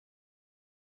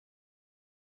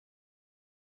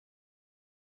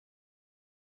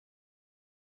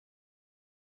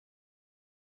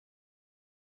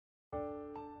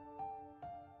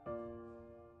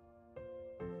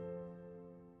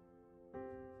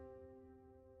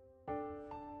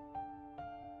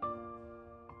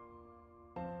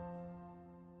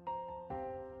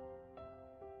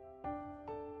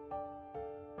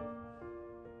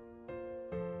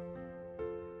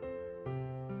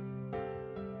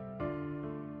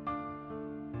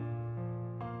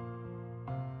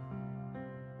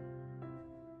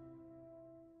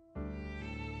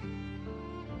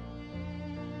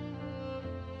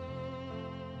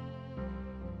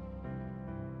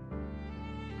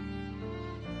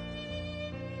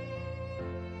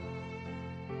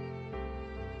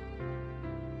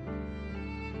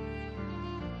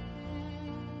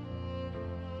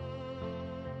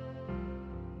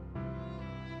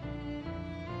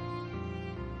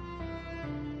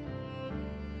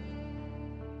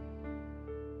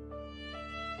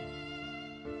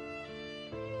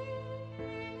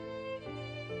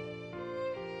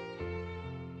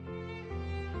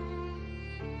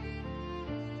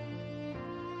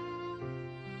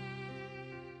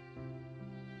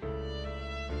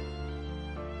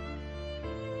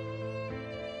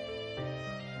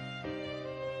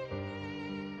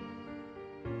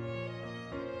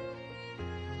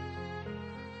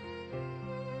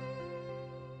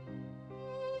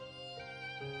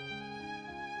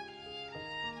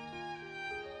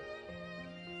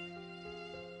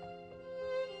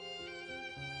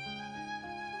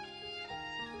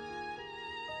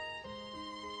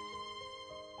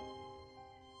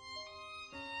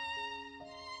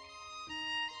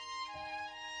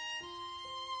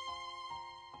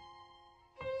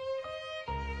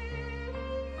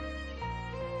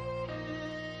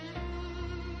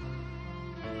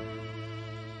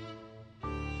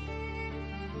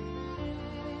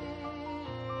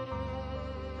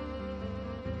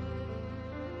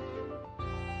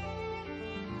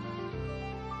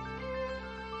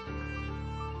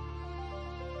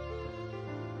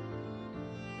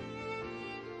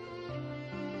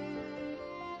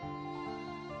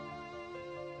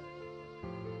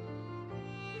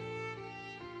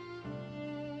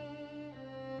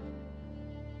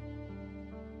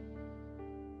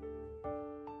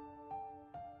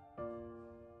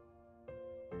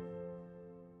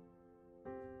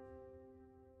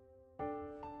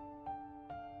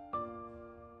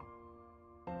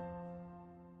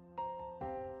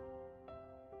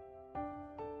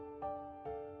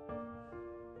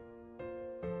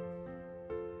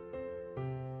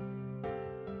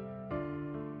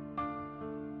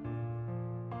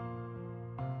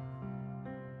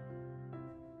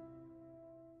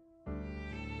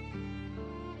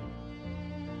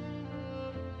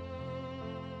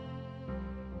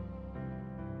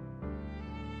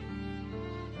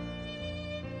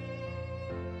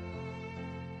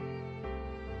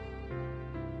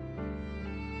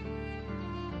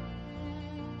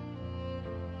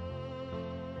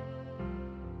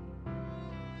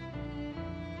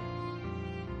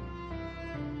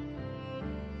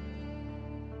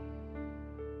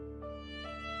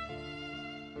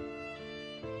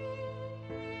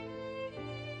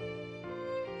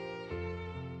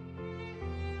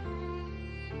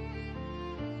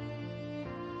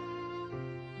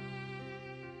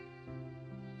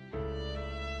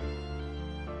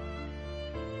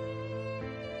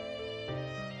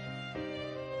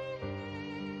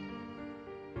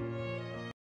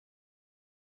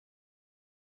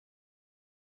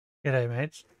G'day,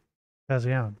 mates. How's it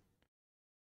going?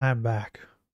 I'm back.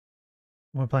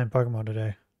 We're playing Pokemon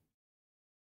today.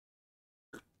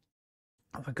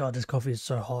 Oh my god, this coffee is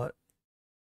so hot.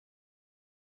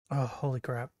 Oh, holy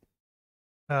crap.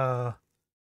 Uh,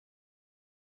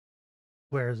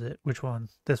 where is it? Which one?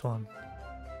 This one.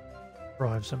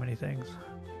 Bro, I have so many things.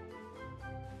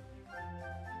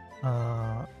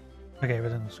 Uh, okay,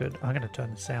 everything looks good. I'm gonna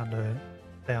turn the sound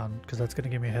down because that's gonna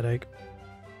give me a headache.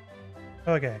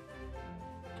 Okay.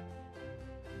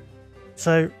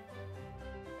 So,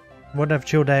 wanted to have a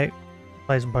chill day,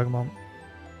 play some Pokemon.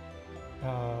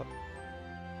 Don't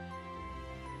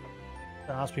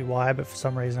ask me why, but for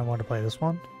some reason I wanted to play this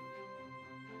one.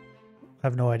 I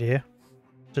have no idea.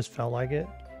 Just felt like it.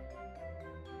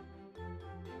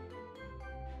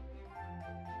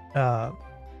 Oh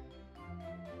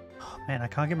man, I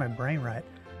can't get my brain right.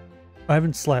 I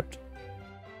haven't slept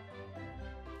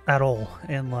at all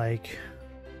in like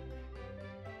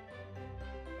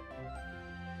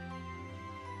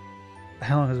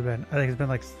how long has it been? I think it's been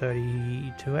like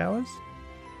 32 hours.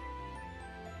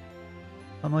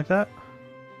 Something like that.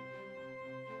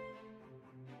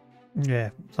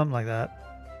 Yeah, something like that.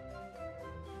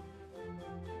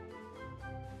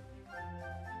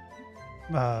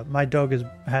 My dog has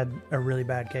had a really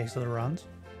bad case of the runs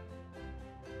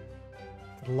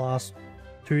for the last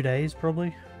 2 days,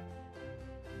 probably.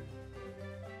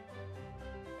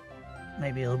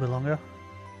 Maybe a little bit longer.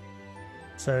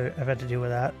 So I've had to deal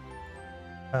with that.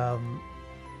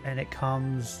 And it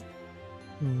comes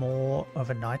more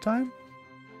of a nighttime.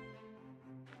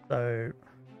 So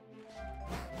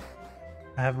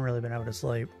I haven't really been able to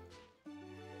sleep.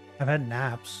 I've had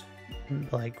naps,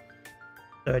 like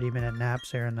 30-minute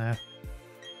naps here and there.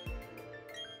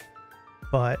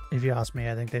 But if you ask me,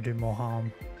 I think they do more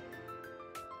harm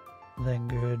than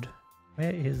good.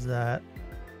 Where is that?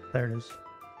 There it is.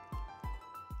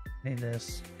 Need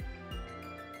this.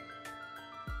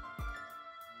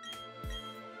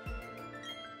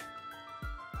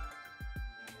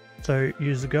 So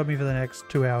use the gummy for the next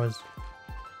 2 hours.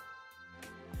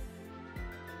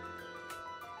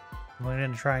 I'm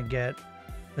going to try and get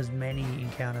as many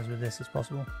encounters with this as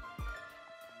possible.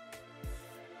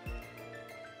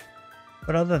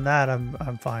 But other than that,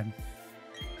 I'm fine.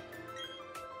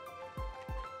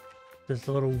 Just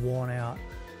a little worn out.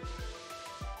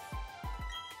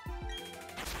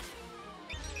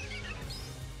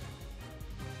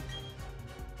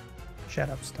 Shut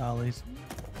up, Starlies.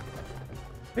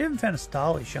 We haven't found a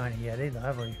Starly shiny yet either,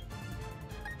 have we?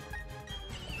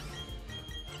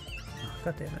 Oh,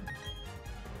 God damn it.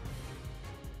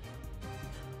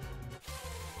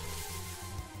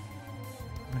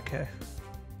 Okay.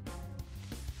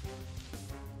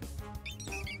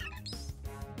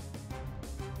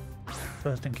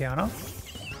 First encounter?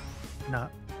 No.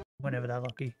 Whenever they're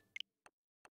lucky.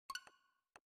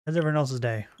 How's everyone else's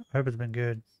day? I hope it's been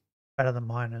good. Better than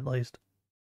mine, at least.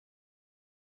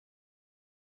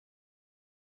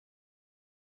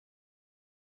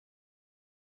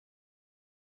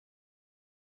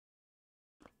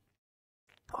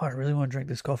 Oh, I really want to drink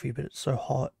this coffee, but it's so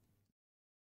hot.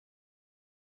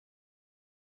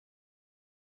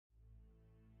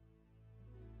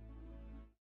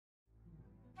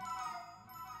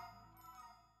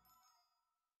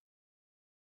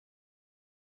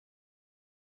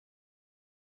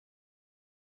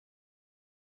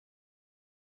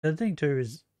 The thing too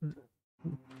is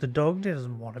the dog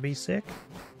doesn't want to be sick.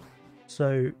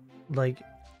 So, like,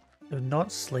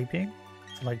 not sleeping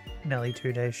for like nearly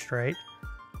 2 days straight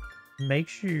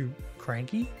makes you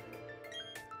cranky.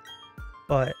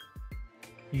 But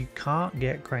you can't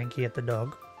get cranky at the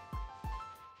dog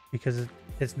because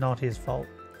it's not his fault.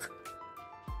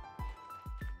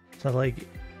 So, like,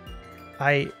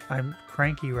 I'm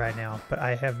cranky right now, but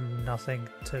I have nothing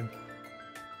to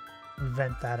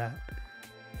vent that at.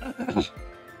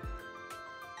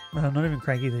 I'm not even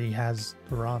cranky that he has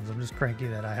runs. I'm just cranky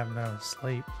that I haven't been able to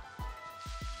sleep.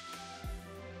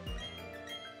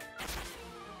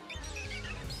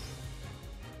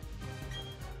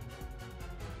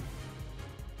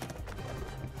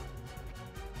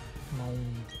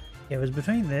 Yeah, it was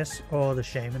between this or the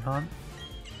Shaman Hunt.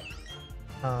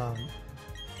 Oh,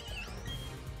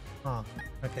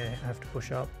 okay, I have to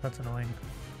push up. That's annoying.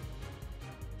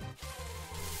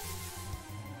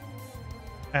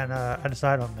 And I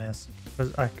decided on this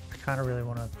because I kind of really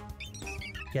want to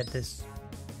get this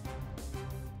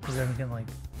because then we can like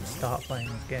start playing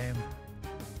this game.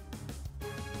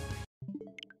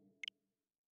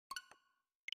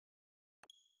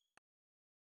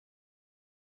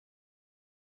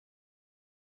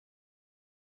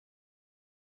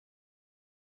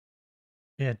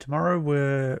 Yeah, tomorrow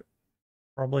we're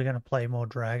probably gonna play more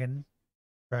Dragon's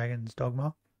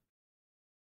Dogma.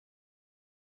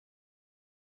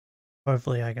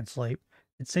 Hopefully I can sleep.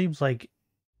 It seems like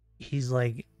he's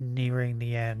like nearing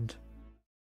the end.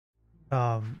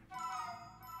 Um,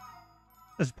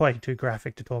 this is probably too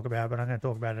graphic to talk about, but I'm gonna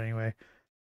talk about it anyway.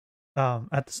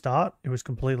 At the start, it was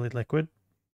completely liquid.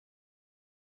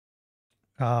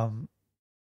 Um,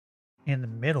 in the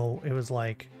middle, it was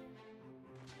like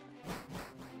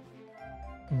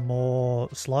more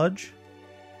sludge,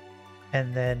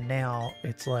 and then now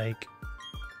it's like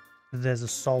there's a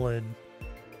solid,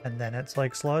 and then it's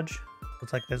like sludge.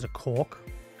 It's like there's a cork,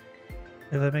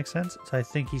 if that makes sense. So I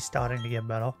think he's starting to get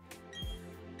better.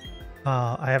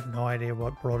 I have no idea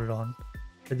what brought it on,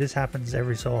 but this happens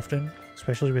every so often,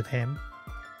 especially with him.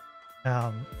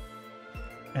 And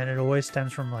it always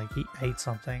stems from like he ate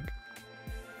something,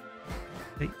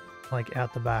 like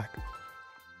out the back,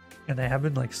 and they have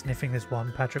been like sniffing this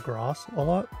one patch of grass a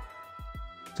lot.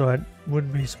 So I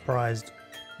wouldn't be surprised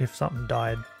if something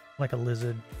died, like a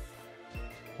lizard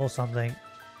or something,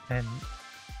 and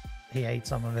he ate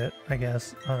some of it, I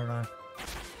guess. I don't know.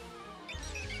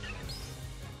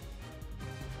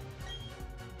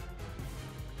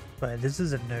 But this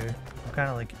isn't new. I'm kind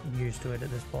of like used to it at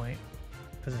this point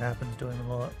because it happens to him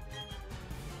a lot.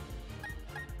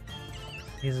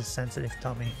 He has a sensitive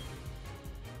tummy.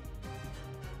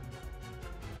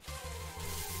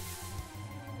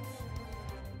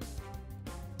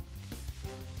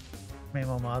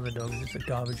 Meanwhile, my other dog is just a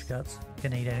garbage guts.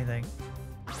 Can eat anything.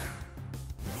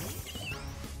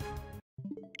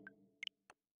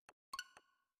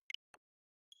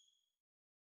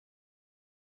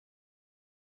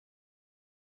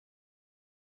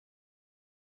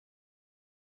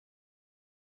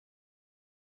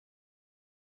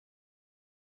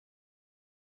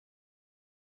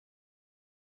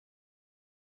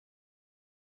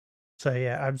 So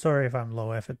yeah, I'm sorry if I'm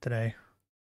low effort today.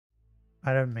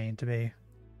 I don't mean to be.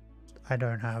 I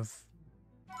don't have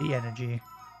the energy.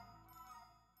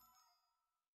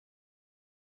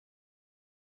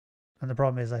 And the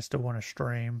problem is I still want to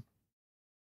stream.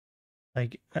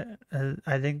 Like,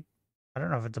 I think, I don't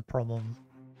know if it's a problem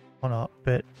or not,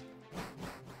 but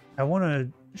I want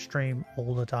to stream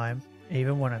all the time,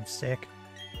 even when I'm sick.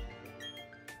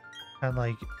 And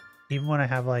like, even when I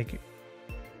have like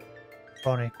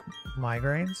chronic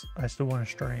migraines, I still want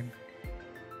to stream.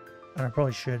 And I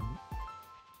probably shouldn't.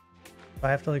 But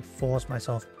I have to like force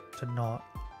myself to not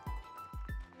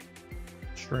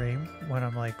stream when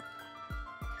I'm like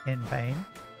in pain,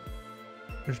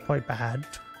 which is quite bad.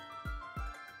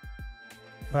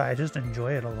 But I just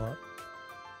enjoy it a lot.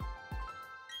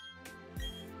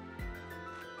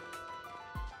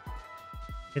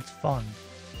 It's fun.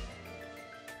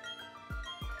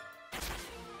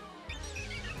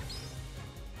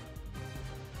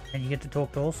 And you get to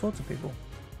talk to all sorts of people.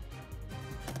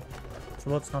 So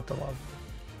what's not to love?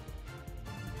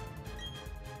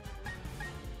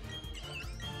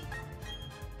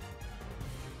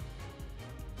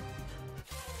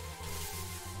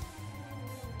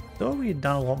 Thought we had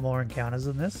done a lot more encounters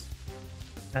than this.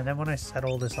 And then when I set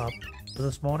all this up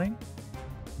this morning,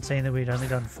 and seeing that we'd only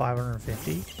done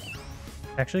 550, it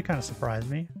actually kind of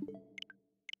surprised me.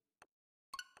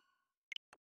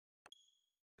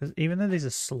 Because even though these are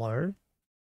slow,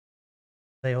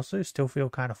 they also still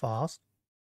feel kind of fast.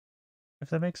 If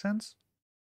that makes sense.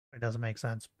 It doesn't make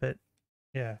sense, but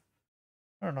yeah.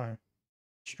 I don't know.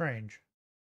 Strange.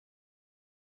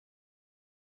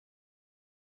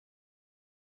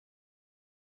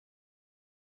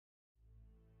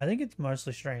 I think it's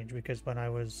mostly strange because when I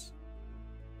was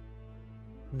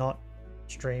not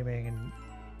streaming and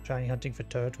shiny hunting for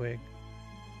Turtwig,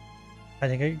 I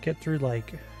think I could get through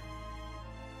like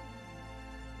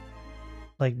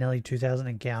nearly 2,000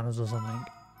 encounters or something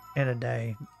in a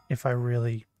day if I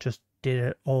really just did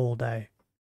it all day.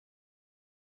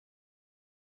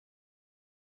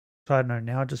 So I don't know,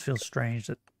 now it just feels strange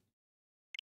that...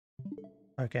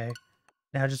 Okay.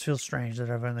 Now it just feels strange that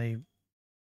I've only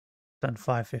done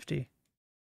 550.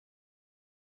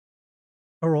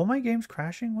 Are all my games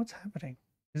crashing? What's happening?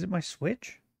 Is it my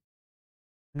Switch?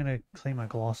 I'm gonna clean my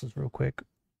glasses real quick.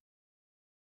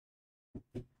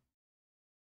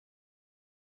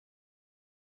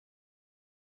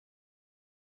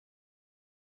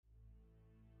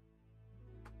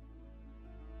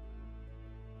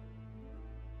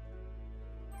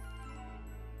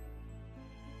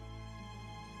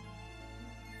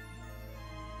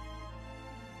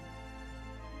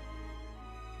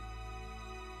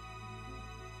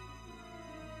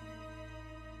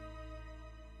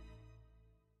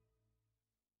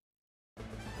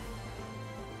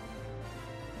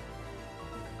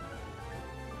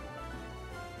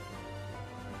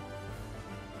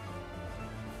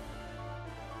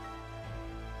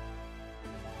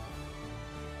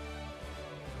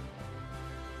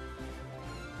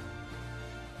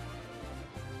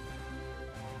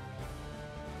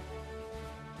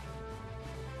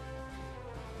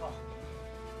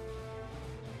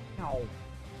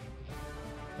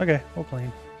 Okay, all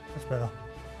clean. That's better.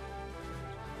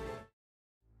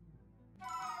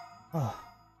 Oh.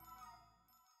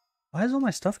 Why does all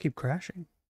my stuff keep crashing?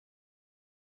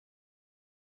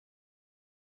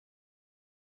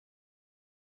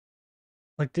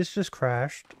 Like this just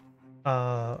crashed.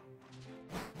 Was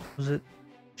it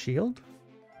shield?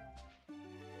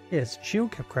 Yes,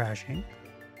 shield kept crashing.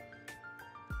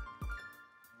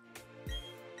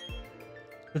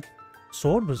 But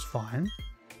sword was fine.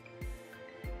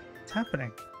 What's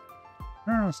happening?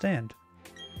 I don't understand.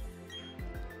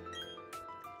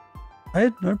 I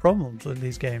had no problems with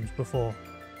these games before.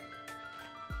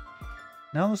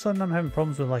 Now all of a sudden I'm having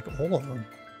problems with like all of them.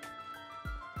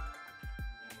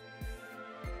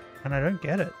 And I don't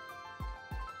get it.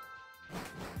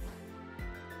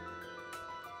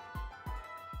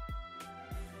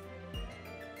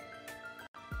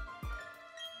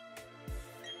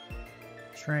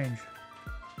 Strange.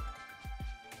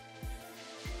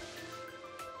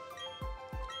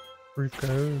 Roof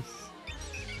goes.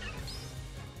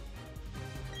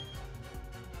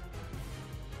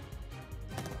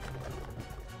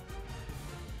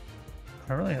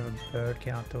 I really have a bird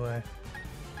count away.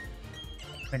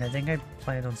 I mean, I think I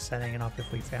planned on setting it up if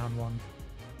we found one.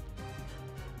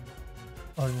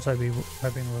 I was just hoping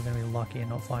we're going to be lucky and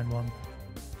not find one.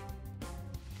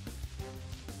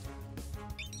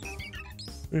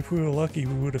 If we were lucky,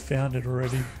 we would have found it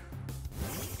already.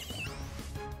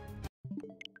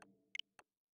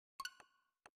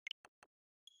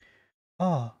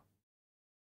 Oh,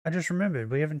 I just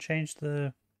remembered we haven't changed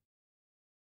the...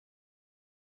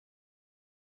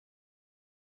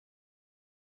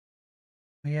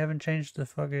 We haven't changed the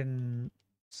fucking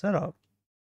setup.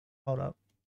 Hold up.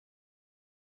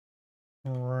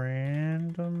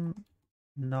 Random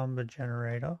number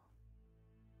generator.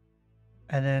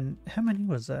 And then, how many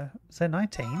was there? Is there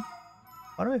 19?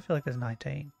 Why do I feel like there's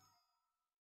 19?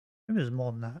 Maybe there's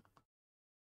more than that.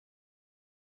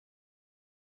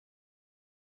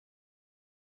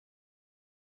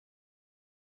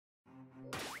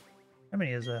 How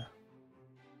many is there?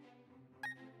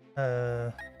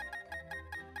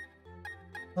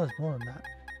 Oh, there's more than that.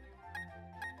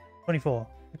 24.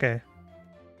 Okay.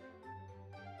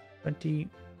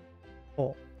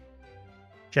 24.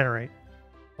 Generate.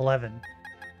 11.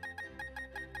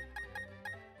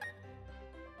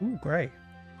 Ooh, great.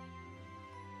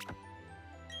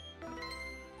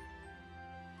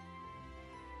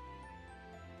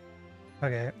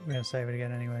 Okay, we're gonna save it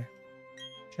again anyway.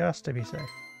 Just to be safe.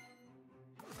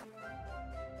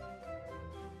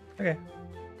 Okay.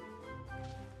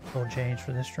 Little change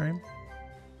for this stream.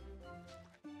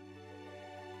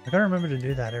 I gotta remember to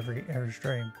do that every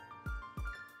stream.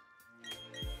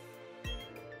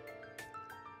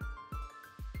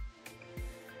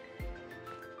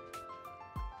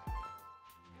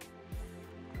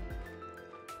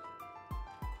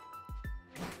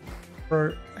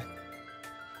 Bro,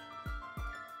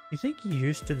 you think you're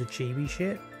used to the chibi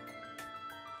shit?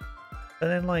 But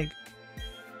then, like,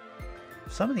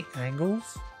 some of the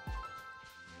angles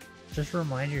just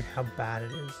remind you how bad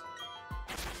it is.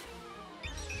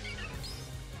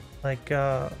 Like,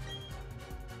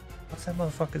 what's that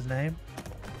motherfucker's name?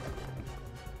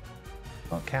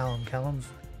 Not Callum. Callum's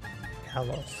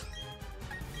Kalos.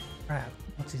 Crap.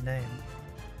 What's his name?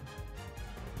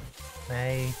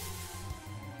 May.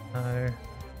 No. I'm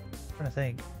trying to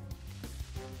think.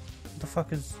 What the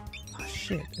fuck is... Oh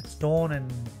shit. It's Dawn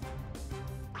and...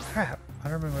 Crap. I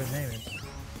don't remember what his name is.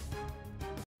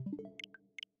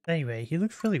 Anyway, he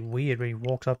looks really weird when he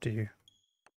walks up to you.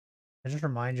 I just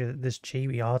remind you that this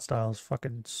chibi art style is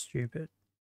fucking stupid.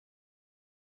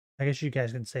 I guess you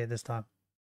guys can say it this time.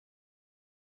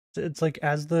 It's like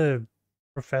as the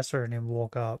professor and him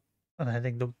walk up, and I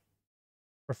think the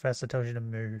professor tells you to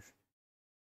move.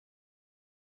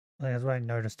 Like, that's why I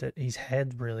noticed it. His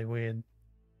head's really weird.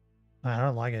 I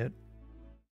don't like it.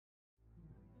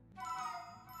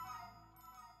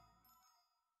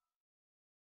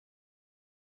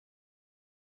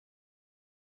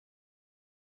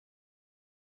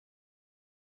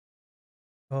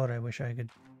 God, I wish I could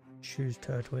choose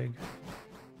Turtwig.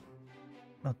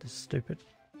 Not this stupid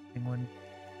penguin.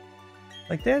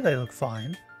 Like, there they look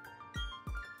fine.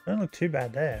 They don't look too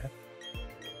bad there.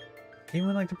 Even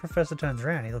when, like, the professor turns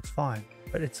around, he looks fine.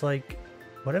 But it's like,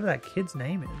 whatever that kid's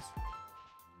name is.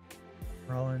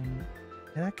 Rowan...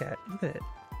 Yeah, that guy. Look at it.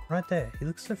 Right there. He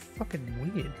looks so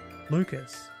fucking weird.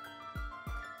 Lucas.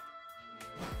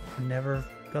 Never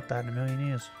got that in a million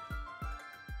years.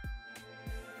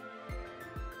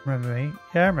 Remember me?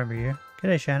 Yeah, I remember you.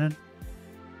 G'day, Shannon.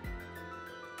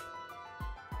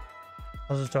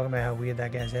 I was just talking about how weird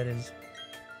that guy's head is.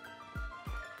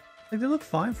 Like, they look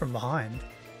fine from behind.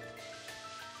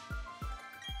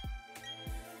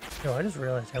 Yo, I just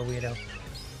realized how weird our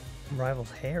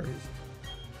rival's hair is.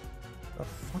 What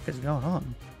the fuck is going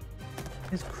on?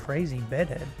 This crazy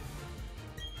bedhead.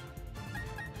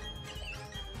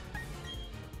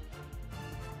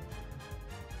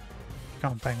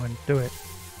 Come on, penguin, do it.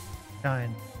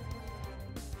 Shine.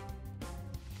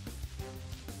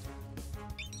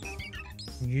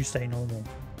 You stay normal,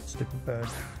 stupid bird.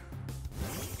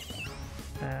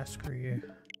 Ah, screw you.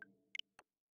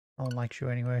 No one likes you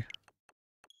anyway.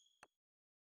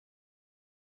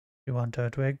 You want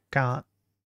Turtwig? Can't.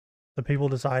 The people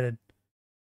decided.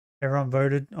 Everyone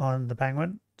voted on the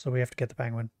penguin, so we have to get the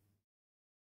penguin.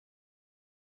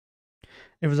 If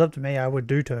it was up to me, I would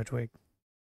do Turtwig.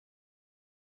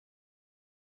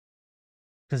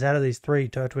 Because out of these three,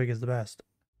 Turtwig is the best.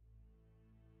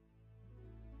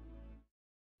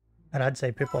 And I'd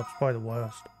say Piplop's probably the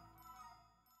worst.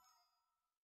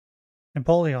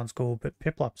 Empoleon's cool, but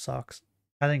Piplup sucks.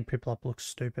 I think Piplup looks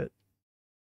stupid.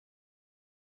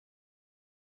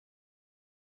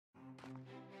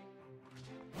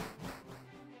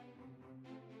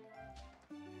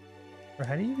 Bro,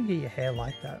 how do you even get your hair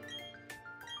like that?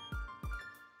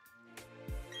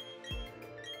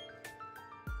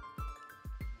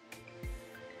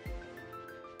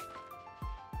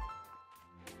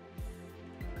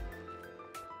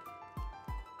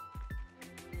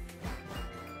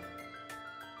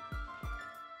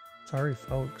 Sorry,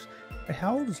 folks. Hey,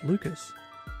 how old is Lucas?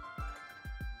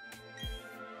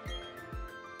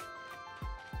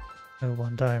 Oh,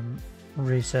 one time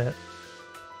reset.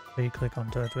 So you click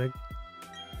on Turtwig.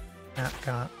 Nah,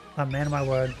 can't. I'm man of my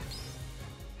word.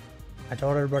 I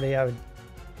told everybody I would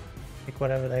pick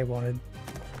whatever they wanted.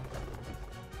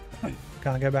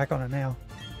 Can't go back on it now.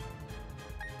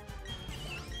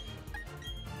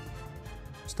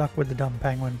 Stuck with the dumb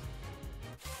penguin.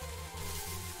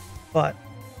 But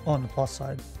on the plus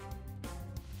side,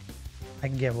 I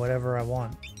can get whatever I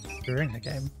want during the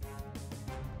game.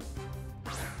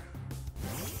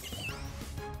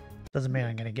 Doesn't mean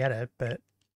I'm going to get it, but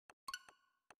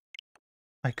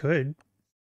I could.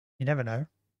 You never know.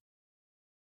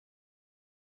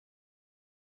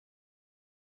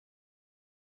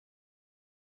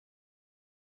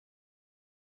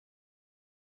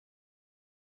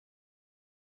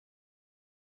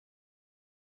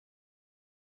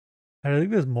 I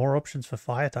think there's more options for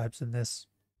fire types in this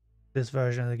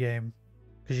version of the game,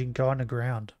 because you can go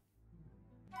underground.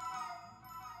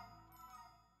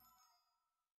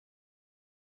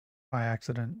 By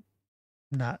accident.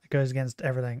 Nah, it goes against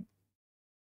everything.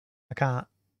 I can't.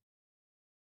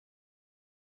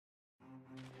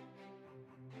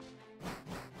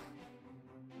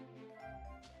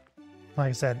 Like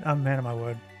I said, I'm a man of my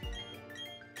word.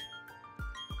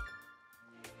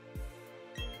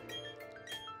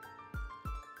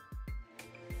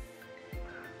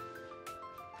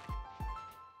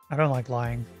 I don't like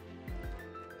lying.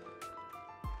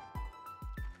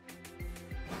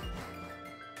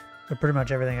 But pretty much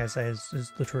everything I say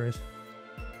is the truth.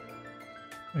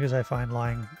 Because I find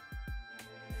lying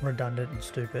redundant and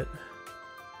stupid.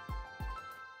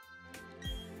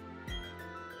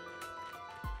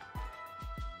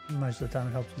 Most of the time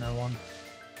it helps no one.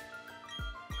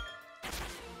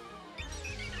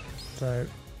 So,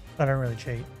 I don't really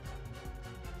cheat.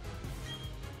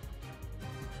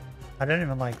 I don't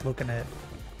even like looking at,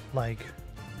 like,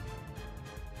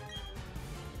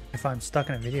 if I'm stuck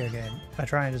in a video game, I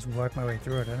try and just work my way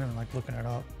through it. I don't even like looking it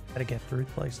up, how to get through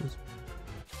places.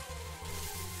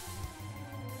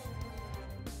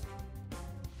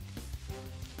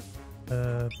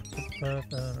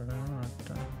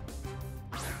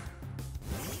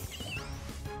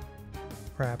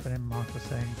 Crap, I didn't mark the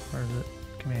thing. Where is it?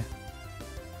 Come here.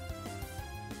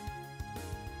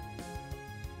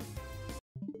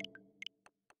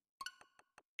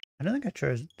 I don't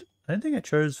think I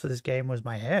chose for this game was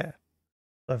my hair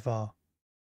so far.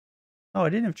 Oh, I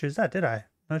didn't even choose that, did I?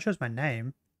 No, I chose my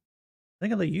name. I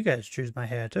think I let you guys choose my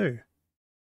hair too.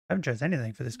 I haven't chose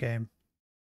anything for this game.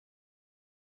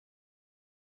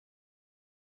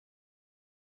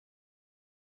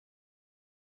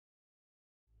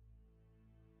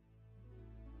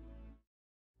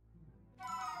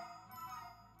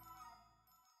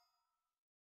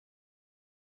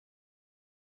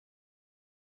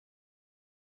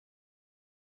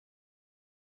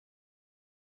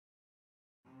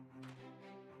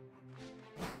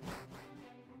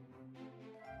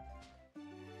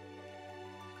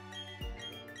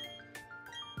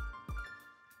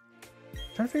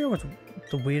 I'm trying to figure out what's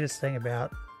the weirdest thing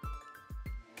about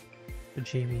the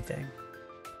chibi thing?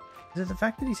 Is it the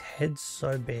fact that his head's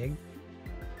so big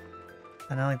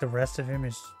and then like the rest of him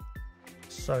is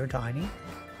so tiny?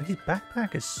 Like his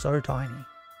backpack is so tiny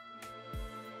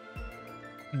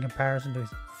in comparison to his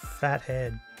fat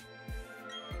head.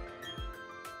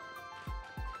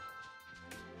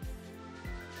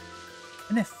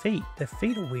 And their feet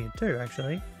are weird too,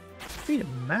 actually. Their feet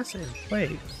are massive.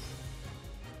 Wait.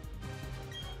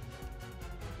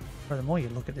 But the more you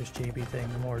look at this chibi thing,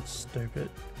 the more it's stupid.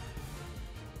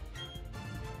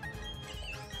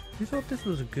 Who thought this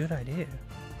was a good idea?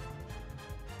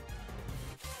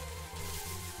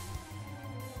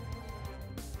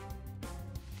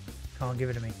 Come on, give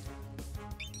it to me.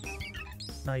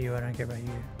 No, you, I don't care about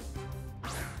you.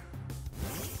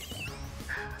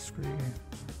 Ah, screw you.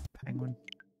 Penguin.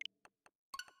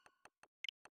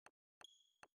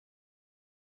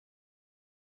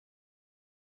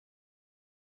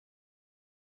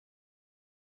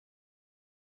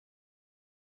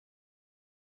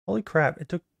 Holy crap, it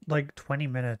took like 20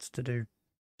 minutes to do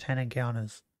 10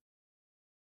 encounters.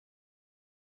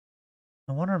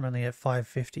 No wonder I'm only at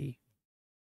 550.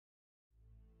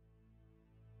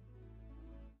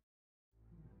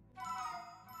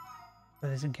 But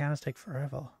these encounters take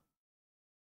forever.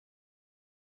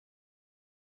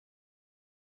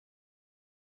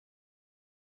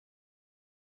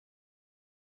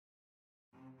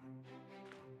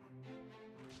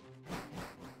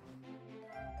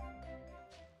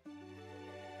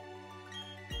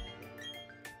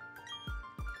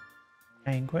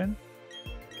 Penguin?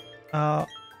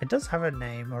 It does have a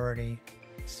name already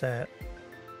set.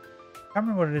 I can't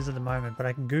remember what it is at the moment, but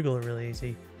I can Google it really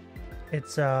easy.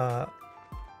 It's,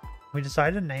 we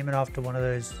decided to name it after one of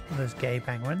those gay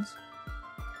penguins.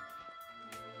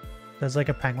 There's like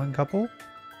a penguin couple,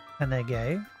 and they're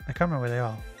gay. I can't remember where they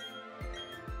are.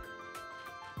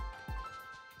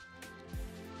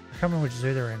 I can't remember which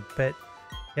zoo they're in, but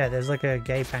yeah, there's like a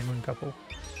gay penguin couple.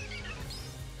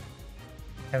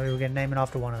 And we were going to name it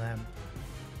after one of them.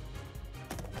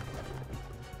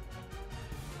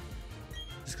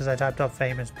 Just because I typed up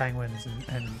famous penguins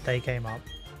and they came up.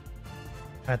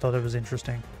 I thought it was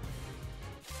interesting.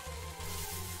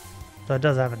 So it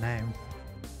does have a name.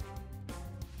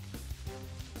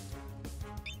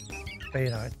 But you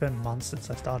know, it's been months since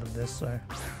I started this, so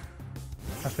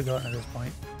I've forgotten at this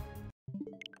point.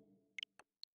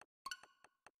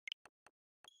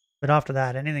 But after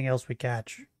that, anything else we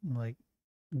catch, like,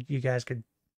 you guys could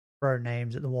throw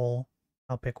names at the wall.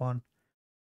 I'll pick one.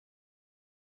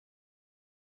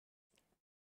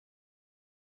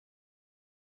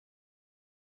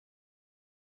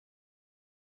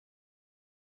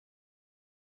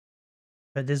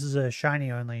 But this is a shiny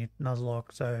only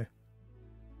Nuzlocke, so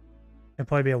it'll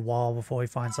probably be a while before we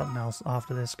find something else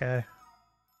after this guy.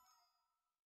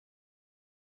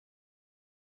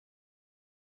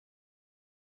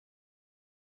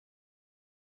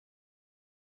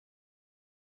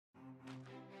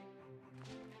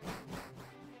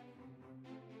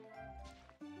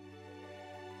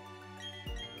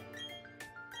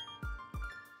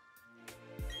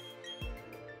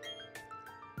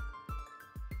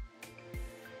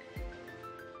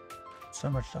 So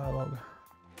much dialogue.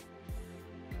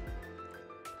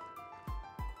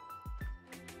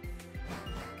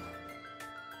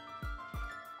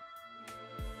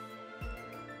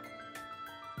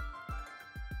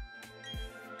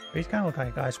 These kind of look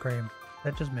like ice cream. Is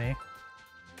that just me?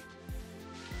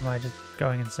 Am I just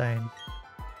going insane?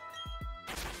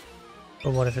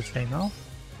 But what if it's female?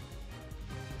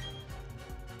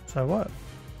 So what?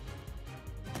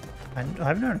 And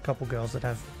I've known a couple girls that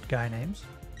have guy names.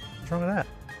 What's wrong with that?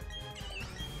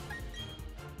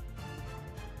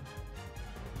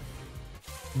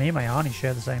 Me and my auntie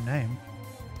share the same name.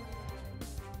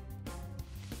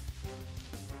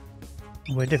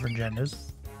 We're different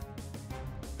genders.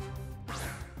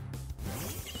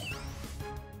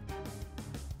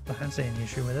 I don't see any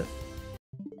issue with it.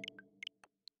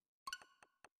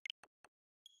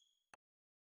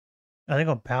 I think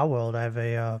on Power World I have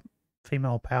a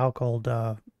female pal called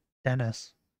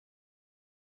Dennis.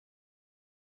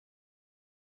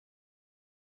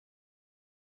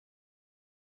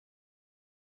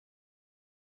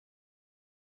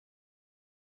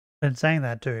 And saying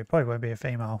that too, it probably won't be a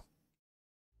female.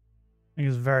 I think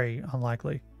it's very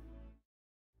unlikely.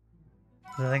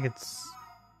 I think it's...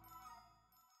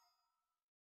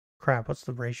 Crap, what's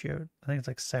the ratio? I think it's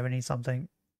like 70 something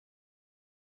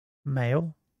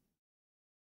male.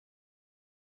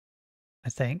 I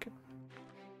think.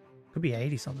 Could be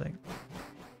 80 something.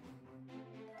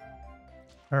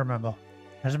 I don't remember.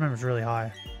 I just remember it's really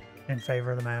high in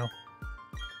favor of the male.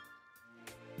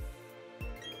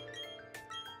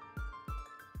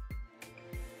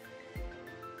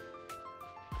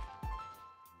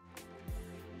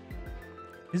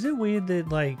 Is it weird that,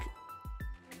 like,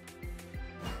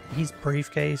 his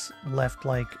briefcase left,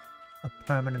 like, a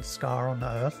permanent scar on the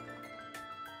earth?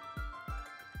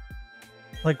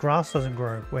 Like, grass doesn't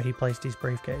grow where he placed his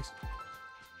briefcase.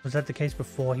 Was that the case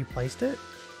before he placed it?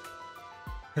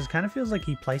 Because it kind of feels like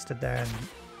he placed it there and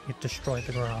it destroyed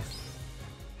the grass.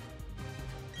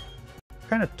 What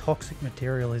kind of toxic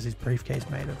material is his briefcase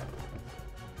made of?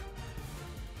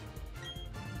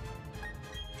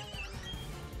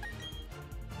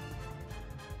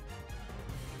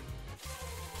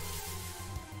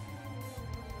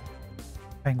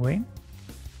 Penguin?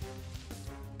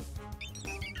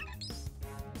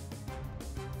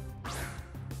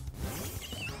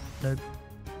 Nope.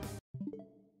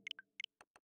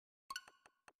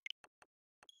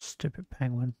 Stupid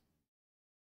penguin.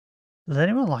 Does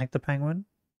anyone like the penguin?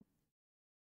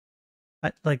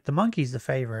 Like, the monkey's the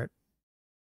favorite.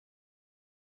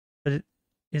 But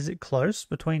is it close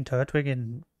between Turtwig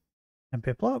and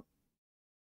Piplup?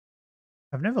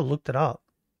 I've never looked it up.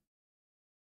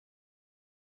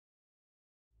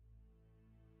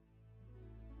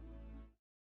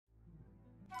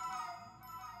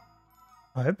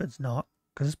 I hope it's not,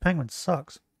 because this penguin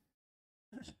sucks.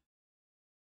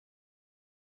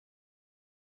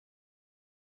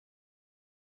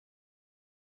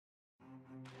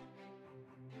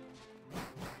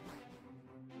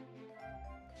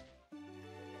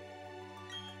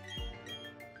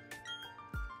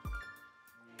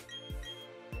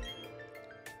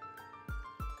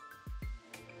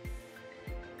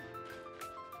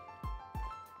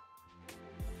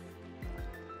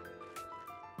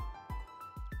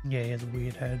 Yeah, he has a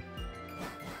weird head.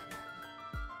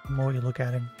 The more you look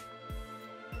at him,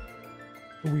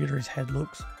 the weirder his head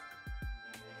looks.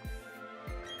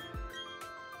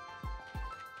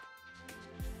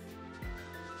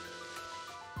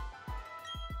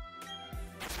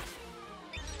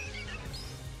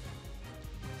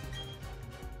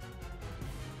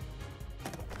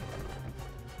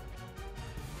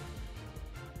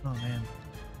 Oh man.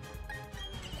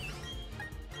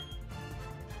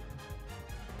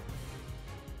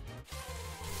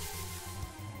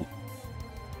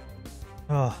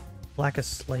 Oh, lack of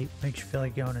sleep makes you feel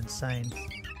like going insane.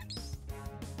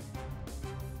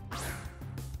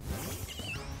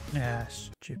 Ah,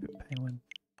 stupid penguin.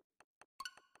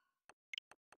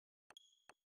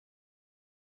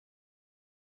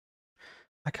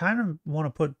 I kind of want to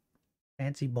put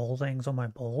fancy ball things on my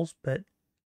balls, but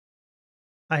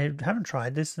I haven't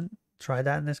tried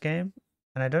that in this game,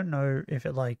 and I don't know if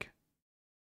it, like,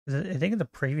 'cause I think in the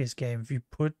previous game, if you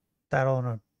put that on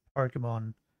a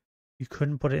Pokemon, you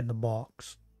couldn't put it in the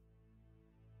box.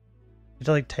 You had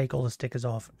to, like, take all the stickers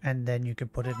off and then you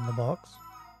could put it in the box.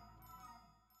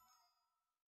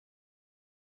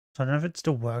 So I don't know if it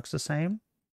still works the same.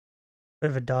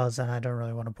 But if it does, then I don't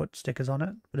really want to put stickers on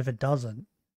it. But if it doesn't,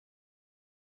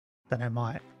 then I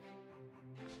might.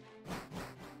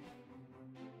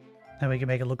 And we can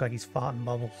make it look like he's farting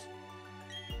bubbles.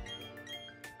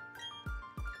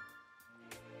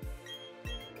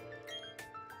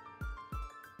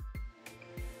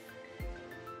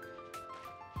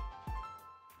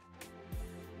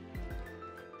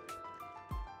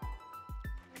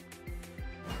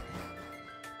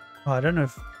 Oh, I don't know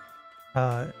if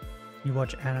you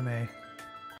watch anime,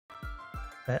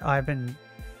 but I've been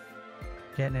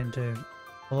getting into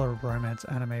a lot of romance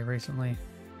anime recently.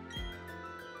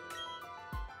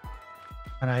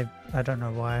 And I don't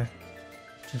know why.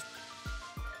 Just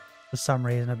for some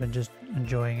reason I've been just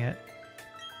enjoying it.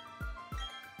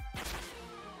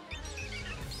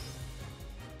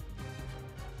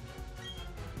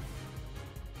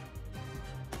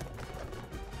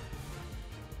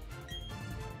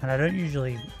 And I don't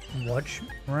usually watch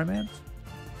romance.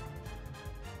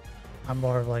 I'm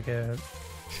more of like a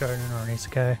shonen or an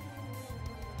isekai.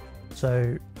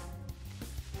 So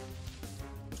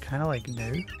it's kind of like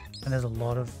new. And there's a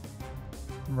lot of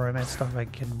romance stuff I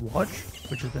can watch,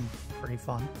 which has been pretty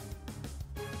fun.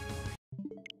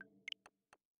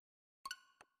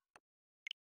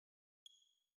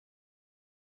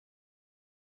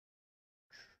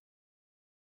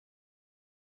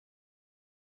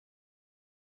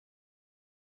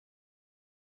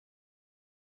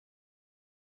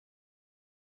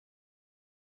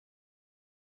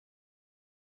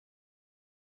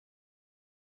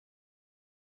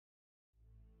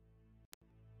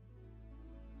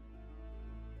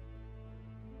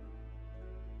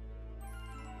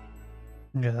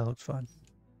 Yeah, that looks fun.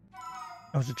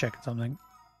 I was just checking something.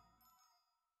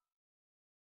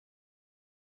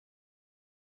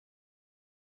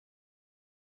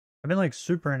 I've been like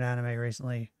super into anime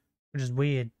recently, which is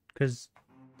weird because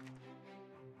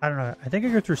I don't know. I think I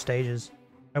go through stages.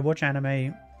 I watch anime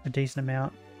a decent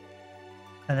amount,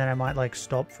 and then I might like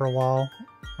stop for a while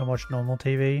and watch normal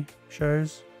TV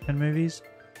shows and movies.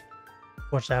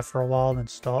 Watch that for a while, then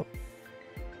stop.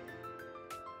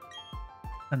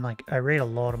 And like, I read a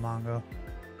lot of manga.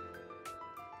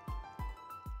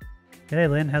 G'day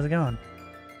Lynn, how's it going?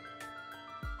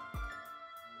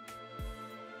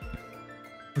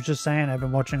 I was just saying, I've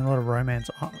been watching a lot of romance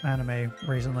anime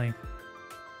recently,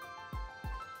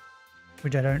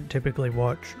 which I don't typically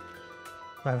watch.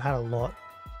 But I've had a lot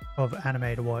of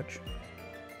anime to watch.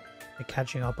 Like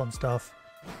catching up on stuff.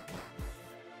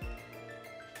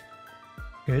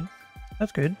 Good.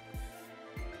 That's good.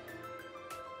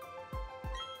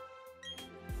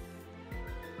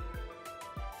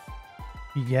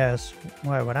 Yes.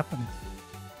 Why, what happened?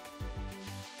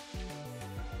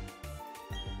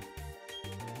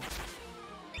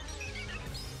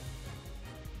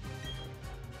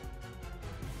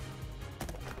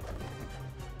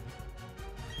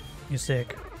 You're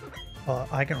sick. Oh,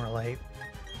 I can relate.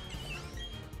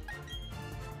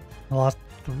 The last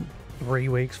 3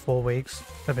 weeks, 4 weeks,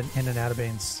 I've been in and out of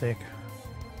being sick.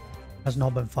 Has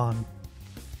not been fun.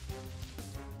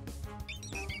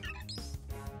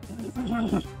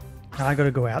 I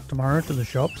gotta go out tomorrow to the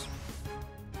shops,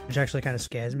 which actually kind of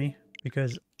scares me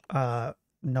because,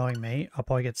 knowing me, I'll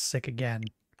probably get sick again,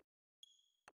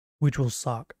 which will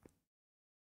suck.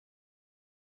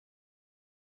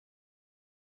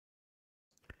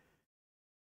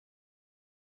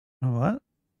 What?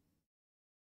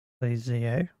 Please,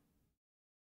 ZA.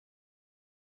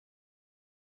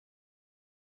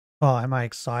 Oh, am I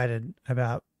excited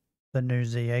about the new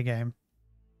ZA game?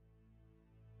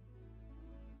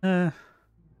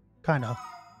 Kind of.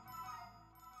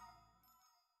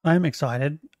 I'm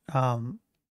excited. But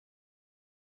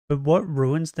what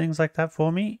ruins things like that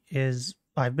for me is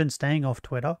I've been staying off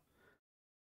Twitter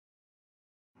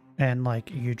and like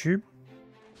YouTube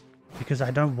because I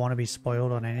don't want to be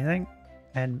spoiled on anything,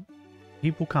 and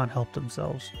people can't help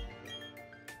themselves.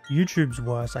 YouTube's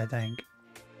worse, I think,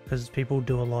 because people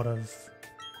do a lot of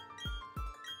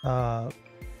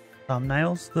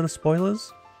thumbnails that are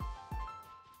spoilers.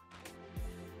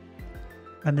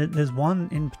 And there's one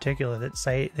in particular that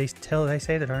say they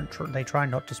try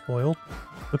not to spoil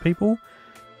for people,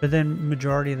 but then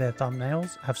majority of their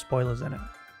thumbnails have spoilers in it,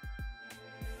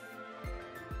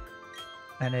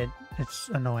 and it's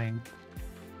annoying.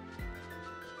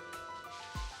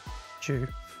 Chew.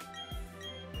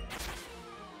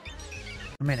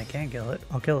 I mean, I can kill it.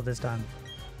 I'll kill it this time.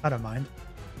 I don't mind.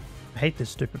 I hate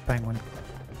this stupid penguin.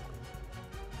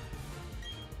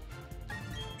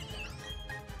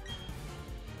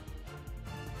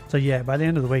 So yeah, by the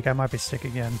end of the week I might be sick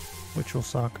again, which will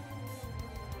suck.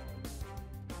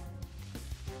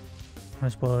 No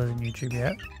spoilers in YouTube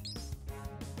yet.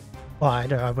 Well, I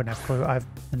wouldn't have a clue. I've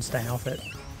been staying off it.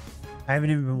 I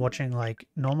haven't even been watching, like,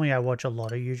 normally I watch a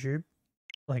lot of YouTube,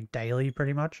 like daily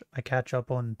pretty much. I catch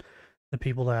up on the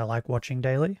people that I like watching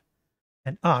daily.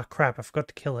 And, ah, crap, I forgot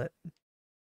to kill it.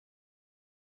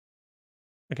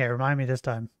 Okay, remind me this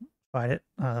time. Fight it.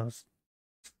 Oh, that was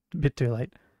a bit too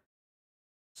late.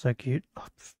 So cute. Oh,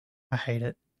 I hate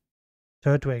it.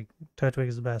 Turtwig. Turtwig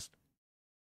is the best.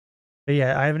 But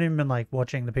yeah, I haven't even been like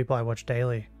watching the people I watch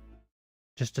daily.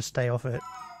 Just to stay off it.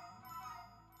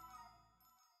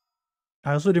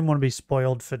 I also didn't want to be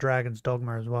spoiled for Dragon's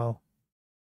Dogma as well.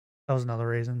 That was another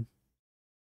reason.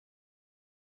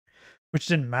 Which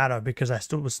didn't matter because I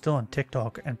was still on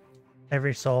TikTok, and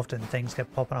every so often things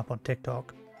kept popping up on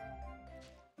TikTok.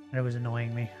 And it was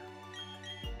annoying me.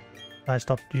 I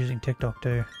stopped using TikTok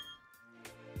too.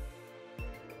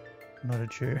 Not a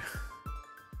chew.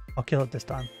 I'll kill it this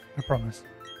time. I promise.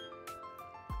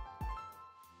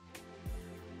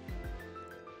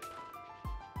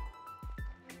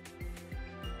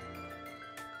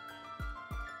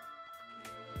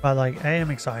 But like, I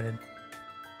am excited.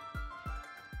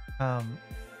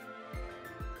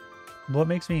 What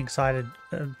makes me excited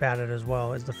about it as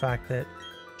well is the fact that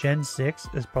Gen 6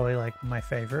 is probably like my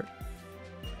favorite.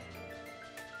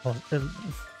 Well,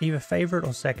 either favorite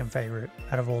or second favorite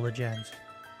out of all the gens.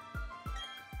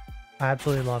 I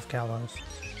absolutely love Kalos.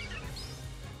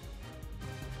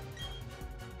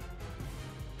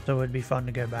 So it would be fun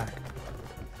to go back.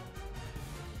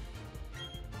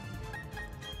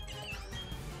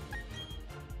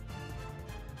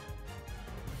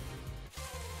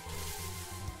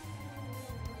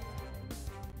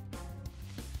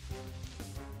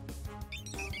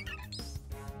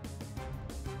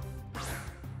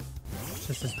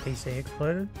 Just his PC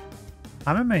exploded.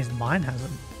 I'm amazed mine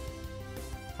hasn't.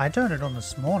 I turned it on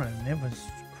this morning and it was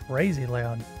crazy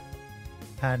loud.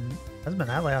 And it hasn't been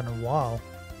that loud in a while.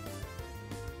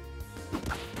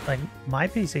 Like, my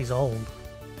PC's old.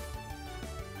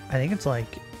 I think it's like...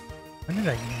 When did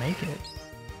I make it?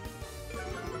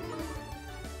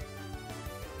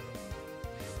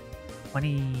 When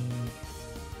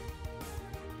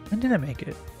did I make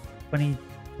it?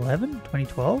 2011?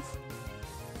 2012?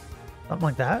 Something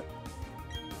like that.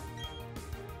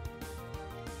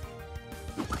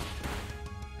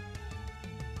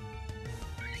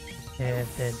 Yeah, it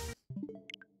did.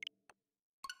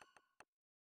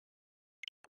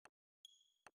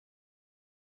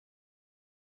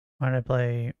 Why did I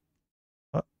play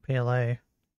PLA?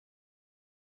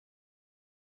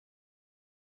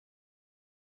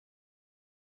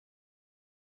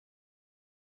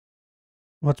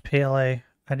 What's PLA?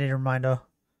 I need a reminder.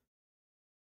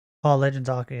 Oh, Legends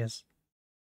Arceus.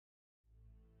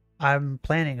 I'm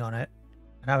planning on it,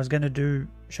 and I was going to do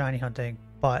shiny hunting,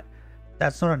 but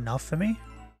that's not enough for me.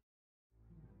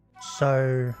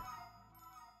 So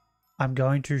I'm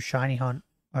going to shiny hunt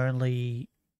only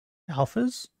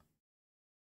alphas.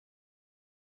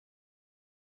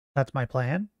 That's my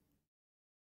plan.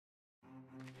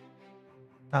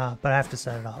 But I have to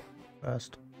set it up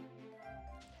first.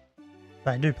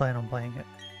 But I do plan on playing it.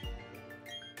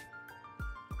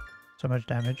 So much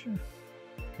damage.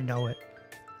 You know it.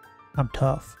 I'm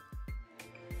tough.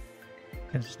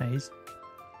 Can sneeze.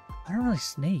 I don't really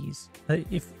sneeze.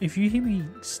 If you hear me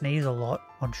sneeze a lot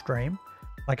on stream,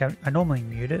 like I normally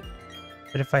mute it.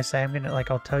 But if I say I'm gonna, like,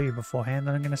 I'll tell you beforehand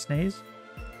that I'm gonna sneeze.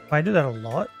 If I do that a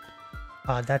lot,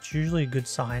 that's usually a good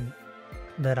sign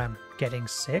that I'm getting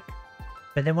sick.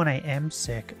 But then when I am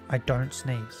sick, I don't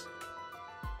sneeze.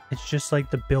 It's just like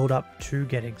the build up to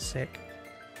getting sick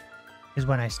is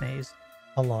when I sneeze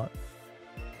a lot.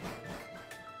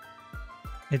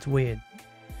 It's weird.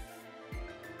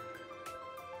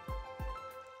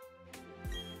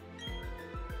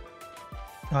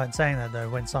 Oh, and saying that though,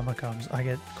 when summer comes, I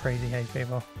get crazy hay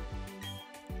fever.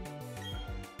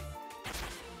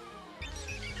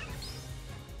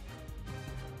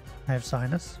 I have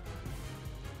sinus.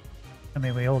 I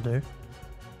mean, we all do.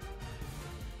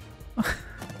 You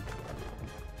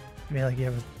mean like you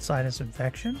have a sinus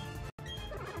infection?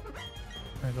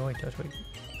 No, go away, Turtle.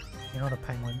 You're not a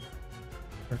penguin.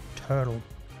 You're a turtle.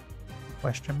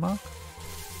 Question mark?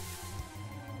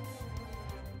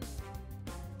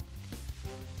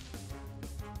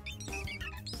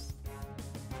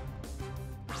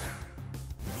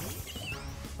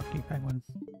 Fuck you, penguin.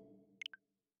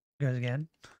 Goes again.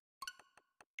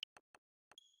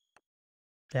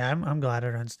 Yeah, I'm glad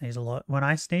I don't sneeze a lot. When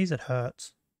I sneeze, it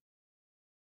hurts.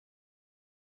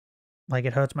 Like,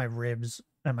 it hurts my ribs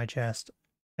and my chest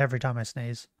every time I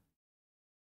sneeze.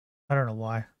 I don't know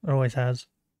why. It always has.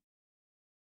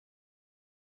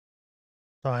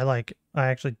 So I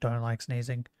actually don't like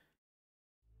sneezing.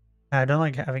 I don't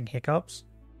like having hiccups,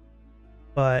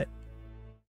 but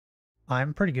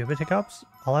I'm pretty good with hiccups.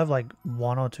 I'll have like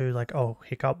one or two, like, oh,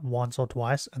 hiccup once or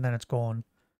twice, and then it's gone.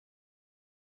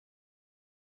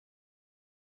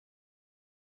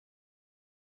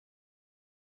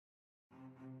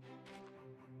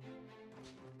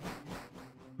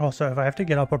 Also, if I have to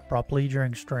get up abruptly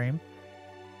during stream,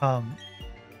 I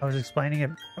was explaining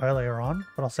it earlier on,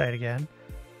 but I'll say it again.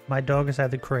 My dog has had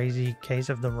the crazy case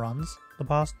of the runs the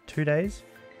past 2 days.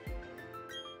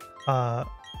 And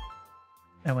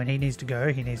when he needs to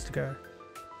go, he needs to go.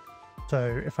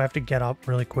 So if I have to get up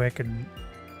really quick and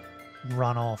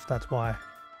run off, that's why.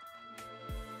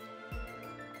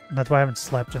 And that's why I haven't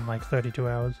slept in like 32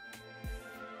 hours.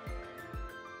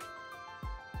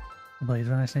 Please,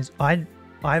 when I sneeze, the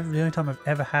only time I've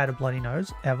ever had a bloody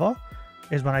nose, ever,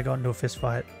 is when I got into a fist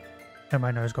fight and my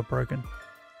nose got broken.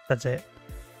 That's it.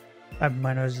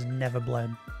 My nose has never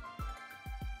bled.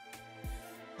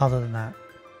 Other than that.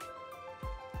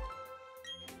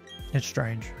 It's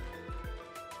strange.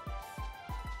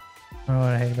 I don't know what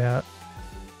I hate about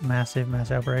mass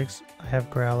outbreaks. I have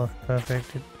Growlithe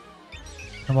perfect.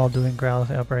 And while doing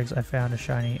Growlithe outbreaks, I found a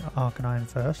shiny Arcanine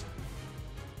first.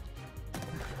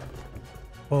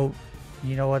 Well,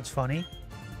 you know what's funny?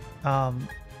 And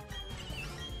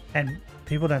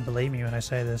people don't believe me when I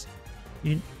say this. Do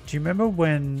you remember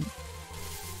when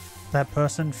that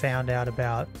person found out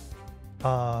about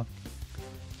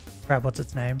crap, what's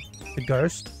its name? The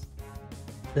ghost?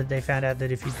 That they found out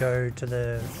that if you go to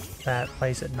that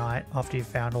place at night after you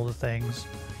found all the things,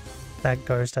 that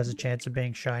ghost has a chance of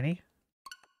being shiny.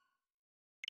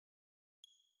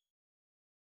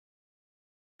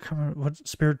 Come on, what's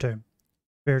Spiritomb?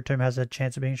 Spiritomb has a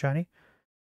chance of being shiny.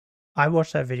 I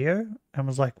watched that video and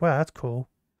was like, wow, that's cool.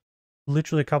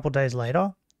 Literally a couple days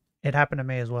later, it happened to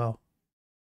me as well.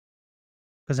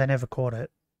 because I never caught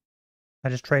it. I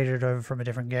just traded it over from a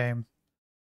different game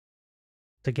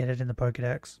to get it in the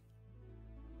Pokedex.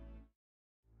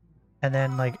 And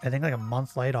then, like, I think like a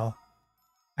month later,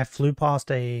 I flew past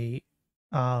a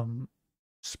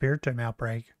Spiritomb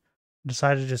outbreak,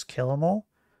 decided to just kill them all,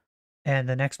 and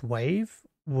the next wave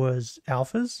was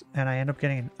alphas, and I ended up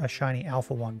getting a shiny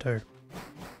alpha one too.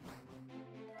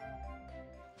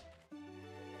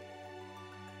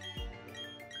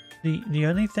 The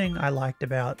only thing I liked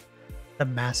about the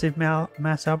massive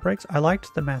mass outbreaks, I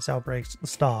liked the mass outbreaks at the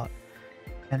start,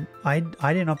 and I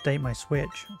didn't update my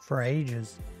Switch for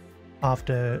ages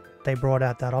after they brought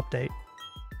out that update.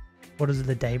 What is it,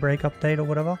 the Daybreak update or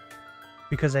whatever?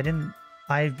 Because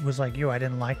I was like you, I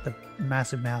didn't like the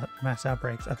massive mass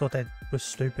outbreaks. I thought that was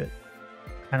stupid,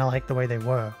 and I liked the way they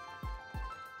were.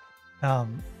 But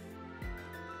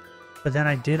then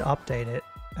I did update it,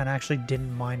 and I actually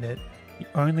didn't mind it.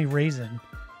 The only reason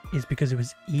is because it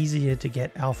was easier to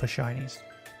get alpha shinies.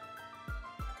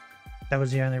 That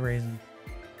was the only reason.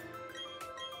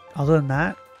 Other than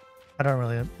that, I don't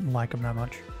really like them that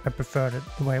much. I preferred it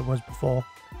the way it was before.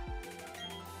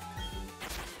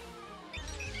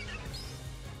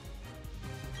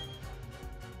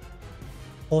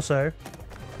 Also,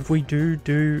 if we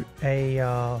do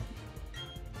a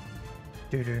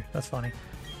that's funny.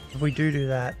 If we do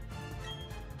that,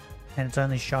 and it's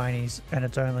only shinies and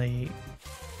it's only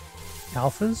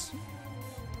alphas,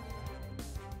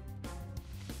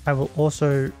 I will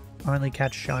also only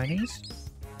catch shinies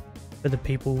for the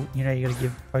people, you know, you gotta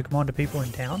give Pokemon to people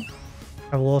in town.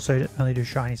 I will also only do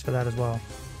shinies for that as well.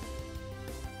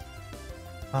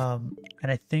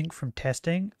 And I think from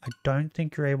testing, I don't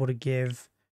think you're able to give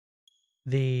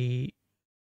the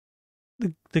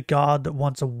guard that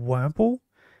wants a Wurmple,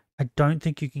 I don't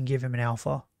think you can give him an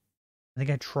alpha. I think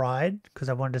I tried because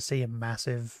I wanted to see a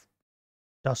massive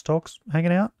Dustox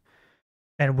hanging out,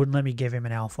 and it wouldn't let me give him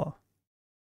an alpha.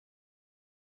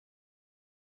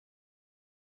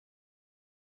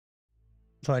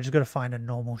 So I just got to find a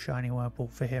normal shiny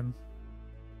Wurmple for him.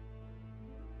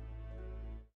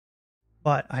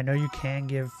 But I know you can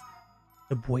give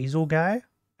the Weasel guy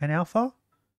an alpha,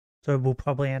 so we'll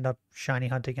probably end up shiny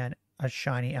hunting a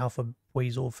shiny alpha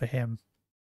Weasel for him,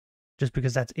 just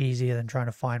because that's easier than trying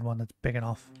to find one that's big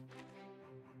enough.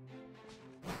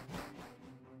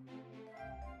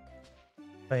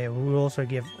 But yeah, we'll also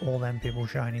give all them people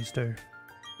shinies too.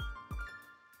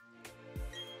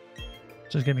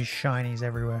 So there's gonna be shinies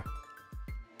everywhere.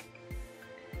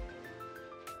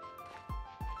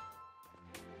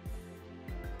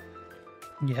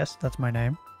 Yes, that's my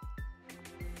name.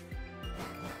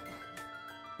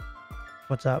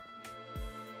 What's up?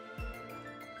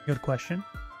 Good question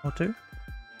or two?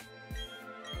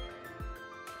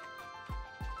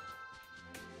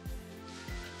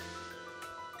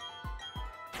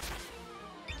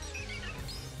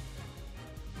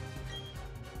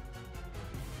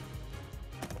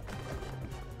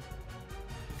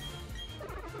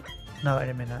 No, I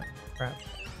didn't mean that. Crap.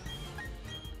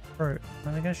 Bro, I'm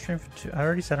only gonna stream for I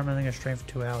already said I'm only gonna stream for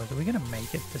 2 hours. Are we gonna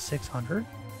make it to 600?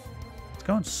 It's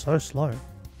going so slow. It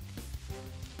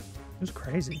was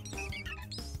crazy.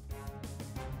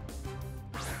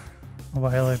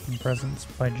 While open presents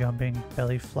by jumping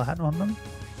belly flat on them.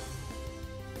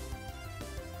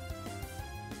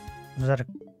 Was that a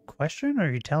question, or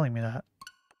are you telling me that?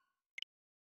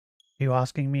 Are you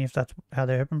asking me if that's how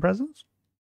they open presents?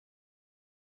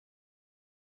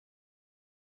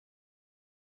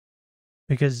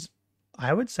 Because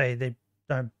I would say they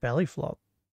don't belly flop.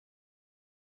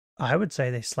 I would say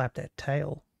they slap their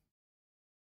tail.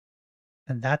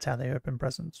 And that's how they open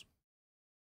presents.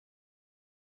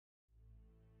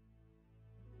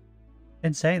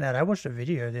 In saying that, I watched a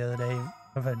video the other day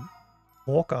of an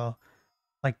orca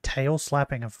like tail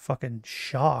slapping a fucking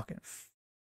shark and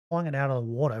flung it out of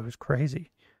the water. It was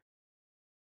crazy.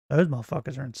 Those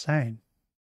motherfuckers are insane.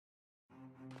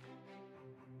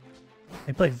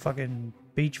 They play fucking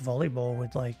beach volleyball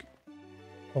with like,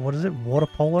 or what is it? Water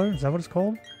polo? Is that what it's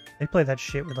called? They play that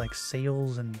shit with like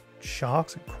seals and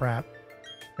sharks and crap.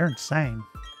 They're insane.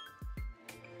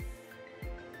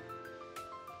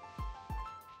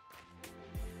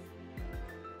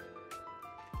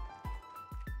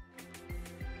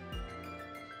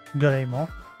 You got any more?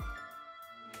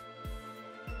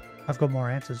 I've got more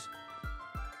answers.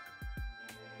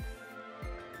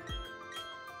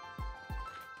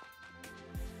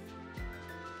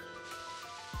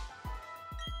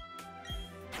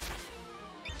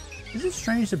 Is it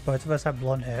strange that both of us have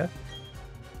blonde hair?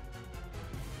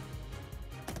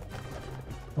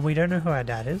 And we don't know who our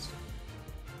dad is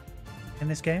in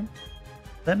this game?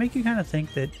 Does that make you kind of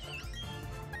think that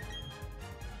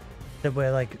that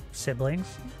we're like siblings.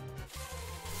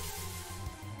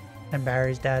 And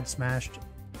Barry's dad smashed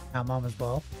our mom as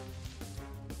well.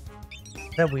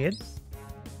 Is that weird?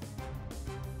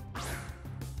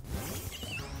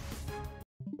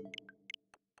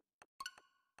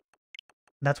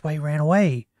 That's why he ran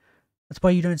away. That's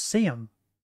why you don't see him.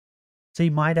 See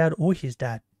my dad or his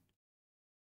dad.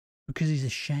 Because he's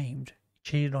ashamed.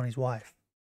 He cheated on his wife.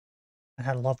 And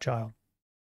had a love child.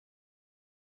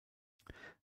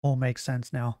 All makes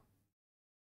sense now.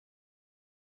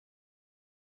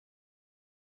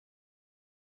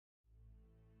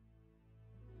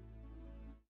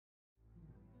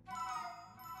 Oh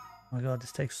my god,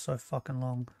 this takes so fucking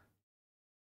long.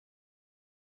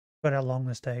 But how long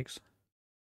this takes.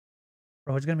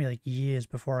 Bro, it's gonna be like years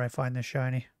before I find this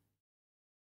shiny.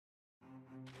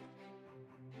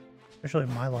 Especially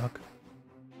with my luck.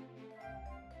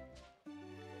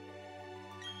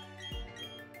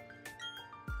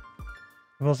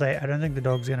 I will say, I don't think the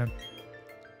dog's gonna...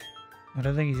 I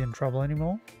don't think he's in trouble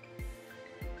anymore.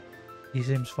 He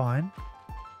seems fine.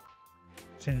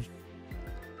 Seems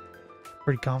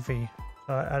pretty comfy.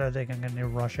 So I don't think I'm gonna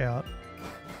rush out.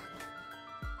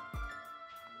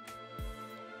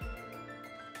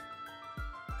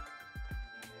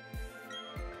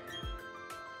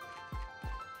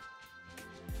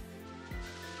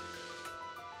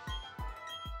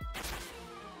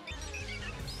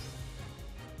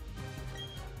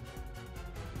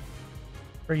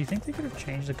 Or you think they could have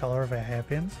changed the color of our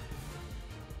hairpins?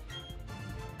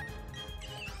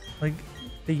 Like,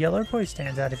 the yellow probably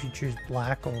stands out if you choose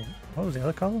black or... What was the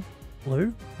other color?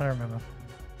 Blue? I don't remember.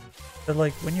 But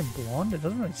like, when you're blonde, it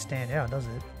doesn't really stand out, does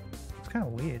it? It's kind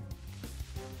of weird.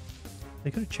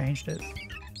 They could have changed it.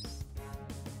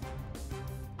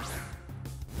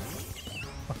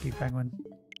 Fuck you, penguin.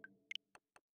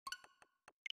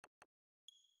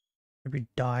 Maybe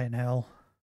die in hell.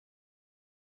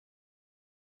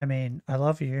 I mean, I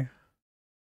love you.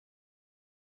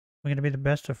 We're gonna be the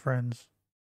best of friends.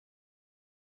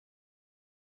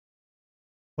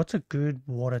 What's a good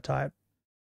water type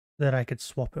that I could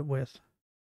swap it with?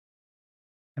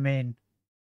 I mean,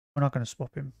 we're not gonna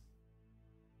swap him.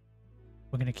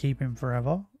 We're gonna keep him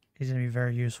forever. He's gonna be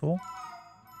very useful.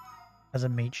 As a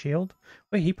meat shield.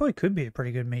 Wait, he probably could be a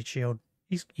pretty good meat shield.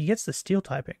 He gets the steel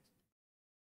typing.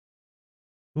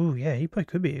 Ooh, yeah, he probably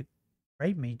could be a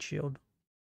great meat shield.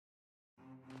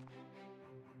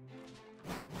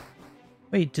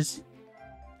 Wait, is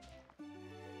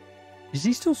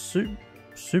he still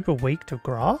super weak to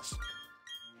grass?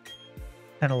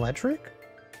 And electric?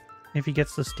 If he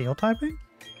gets the steel typing?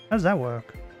 How does that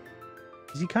work?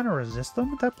 Does he kind of resist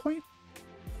them at that point?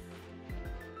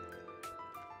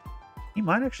 He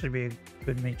might actually be a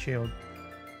good meat shield.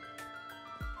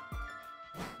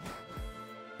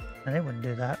 And they wouldn't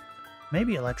do that.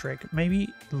 Maybe electric. Maybe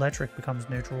electric becomes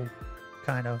neutral,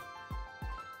 kind of.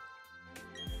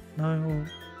 No,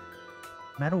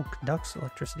 metal conducts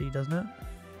electricity, doesn't it?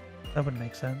 That would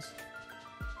make sense.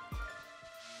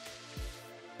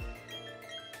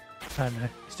 I don't know.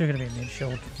 It's still gonna be a mid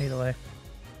shield either way.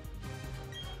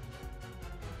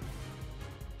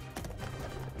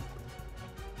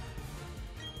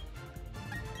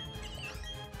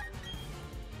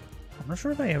 I'm not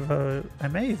sure if I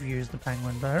may have used the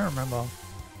penguin, but I don't remember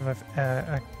if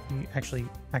I've actually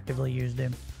actively used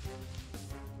him.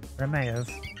 But I may have.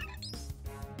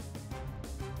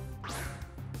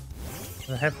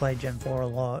 I have played Gen 4 a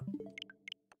lot.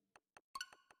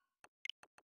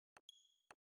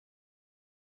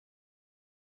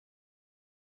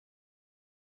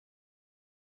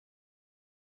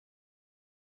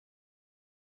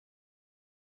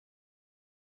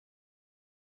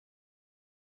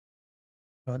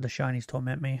 God, the shinies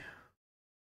torment me.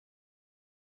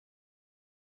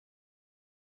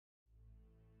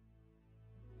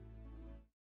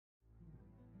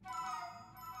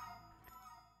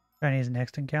 Shinies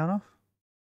next encounter?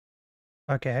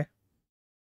 Okay.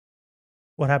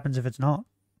 What happens if it's not?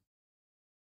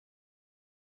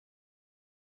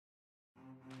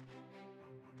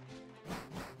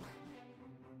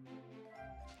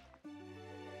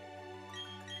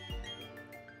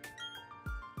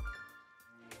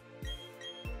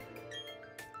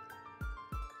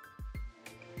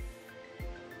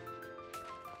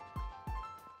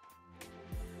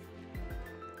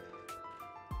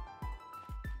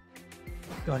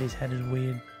 God, his head is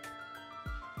weird.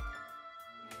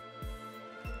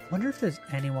 Wonder if there's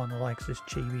anyone that likes this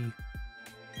chibi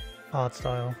art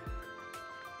style.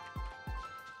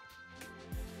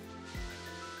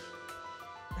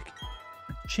 Like,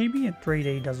 chibi in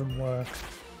 3D doesn't work.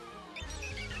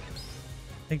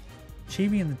 Like,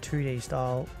 chibi in the 2D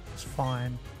style That's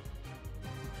fine.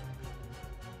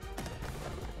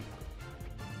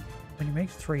 When you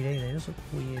make 3D, they just look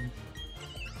weird.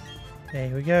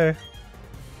 There we go.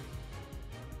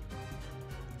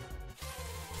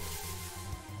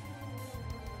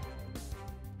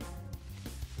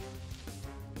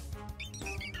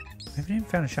 I haven't even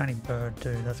found a shiny bird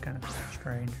too. That's kind of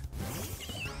strange.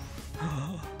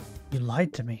 You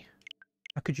lied to me.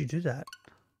 How could you do that?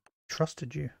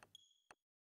 Trusted you.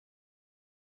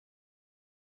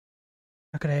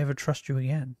 How could I ever trust you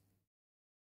again?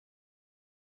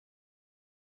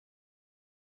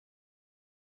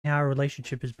 Now our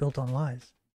relationship is built on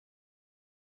lies.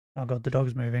 Oh god, the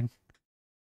dog's moving.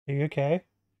 Are you okay?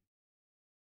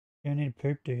 You don't need to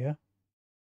poop, do you?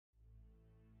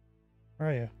 Where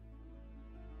are you?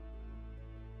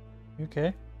 You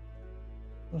okay?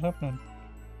 What's happening?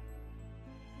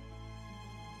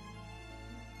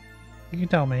 You can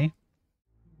tell me.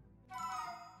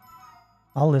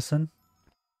 I'll listen.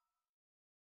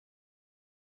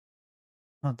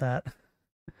 Not that.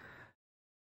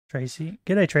 Tracy.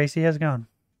 G'day, Tracy. How's it going?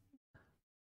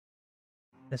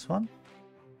 This one?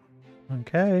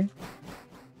 Okay.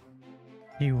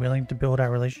 Are you willing to build our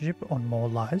relationship on more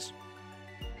lies?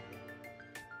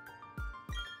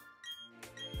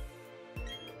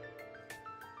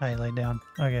 Hey, lay down.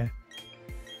 Okay.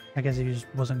 I guess he just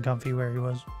wasn't comfy where he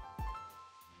was.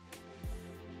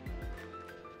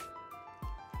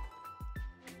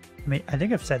 I mean, I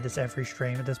think I've said this every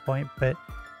stream at this point, but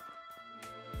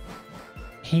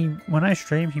when I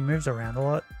stream, he moves around a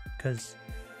lot, because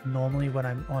normally when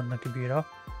I'm on the computer,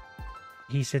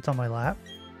 he sits on my lap.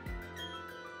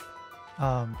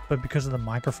 But because of the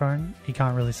microphone, he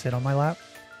can't really sit on my lap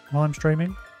while I'm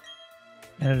streaming,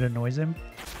 and it annoys him.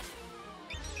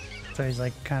 So he's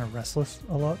like kind of restless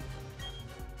a lot.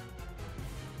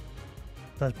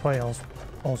 That's probably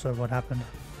also what happened.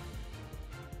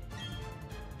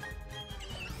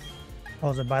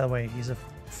 Also, by the way, he's a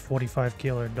 45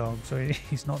 kilo dog, so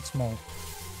he's not small.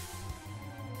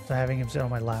 So having him sit on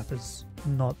my lap is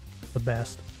not the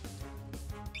best.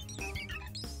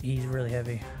 He's really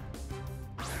heavy.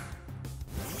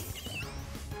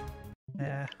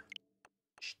 Yeah.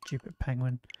 Stupid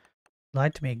penguin.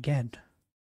 Lied to me again.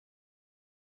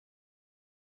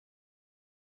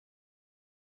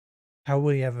 How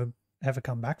will he ever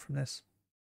come back from this?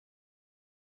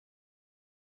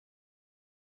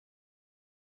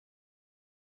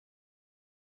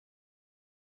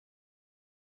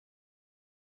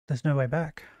 There's no way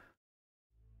back.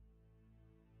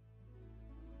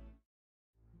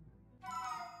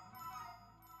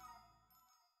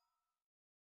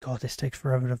 God, this takes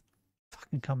forever to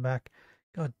fucking come back.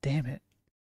 God damn it.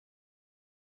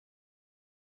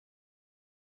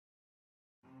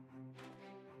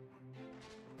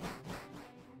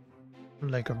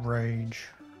 Lake of Rage.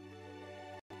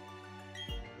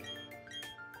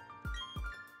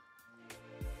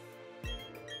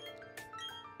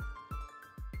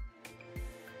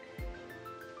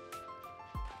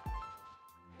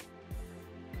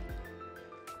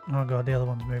 Oh god, the other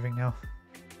one's moving now.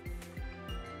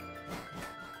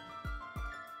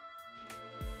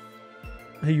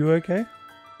 Are you okay?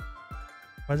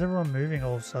 Why is everyone moving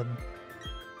all of a sudden?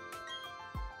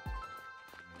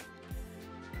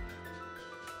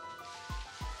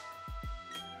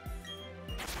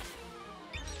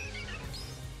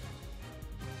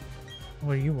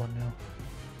 What do you want now?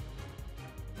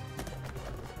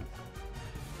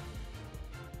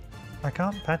 I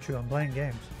can't patch you, I'm playing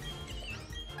games.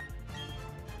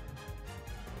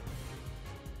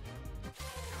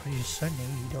 God, you're so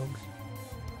needy, dogs.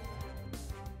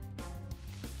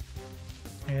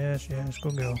 Yes, yes,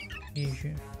 good girl.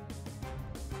 Easy.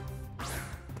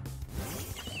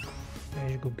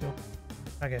 There's a good girl.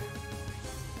 Okay. Is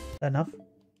that enough?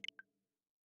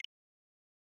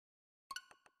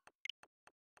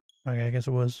 Okay, I guess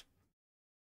it was.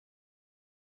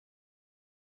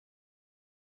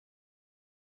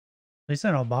 At least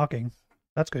they're not barking.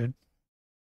 That's good.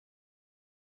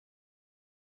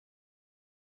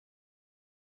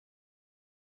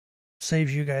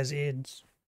 Saves you guys aids.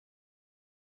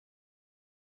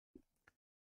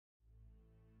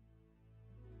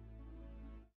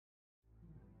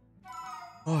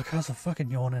 Oh, I can't stop fucking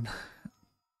yawning.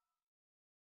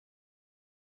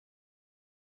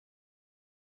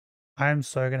 I'm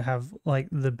so gonna have like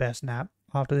the best nap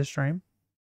after this stream.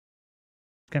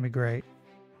 It's gonna be great.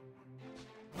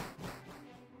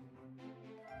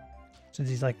 Since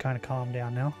he's like kind of calmed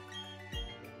down now.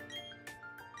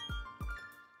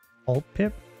 Pulp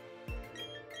Pip?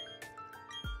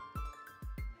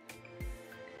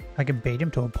 I can bait him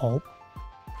to a pulp.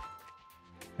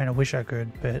 mean, I wish I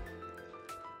could, but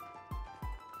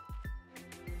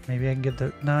maybe I can get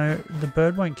the... No, the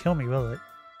bird won't kill me, will it?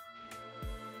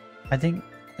 I think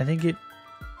it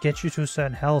gets you to a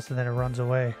certain health and then it runs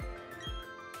away.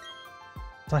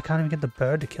 So I can't even get the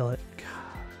bird to kill it.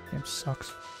 God, game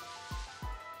sucks.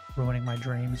 Ruining my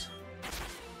dreams.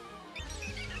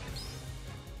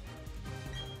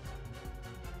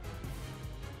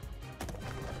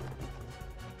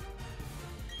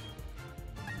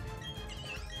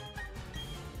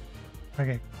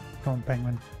 Okay, come on,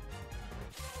 penguin.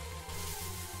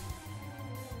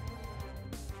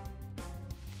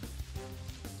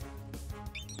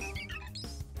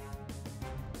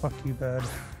 Fuck you, bird.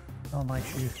 I don't like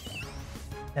you.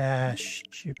 Ah,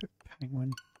 stupid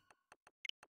penguin.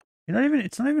 You're not even,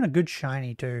 it's not even a good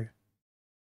shiny, too.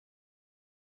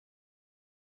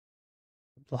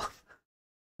 Bluff.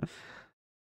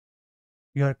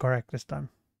 You got it correct this time.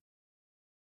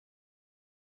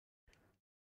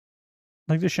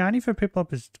 Like, the shiny for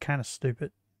Piplup is kind of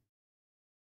stupid.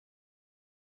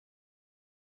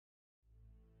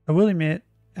 I will admit,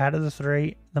 out of the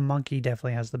three, the monkey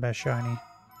definitely has the best shiny.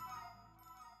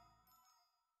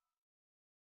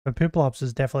 But Piplups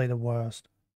is definitely the worst.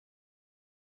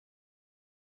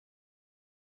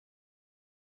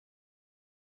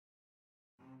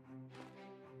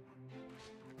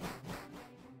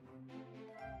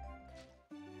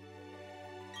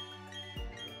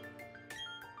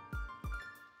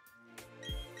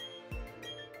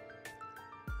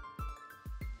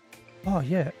 Oh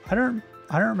yeah, I don't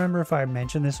remember if I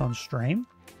mentioned this on stream,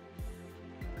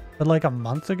 but like a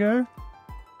month ago,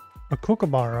 a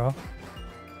kookaburra,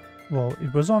 well,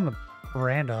 it was on the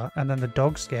veranda, and then the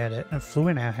dog scared it and flew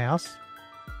in our house.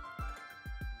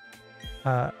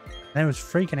 And it was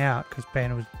freaking out because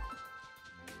Ben was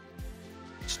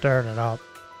stirring it up.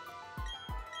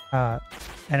 And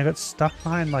it got stuck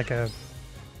behind like a...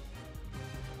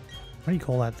 What do you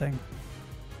call that thing?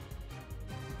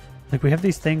 Like, we have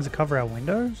these things that cover our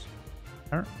windows.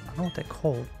 I don't know what they're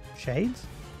called. Shades?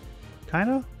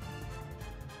 Kinda?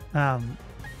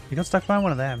 You got stuck behind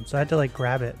one of them, so I had to like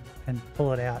grab it and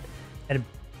pull it out. And it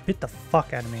bit the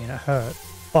fuck out of me and it hurt.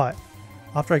 But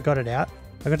after I got it out,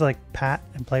 I got to like pat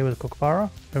and play with a kookaburra.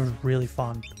 It was really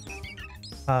fun.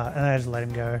 And then I just let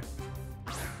him go.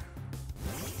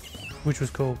 Which was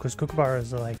cool, because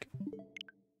kookaburras are like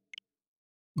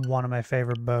one of my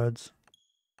favorite birds.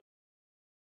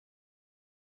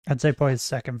 I'd say probably the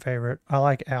second favorite. I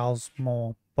like owls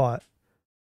more, but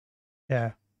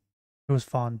yeah, it was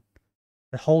fun.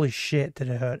 But holy shit, did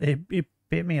it hurt. It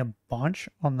bit me a bunch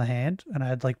on the hand, and I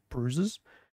had like bruises.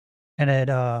 And it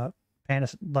Panda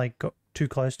like got too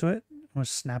close to it and was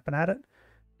snapping at it,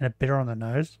 and it bit her on the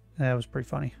nose. And that was pretty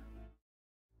funny.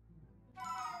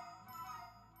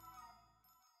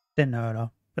 Didn't hurt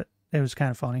her, but it was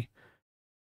kind of funny.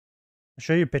 I'll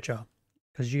show you a picture,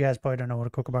 because you guys probably don't know what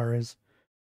a kookaburra is.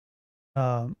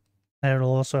 And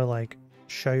it'll also like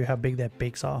show you how big their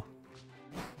beaks are.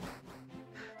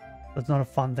 It's not a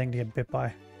fun thing to get bit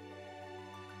by.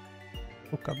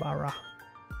 Kookaburra.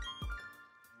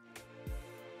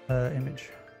 Image.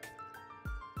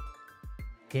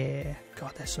 Yeah,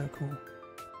 God, they're so cool.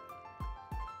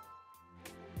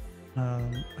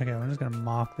 Okay, I'm just gonna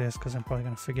mark this because I'm probably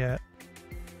gonna forget.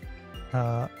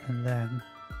 And then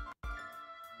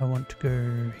I want to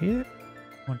go here.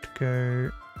 I want to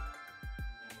go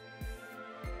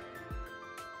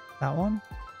that one.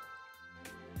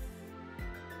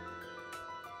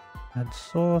 Add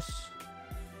source.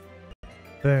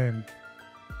 Boom.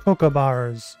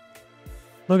 Kookaburras.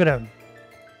 Look at them.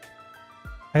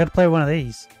 I gotta play one of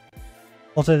these.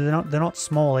 Also, they're not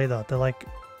small either. They're like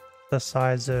the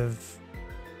size of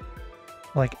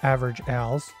like average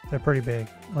owls. They're pretty big.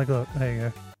 Like, look, there you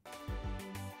go.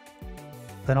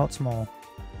 They're not small.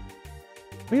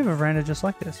 We have a veranda just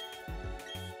like this.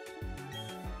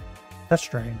 That's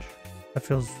strange. That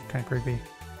feels kind of creepy.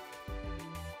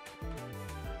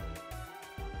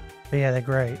 But yeah, they're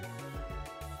great.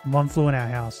 One flew in our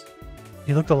house.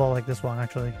 He looked a lot like this one,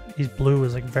 actually. His blue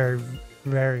was like very,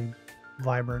 very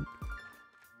vibrant.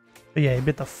 But yeah, he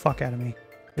bit the fuck out of me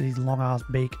with his long ass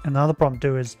beak. And the other problem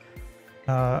too is,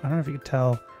 I don't know if you can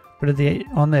tell, but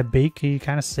on their beak, you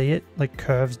kind of see it like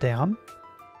curves down.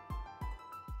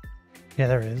 Yeah,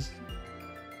 there it is.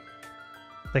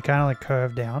 They kind of like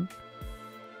curve down.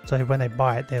 So when they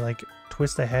bite, they like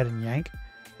twist their head and yank.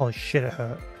 Holy shit, it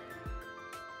hurt.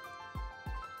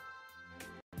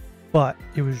 But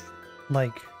it was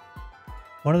like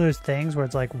one of those things where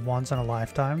it's like once in a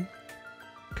lifetime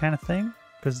kind of thing.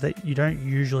 Because you don't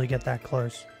usually get that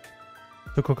close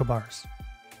to kookaburras.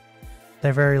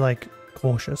 They're very like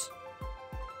cautious.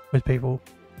 with people.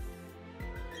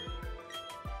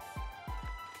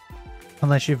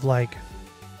 Unless you've like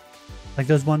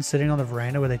those ones sitting on the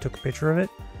veranda where they took a picture of it.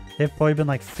 They've probably been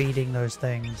like feeding those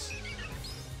things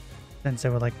since they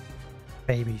were like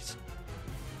babies.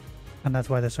 And that's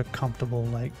why they're so comfortable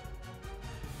like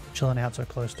chilling out so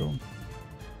close to them.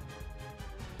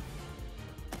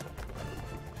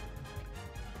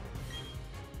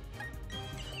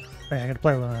 But yeah, I got to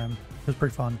play with them. It was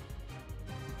pretty fun.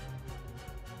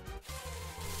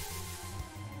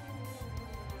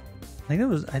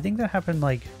 I think that happened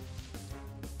like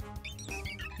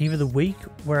either the week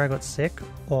where I got sick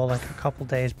or like a couple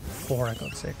days before I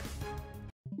got sick.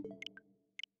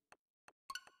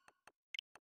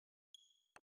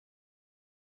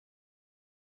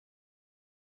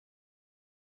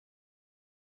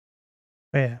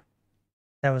 But yeah,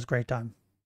 that was a great time.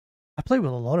 I played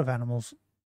with a lot of animals.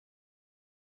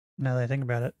 Now that I think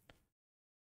about it,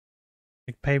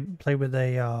 like played with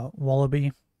a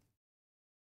wallaby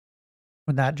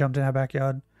when that jumped in our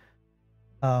backyard.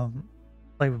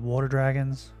 Played with water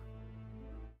dragons.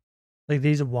 Like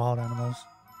these are wild animals.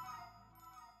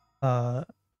 I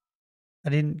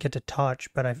didn't get to touch,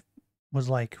 but I was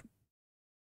like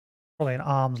probably an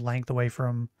arm's length away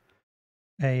from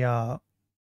a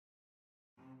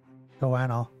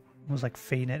goanna. I was like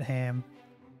feeding it ham.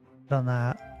 Done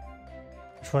that.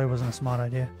 Which probably wasn't a smart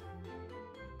idea.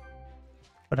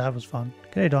 But that was fun.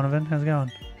 G'day Donovan, how's it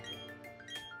going?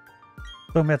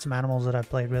 Talking about some animals that I've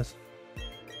played with.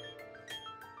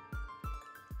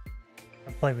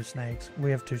 I've played with snakes. We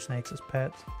have 2 snakes as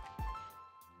pets.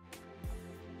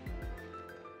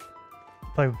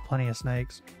 Played with plenty of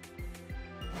snakes.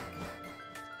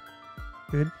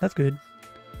 Good, that's good.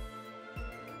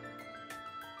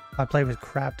 I played with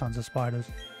crap tons of spiders.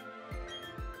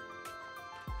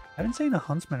 I haven't seen a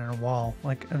huntsman in a while.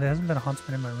 Like, there hasn't been a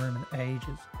huntsman in my room in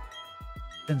ages.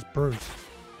 Since Bruce.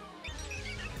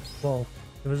 Well,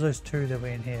 there was those 2 that were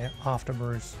in here after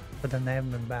Bruce, but then they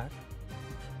haven't been back.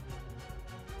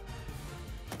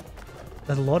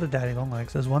 There's a lot of daddy long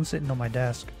legs. There's one sitting on my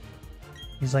desk.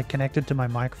 He's like connected to my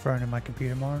microphone and my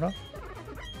computer monitor.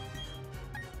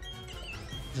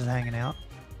 Just hanging out.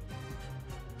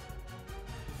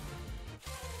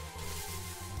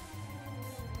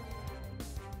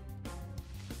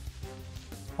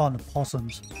 Oh, and the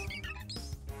possums.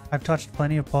 I've touched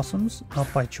plenty of possums,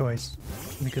 not by choice,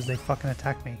 because they fucking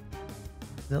attack me.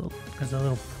 Because they're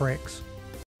little pricks.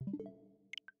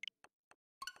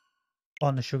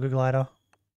 On the sugar glider.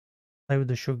 Play with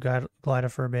the sugar glider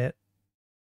for a bit.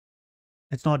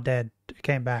 It's not dead. It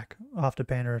came back after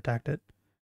Panda attacked it.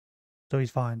 So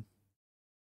he's fine.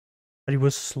 But he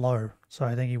was slow, so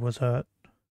I think he was hurt.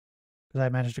 Because I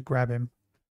managed to grab him.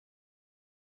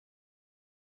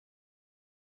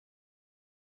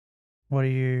 What do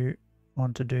you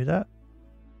want to do that?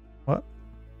 What?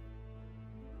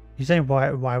 You saying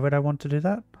why would I want to do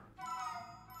that?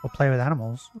 Or play with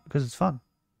animals? Because it's fun.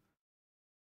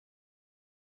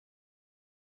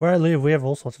 Where I live, we have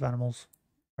all sorts of animals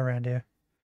around here.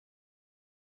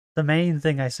 The main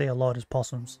thing I see a lot is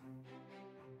possums.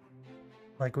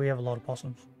 Like, we have a lot of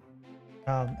possums.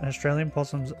 And Australian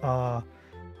possums are,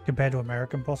 compared to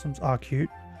American possums, are cute.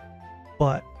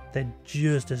 But they're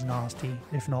just as nasty,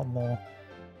 if not more.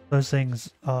 Those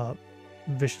things are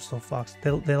vicious little fucks.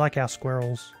 They're like our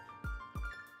squirrels.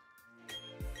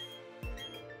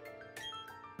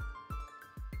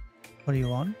 What do you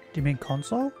want? Do you mean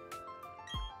console?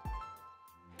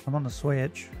 I'm on the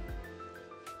Switch. Is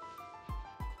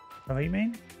that what you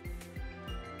mean?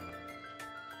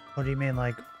 What do you mean,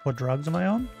 like, what drugs am I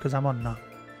on? Because I'm on none.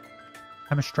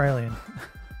 I'm Australian.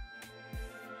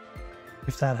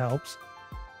 If that helps.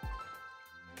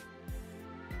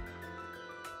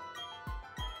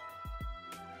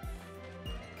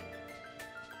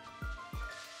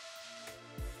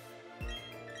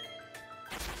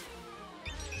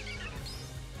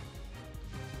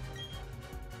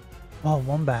 Oh,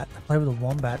 wombat. I played with a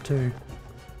wombat too.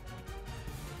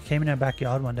 Came in our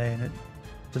backyard one day and it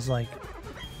just like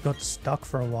got stuck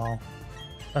for a while.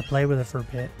 I played with it for a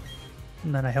bit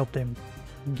and then I helped him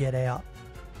get out.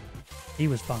 He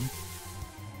was fun.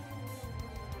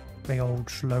 Big old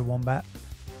slow wombat.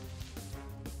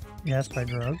 Yes, play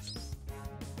drugs.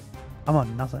 I'm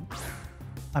on nothing.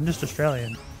 I'm just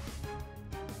Australian.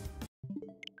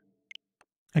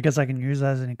 I guess I can use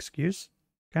that as an excuse,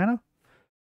 kinda.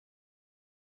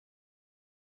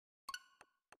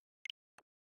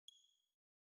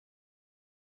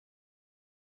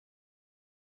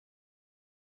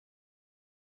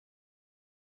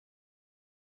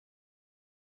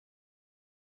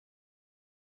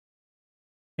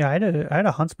 Yeah, I had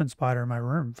a huntsman spider in my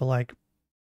room for like a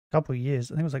couple of years.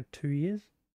 I think it was like 2 years,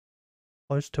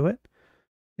 close to it.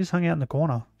 He just hung out in the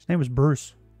corner. His name was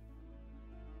Bruce.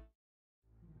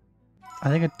 I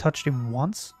think I touched him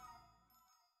once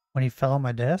when he fell on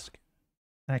my desk,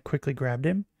 and I quickly grabbed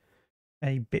him,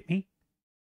 and he bit me.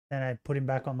 Then I put him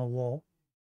back on the wall,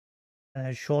 and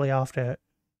then shortly after,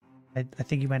 I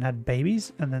think he went and had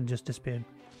babies, and then just disappeared.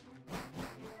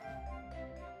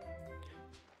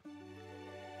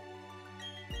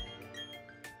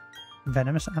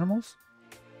 Venomous animals?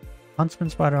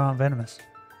 Huntsman spider aren't venomous.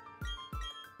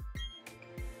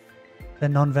 They're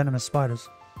non-venomous spiders.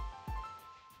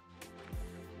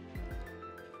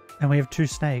 And we have 2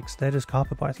 snakes. They're just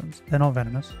carpet pythons. They're not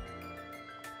venomous.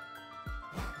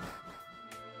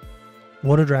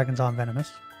 Water dragons aren't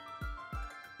venomous.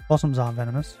 Possums aren't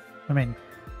venomous. I mean,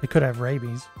 they could have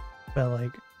rabies, but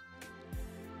like,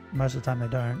 most of the time they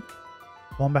don't.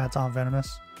 Wombats aren't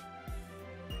venomous.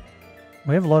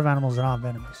 We have a lot of animals that aren't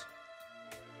venomous.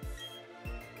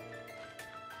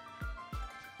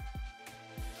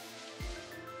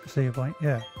 See your point?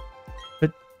 Yeah.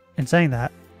 But in saying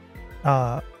that,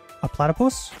 a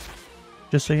platypus,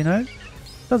 just so you know,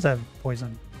 does have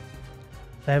poison.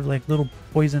 They have like little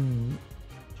poison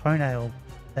toenail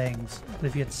things.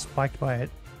 If you get spiked by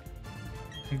it,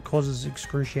 it causes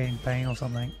excruciating pain or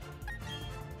something.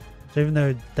 So even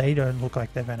though they don't look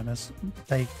like they're venomous,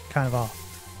 they kind of are.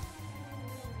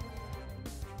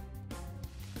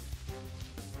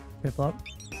 Piplup.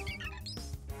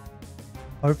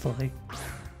 Hopefully.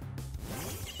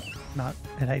 Not,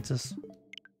 it hates us.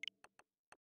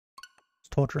 It's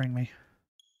torturing me.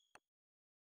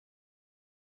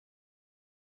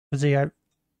 But see, I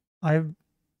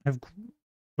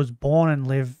was born and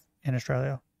live in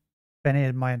Australia. Been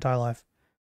here my entire life.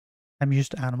 I'm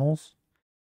used to animals.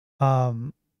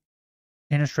 In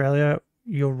Australia,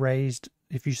 you're raised,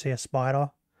 if you see a spider,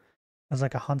 as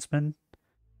like a huntsman,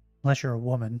 unless you're a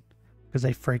woman, because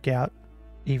they freak out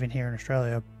even here in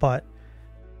Australia. But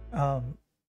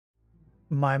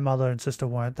my mother and sister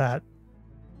weren't that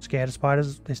scared of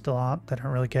spiders. They still aren't. They don't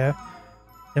really care.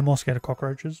 They're more scared of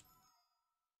cockroaches.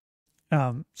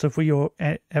 So if we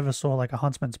ever saw like a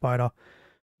huntsman spider,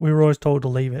 we were always told to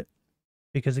leave it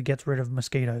because it gets rid of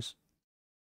mosquitoes.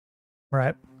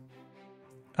 Right?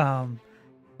 Now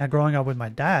growing up with my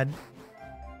dad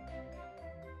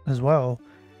as well,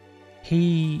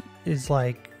 he is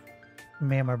like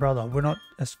me and my brother. We're not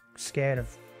as scared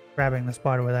of grabbing the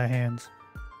spider with our hands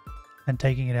and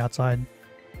taking it outside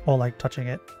or like touching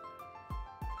it.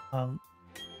 And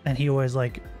he always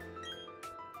like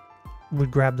would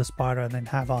grab the spider and then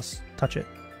have us touch it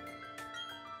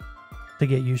to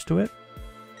get used to it.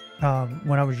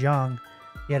 When I was young,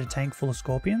 he had a tank full of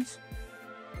scorpions.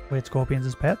 We had scorpions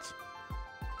as pets.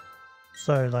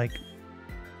 So like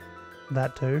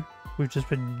that too. We've just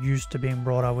been used to being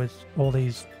brought up with all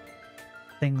these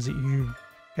things that you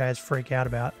guys freak out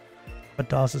about, but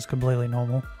to us is completely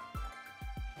normal.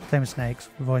 Same with snakes.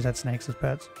 We've always had snakes as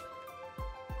pets.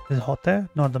 Is it hot there?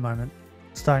 Not at the moment.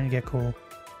 It's starting to get cool.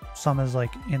 Summer's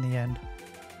like in the end.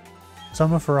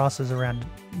 Summer for us is around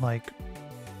like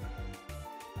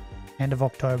end of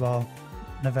October,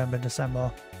 November,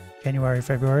 December, January,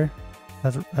 February.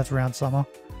 That's around summer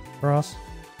for us.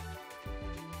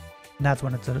 And that's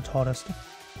when it's at its hottest.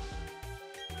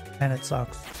 And it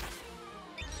sucks.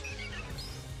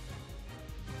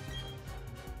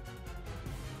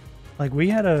 Like we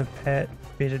had a pet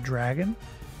bearded dragon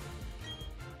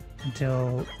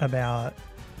until about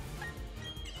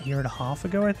a year and a half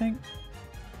ago, I think,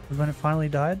 was when it finally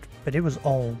died. But it was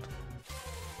old.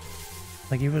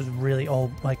 Like it was really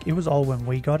old. Like it was old when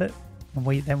we got it.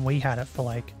 And we had it for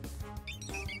like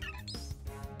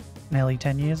nearly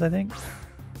 10 years, I think.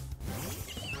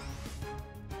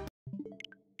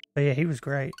 But yeah, he was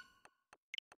great.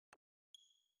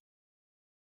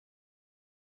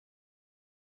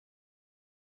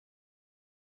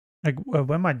 Like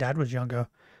when my dad was younger,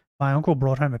 my uncle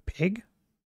brought home a pig.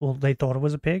 Well, they thought it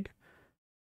was a pig.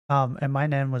 And my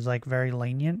nan was like very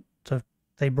lenient. So if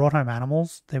they brought home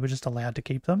animals, they were just allowed to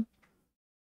keep them.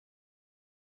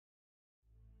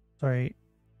 Sorry,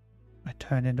 I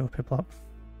turned into a Piplup.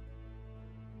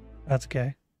 That's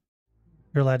okay.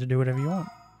 You're allowed to do whatever you want.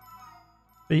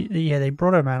 But yeah, they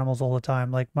brought home animals all the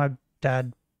time. Like my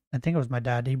dad, I think it was my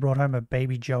dad, he brought home a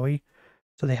baby Joey.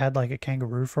 So they had like a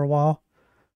kangaroo for a while.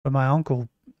 But my uncle,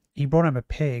 he brought home a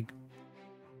pig.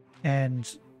 And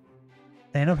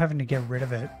they ended up having to get rid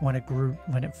of it when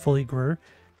it fully grew.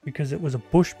 Because it was a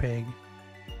bush pig,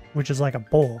 which is like a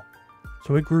boar.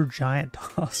 So it grew giant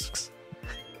tusks.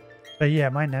 But yeah,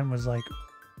 my nan was like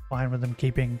fine with them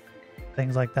keeping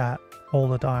things like that all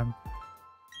the time.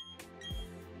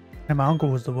 And my uncle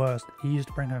was the worst. He used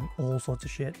to bring home all sorts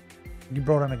of shit. He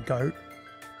brought home a goat,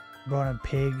 he brought home a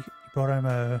pig, he brought home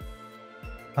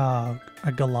a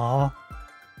galah.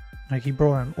 Like, he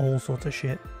brought home all sorts of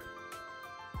shit.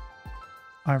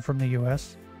 I'm from the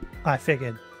US. I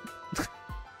figured.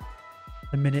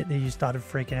 The minute that you started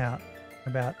freaking out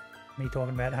about me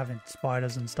talking about having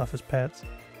spiders and stuff as pets.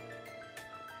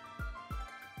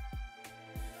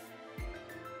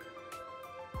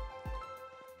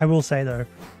 I will say though,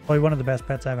 probably one of the best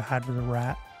pets I ever had was a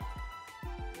rat.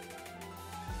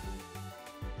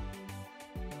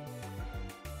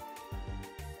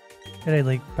 G'day,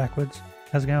 League backwards.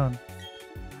 How's it going?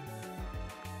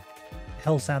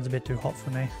 Hell sounds a bit too hot for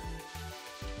me.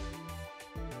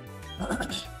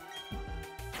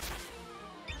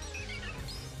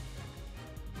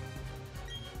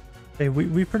 Hey,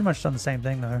 we've pretty much done the same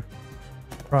thing though.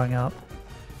 Growing up.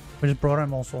 We just brought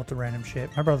home all sorts of random shit.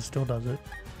 My brother still does it.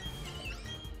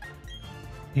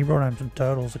 He brought home some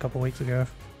turtles a couple weeks ago.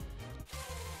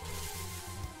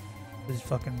 This is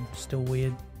fucking still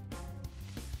weird.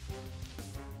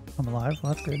 I'm alive,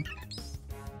 well, that's good.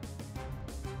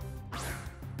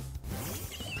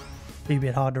 Be a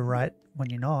bit hard to write when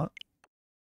you're not.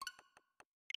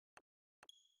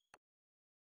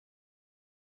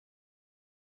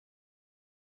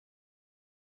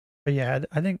 But yeah,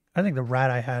 I think the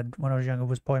rat I had when I was younger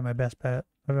was probably my best pet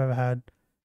I've ever had.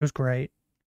 It was great.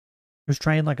 It was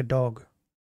trained like a dog.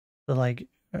 So like,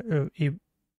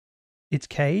 its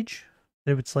cage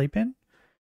that it would sleep in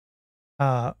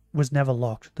was never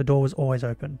locked. The door was always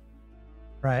open,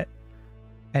 right?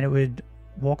 And it would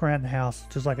walk around the house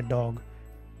just like a dog.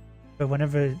 But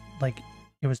whenever like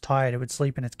it was tired, it would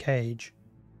sleep in its cage.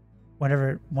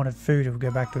 Whenever it wanted food, it would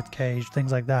go back to its cage,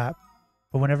 things like that.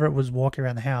 But whenever it was walking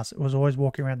around the house, it was always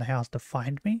walking around the house to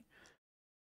find me.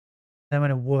 Then when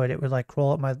it would like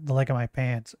crawl up the leg of my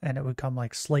pants, and it would come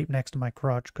like sleep next to my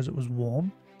crotch because it was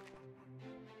warm.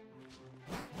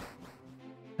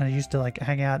 And it used to like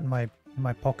hang out in my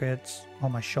pockets,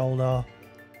 on my shoulder.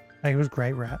 Like, it was a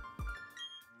great rat.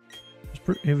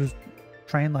 It was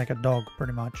trained like a dog,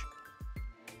 pretty much.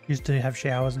 Used to have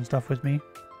showers and stuff with me.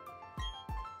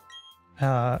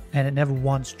 And it never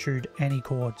once chewed any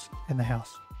cords in the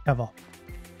house, ever.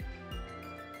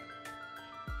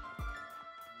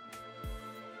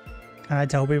 And I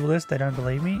tell people this, they don't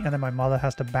believe me, and then my mother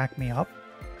has to back me up.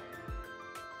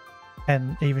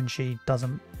 And even she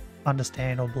doesn't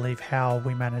understand or believe how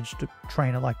we managed to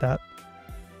train it like that.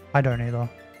 I don't either.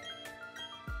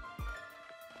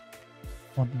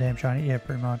 Want the damn shiny? Yeah,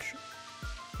 pretty much.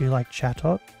 Do you like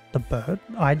Chatot, the bird?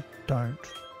 I don't.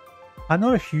 I'm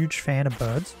not a huge fan of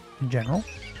birds in general.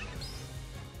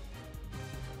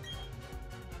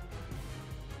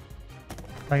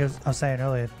 Like I was saying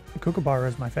earlier, the kookaburra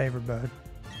is my favorite bird.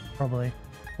 Probably.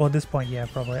 Well, at this point, yeah,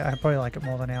 probably. I probably like it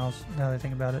more than owls, now that I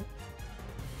think about it.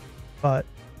 But,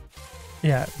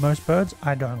 yeah, most birds,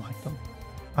 I don't like them.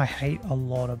 I hate a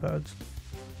lot of birds.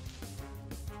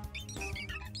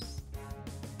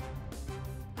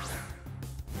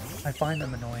 I find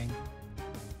them annoying,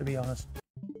 to be honest.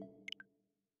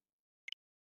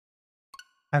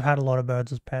 I've had a lot of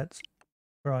birds as pets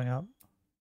growing up.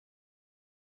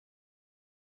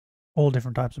 All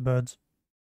different types of birds.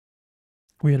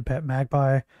 We had a pet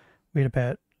magpie. We had a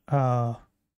pet,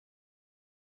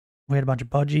 we had a bunch of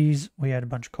budgies. We had a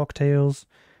bunch of cocktails.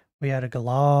 We had a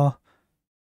galah.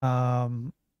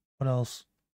 What else?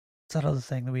 What's that other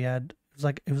thing that we had?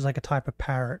 It was like a type of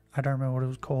parrot. I don't remember what it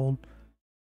was called.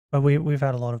 But we've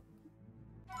had a lot of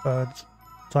birds,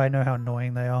 so I know how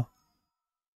annoying they are.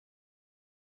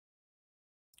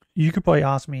 You could probably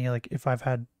ask me like if I've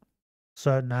had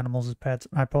certain animals as pets.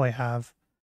 I probably have.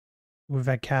 We've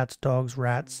had cats, dogs,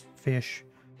 rats, fish,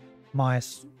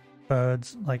 mice,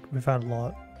 birds. Like, we've had a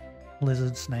lot.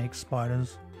 Lizards, snakes,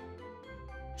 spiders,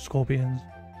 scorpions.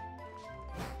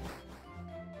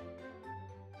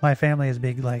 My family is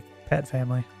big, like, pet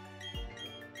family.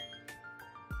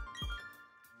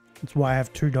 That's why I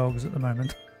have 2 dogs at the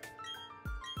moment.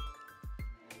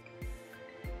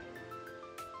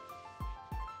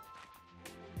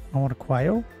 I want a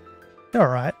quail. They're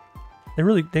alright.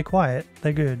 They're quiet.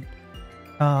 They're good.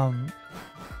 But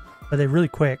they're really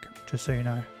quick, just so you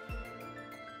know.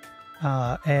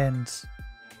 And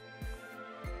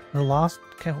the last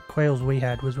quails we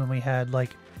had was when we had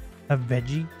like a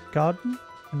veggie garden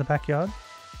in the backyard.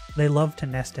 They love to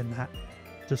nest in that,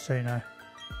 just so you know.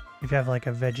 If you have like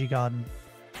a veggie garden,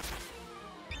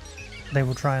 they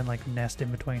will try and like nest in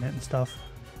between it and stuff.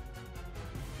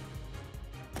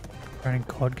 Running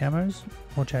COD camos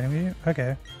or chatting with you?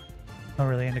 Okay. Not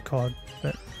really into COD,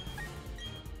 but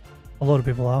a lot of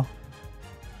people are.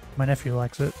 My nephew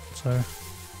likes it, so.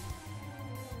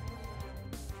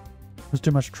 There's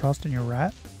too much trust in your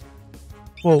rat?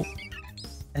 Well,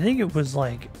 I think it was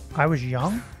like, I was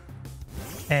young,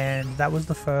 and that was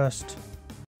the first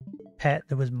pet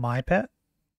that was my pet,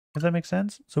 if that makes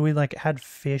sense. So we like had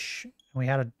fish, and we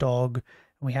had a dog,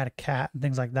 and we had a cat, and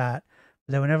things like that.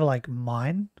 But they were never like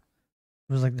mine.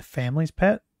 It was like the family's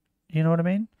pet, you know what I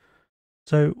mean?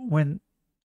 So when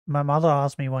my mother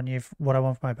asked me one year what I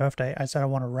want for my birthday, I said I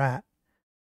want a rat.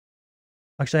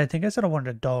 Actually, I think I said I wanted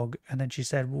a dog, and then she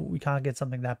said, well, we can't get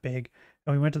something that big.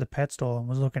 And we went to the pet store and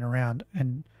was looking around,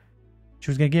 and she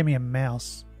was going to give me a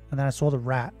mouse. And then I saw the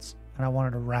rats, and I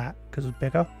wanted a rat because it was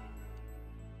bigger.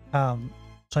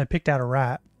 So I picked out a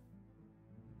rat,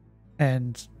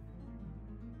 and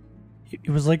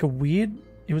it was like a weird,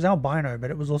 it was albino,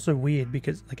 but it was also weird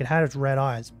because like it had its red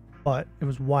eyes, but it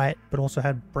was white, but also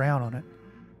had brown on it.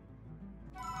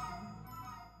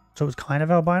 So it was kind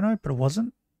of albino, but it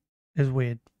wasn't. It was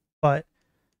weird. But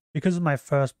because of my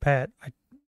first pet, I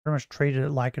pretty much treated it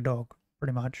like a dog,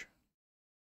 pretty much.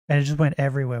 And it just went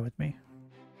everywhere with me.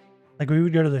 Like we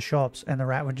would go to the shops and the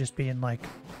rat would just be in like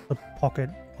the pocket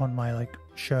on my like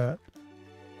shirt,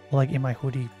 or like in my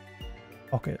hoodie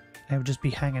pocket. And it would just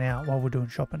be hanging out while we're doing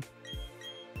shopping.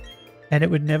 And it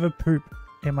would never poop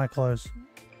in my clothes.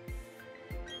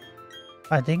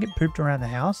 I think it pooped around the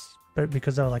house, but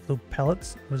because they were like little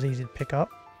pellets, it was easy to pick up.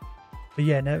 But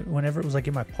yeah, no, whenever it was like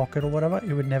in my pocket or whatever,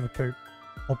 it would never poop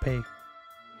or pee.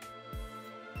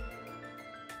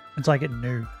 It's like it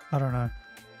knew. I don't know.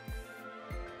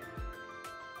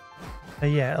 But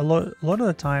yeah, a lot of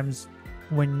the times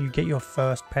when you get your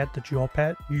first pet that's your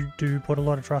pet, you do put a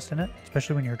lot of trust in it,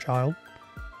 especially when you're a child.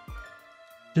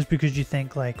 Just because you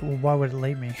think like, well, why would it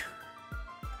leave me?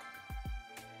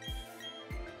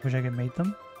 Wish I could meet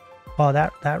them. Oh,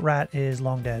 that rat is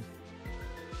long dead.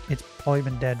 It's probably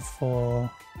been dead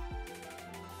for...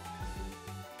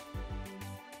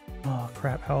 Oh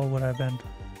crap, how old would I have been?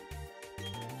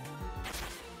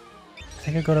 I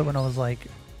think I got it when I was like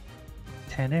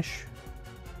 10-ish.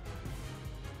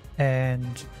 And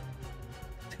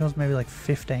I think I was maybe like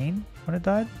 15 when it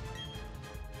died.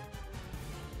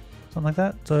 Something like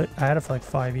that. So I had it for like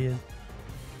 5 years.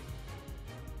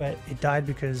 But it died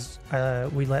because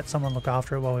we let someone look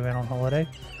after it while we went on holiday.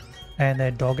 And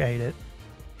their dog ate it.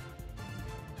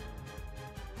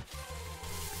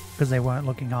 Because they weren't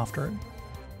looking after it.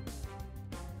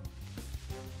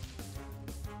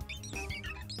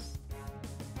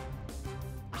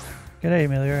 G'day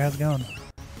Emilio, how's it going?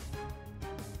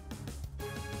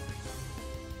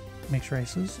 Mixed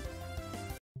races.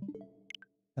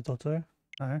 I thought so.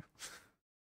 No.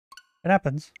 It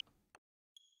happens.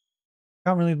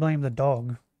 Can't really blame the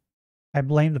dog. I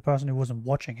blame the person who wasn't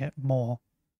watching it more.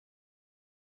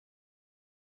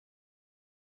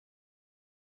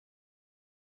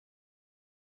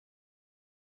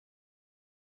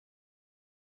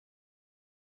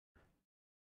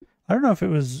 I don't know if it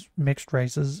was mixed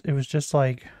races. It was just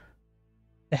like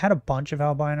they had a bunch of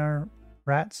albino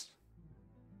rats.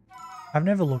 I've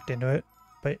never looked into it,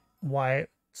 but why it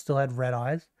still had red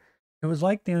eyes. It was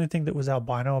like the only thing that was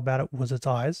albino about it was its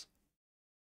eyes.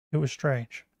 It was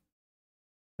strange.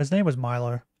 His name was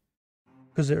Milo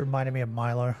because it reminded me of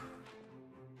Milo.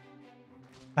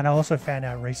 And I also found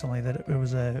out recently that it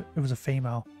was a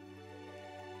female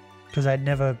because I'd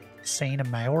never seen a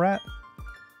male rat,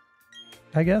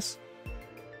 I guess.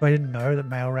 But I didn't know that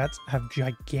male rats have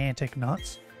gigantic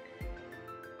nuts.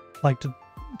 Like to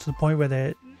the point where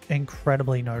they're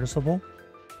incredibly noticeable.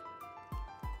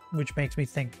 Which makes me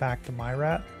think back to my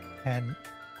rat. And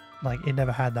like it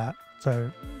never had that.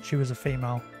 So she was a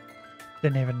female.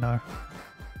 Didn't even know.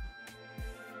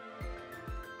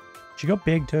 She got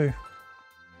big too.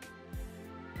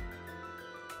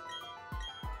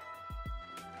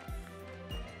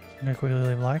 I'm gonna quickly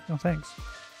leave a like. No thanks.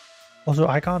 Also,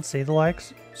 I can't see the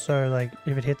likes, so like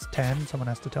if it hits 10, someone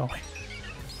has to tell me.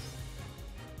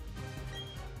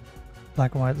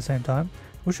 Black and white at the same time.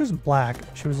 Well, she wasn't black.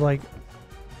 She was like,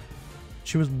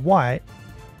 she was white.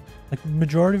 Like the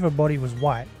majority of her body was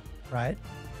white, right?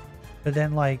 But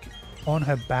then like on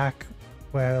her back,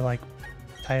 where like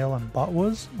tail and butt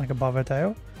was, like above her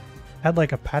tail, had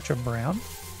like a patch of brown.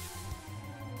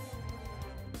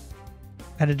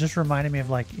 And it just reminded me of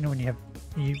like, you know, when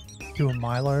you do a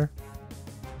Milo.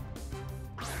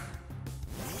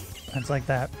 And it's like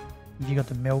that. You got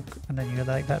the milk and then you got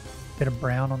like that bit of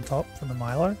brown on top from the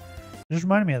Milo. It just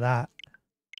reminded me of that.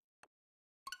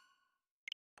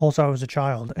 Also, I was a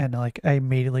child and like I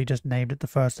immediately just named it the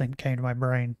first thing that came to my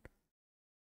brain.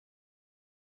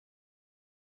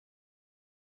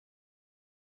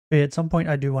 But at some point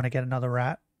I do want to get another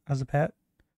rat as a pet.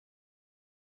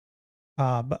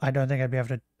 But I don't think I'd be able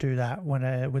to do that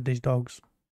when with these dogs.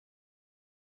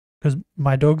 Because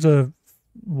my dogs are,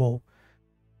 well,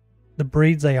 the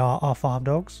breeds they are farm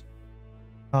dogs.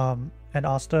 And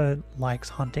Asta likes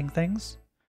hunting things.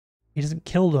 He doesn't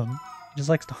kill them. He just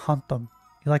likes to hunt them.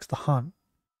 He likes to hunt.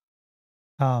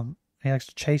 He likes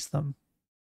to chase them.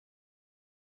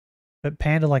 But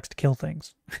Panda likes to kill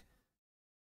things.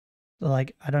 So,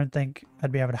 like, I don't think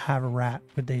I'd be able to have a rat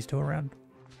with these two around.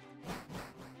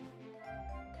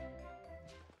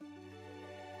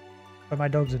 But my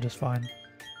dogs are just fine.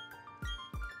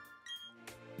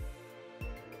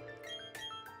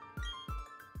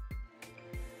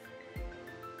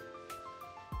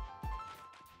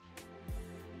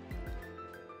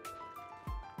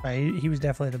 Right, he was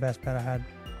definitely the best pet I had.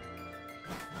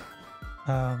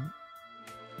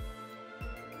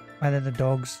 And then the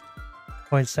dogs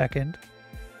always second,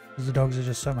 because the dogs are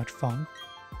just so much fun.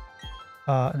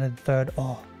 And then third,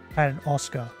 I had an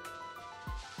Oscar,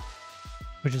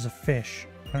 which is a fish.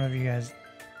 I don't know if you guys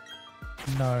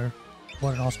know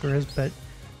what an Oscar is, but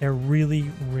they're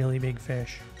really, really big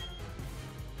fish.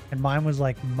 And mine was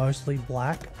like mostly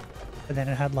black, but then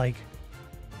it had like,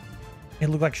 it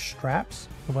looked like straps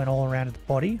that went all around its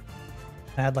body.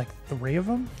 I had like 3 of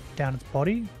them down its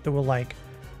body that were like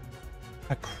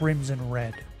a crimson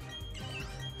red.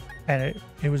 And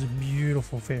it was a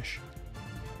beautiful fish.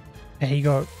 And he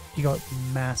got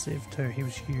massive too. He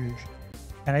was huge.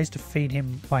 And I used to feed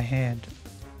him by hand.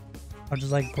 I'll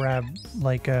just like grab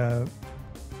like a,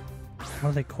 what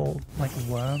are they called? Like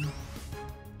worm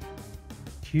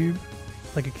cube?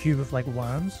 Like a cube of like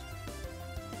worms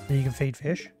that you can feed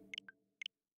fish.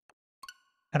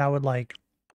 And I would like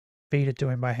feed it to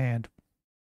him by hand.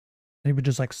 And he would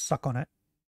just like suck on it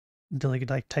until he could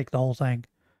like take the whole thing.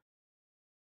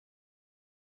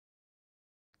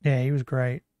 Yeah, he was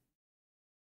great.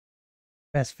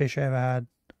 Best fish I ever had.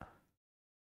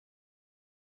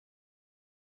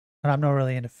 And I'm not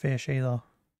really into fish either.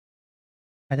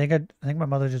 I think my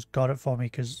mother just got it for me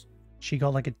because she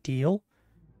got like a deal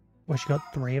where she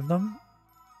got 3 of them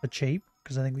for cheap,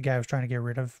 because I think the guy was trying to get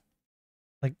rid of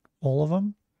like all of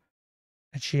them.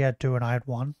 And she had 2 and I had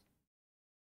 1.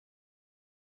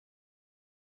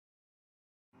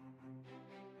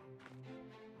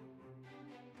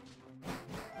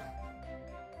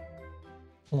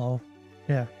 Hello.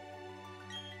 Yeah.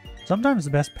 Sometimes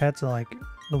the best pets are like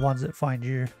the ones that find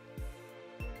you.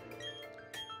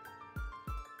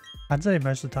 I'd say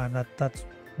most of the time that's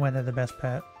when they're the best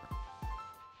pet.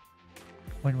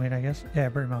 Win-win, I guess. Yeah,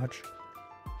 pretty much.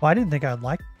 Well, I didn't think I'd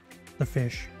like the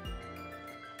fish.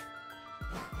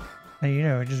 And you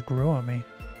know, it just grew on me.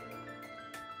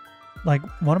 Like,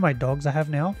 one of my dogs I have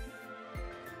now,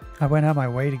 I went out of my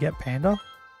way to get Panda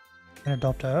and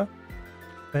adopt her.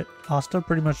 But Asta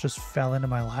pretty much just fell into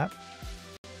my lap.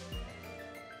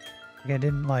 Like, I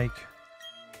didn't like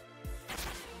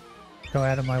go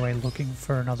out of my way looking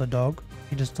for another dog.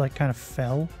 He just like kind of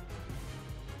fell.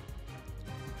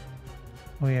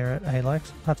 We are at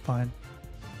Alex. That's fine.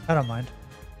 I don't mind.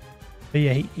 But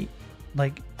yeah, he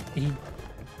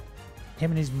him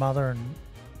and his mother and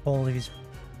all of his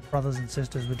brothers and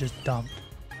sisters were just dumped.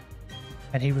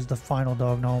 And he was the final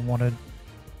dog no one wanted.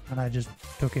 And I just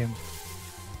took him.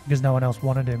 Because no one else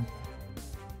wanted him.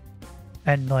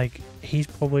 And like, he's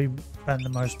probably been the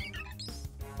most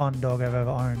fun dog I've ever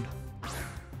owned.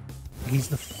 He's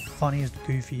the funniest,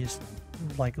 goofiest,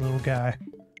 like, little guy.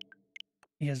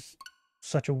 He has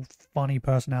such a funny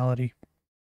personality.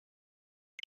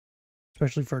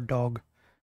 Especially for a dog.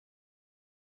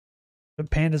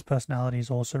 But Panda's personality is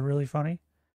also really funny.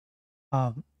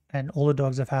 And all the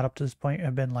dogs I've had up to this point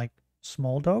have been like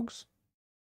small dogs.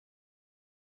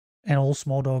 And all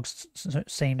small dogs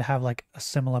seem to have like a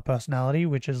similar personality,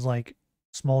 which is like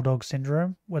small dog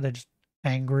syndrome, where they're just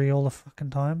angry all the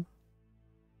fucking time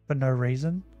for no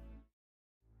reason.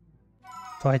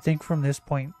 So I think from this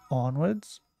point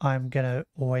onwards, I'm gonna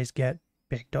always get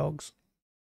big dogs.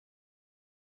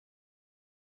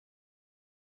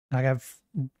 Like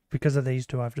because of these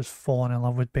two, I've just fallen in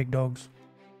love with big dogs.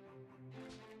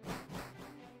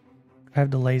 I have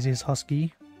the laziest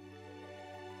husky.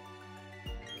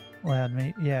 Loud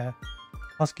meat, yeah.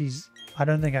 Huskies, I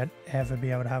don't think I'd ever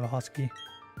be able to have a husky.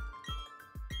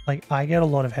 Like, I get a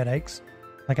lot of headaches.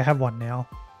 Like, I have one now.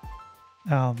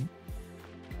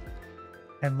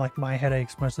 And like, my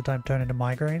headaches most of the time turn into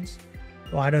migraines.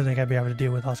 So I don't think I'd be able to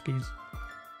deal with huskies.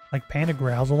 Like, Panda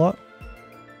growls a lot.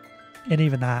 And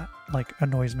even that, like,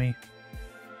 annoys me.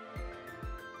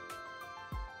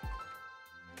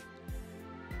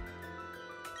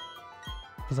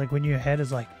 Because like when your head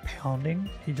is like pounding,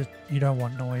 you don't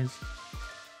want noise.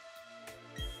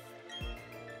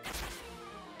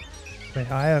 But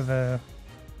I have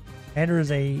Panda is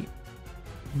a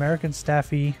American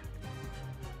Staffy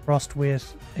crossed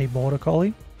with a Border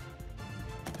Collie.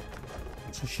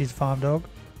 So she's a farm dog.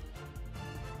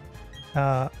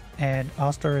 And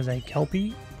Asta is a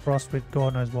Kelpie crossed with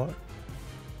God knows what.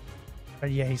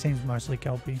 But yeah, he seems mostly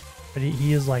Kelpie. But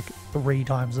he is like 3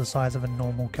 times the size of a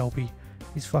normal Kelpie.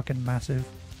 He's fucking massive.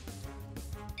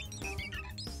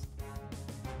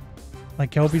 Like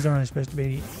Kelpies are only supposed to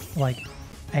be like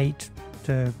 8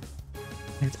 to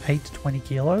 20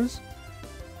 kilos.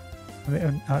 I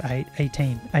mean,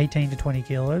 18 to 20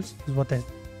 kilos is what their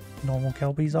normal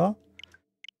Kelpies are.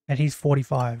 And he's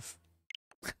 45.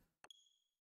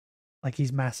 Like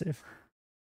he's massive.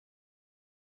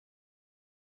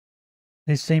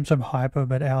 They seem so hyper,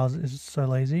 but ours is so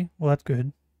lazy. Well, that's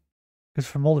good. Because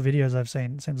from all the videos I've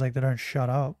seen, it seems like they don't shut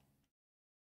up.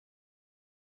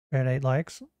 We're at 8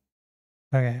 likes.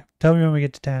 Okay, tell me when we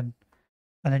get to 10.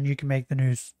 And then you can make the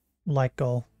new like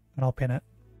goal, and I'll pin it.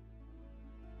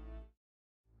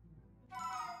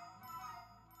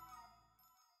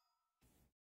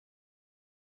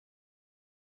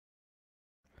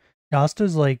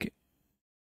 Yasta's like...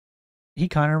 He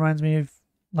kind of reminds me of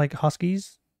like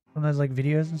Huskies from those like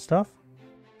videos and stuff.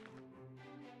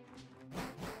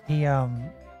 He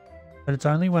but it's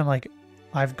only when like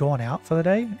I've gone out for the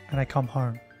day and I come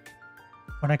home.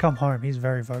 When I come home, he's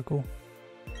very vocal.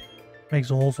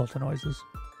 Makes all sorts of noises.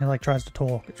 He like tries to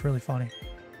talk. It's really funny.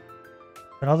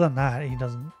 But other than that, he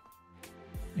doesn't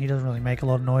really make a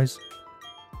lot of noise.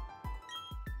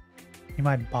 He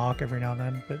might bark every now and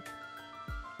then, but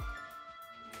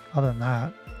other than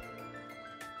that,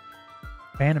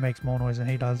 Panda makes more noise than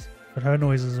he does, but her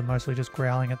noises are mostly just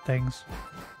growling at things.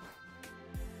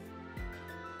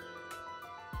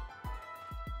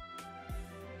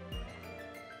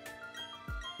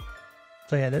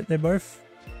 So yeah, they're both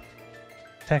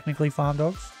technically farm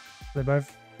dogs. They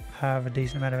both have a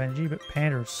decent amount of energy, but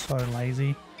Panda is so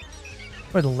lazy.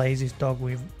 Probably the laziest dog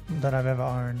that I've ever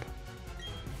owned.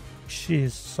 She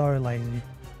is so lazy.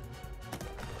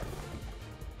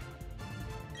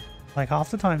 Like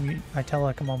half the time I tell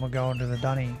her, come on, we're going to the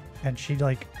dunny, and she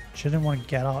doesn't want to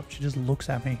get up, she just looks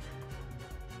at me.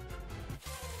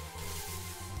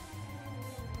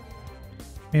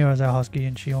 Mio is our husky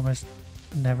and she almost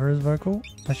never is vocal,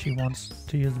 but she wants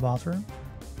to use the bathroom.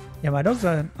 Yeah, my dogs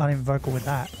aren't even vocal with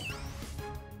that.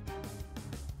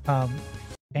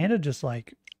 Panda just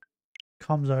like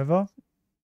comes over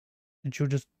and she'll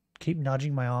just keep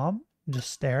nudging my arm and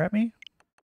just stare at me.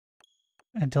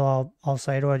 Until I'll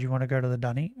say to her, do you want to go to the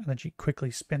dunny? And then she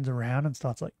quickly spins around and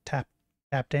starts like tap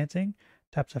dancing,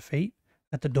 taps her feet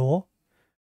at the door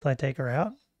till I take her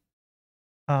out.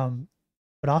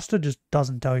 But Asta just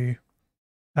doesn't tell you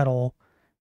at all.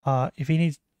 If he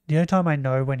needs, the only time I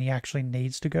know when he actually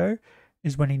needs to go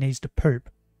is when he needs to poop,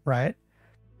 right?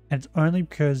 And it's only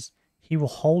because he will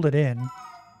hold it in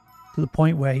to the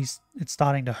point where it's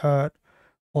starting to hurt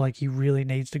or like he really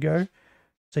needs to go.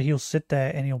 So he'll sit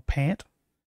there and he'll pant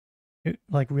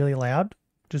like really loud,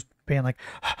 just being like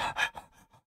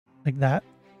like that,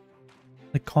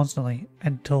 like constantly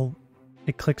until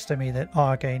it clicks to me that,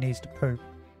 oh, okay, he needs to poop.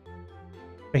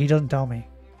 But he doesn't tell me.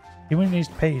 Even when he needs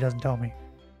to pee, he doesn't tell me.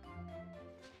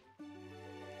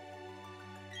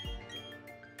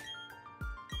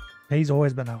 He's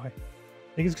always been that way.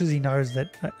 I think it's because he knows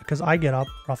that, because I get up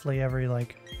roughly every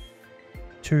like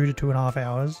 2 to 2.5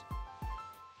 hours,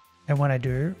 and when I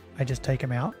do, I just take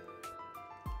him out.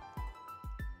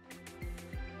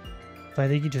 So I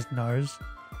think he just knows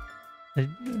that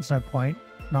there's no point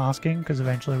in asking, because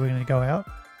eventually we're going to go out.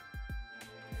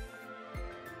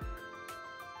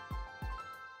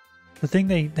 The thing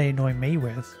they annoy me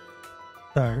with,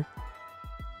 though,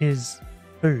 is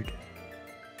food.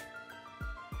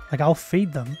 Like, I'll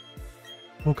feed them.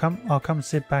 I'll come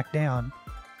sit back down,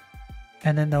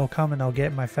 and then they'll come and they'll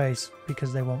get in my face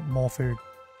because they want more food,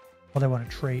 or they want a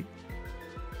treat.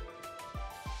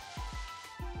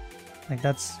 Like,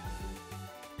 that's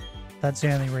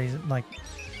the only reason, like,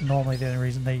 normally the only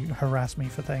reason they harass me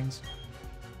for things.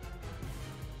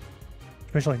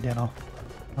 Especially dinner.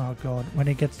 Oh god, when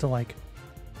it gets to like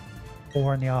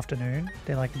 4 in the afternoon,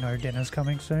 they're like, no, dinner's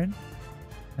coming soon.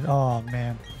 And oh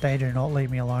man, they do not leave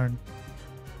me alone.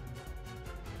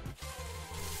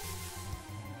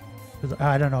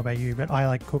 I don't know about you, but I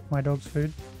like cook my dog's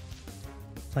food.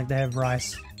 It's like they have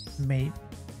rice, meat,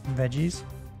 and veggies.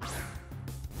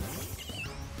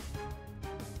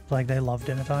 It's like they love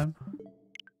dinner time.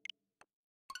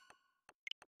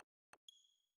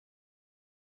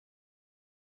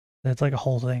 It's like a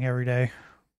whole thing every day.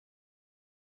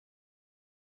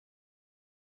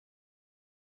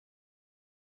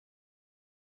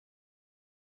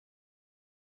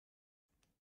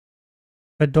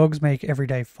 But dogs make every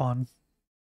day fun.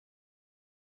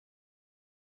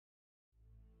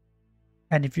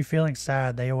 And if you're feeling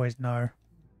sad, they always know.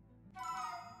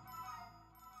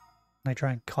 They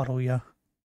try and cuddle you.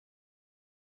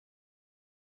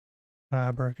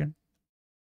 Broken.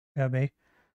 Yeah, me.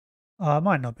 It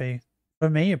might not be. For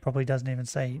me, it probably doesn't even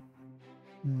say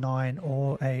 9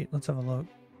 or 8. Let's have a look.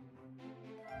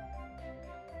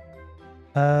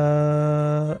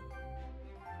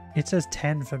 It says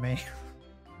 10 for me.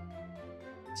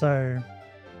 So,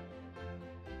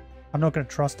 I'm not going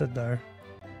to trust it though.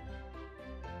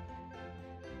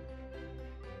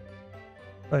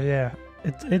 But yeah,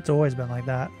 it's always been like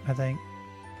that, I think.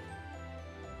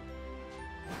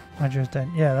 I just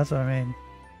didn't. Yeah, that's what I mean.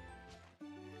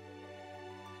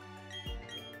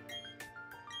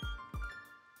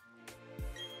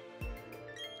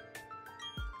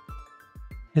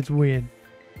 It's weird.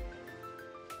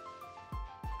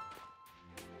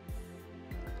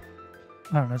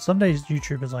 I don't know. Some days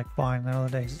YouTube is like fine, and other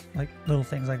days like little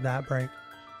things like that break.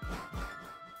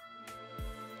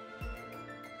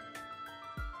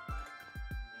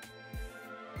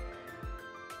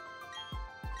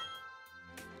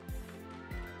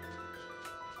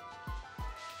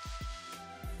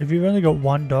 If you've only got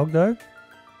one dog though,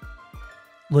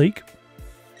 Leak,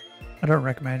 I don't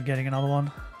recommend getting another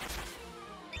one.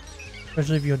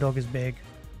 Especially if your dog is big.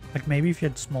 Like maybe if you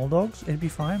had small dogs, it'd be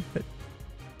fine, but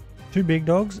 2 big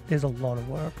dogs is a lot of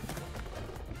work.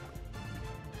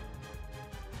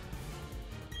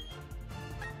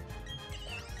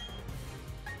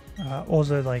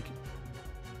 Also, like,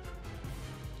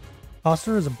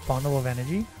 Buster is a bundle of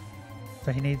energy,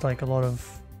 so he needs like a lot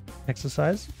of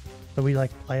exercise. So we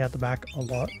like play out the back a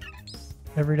lot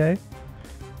every day.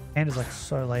 And is like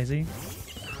so lazy,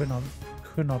 could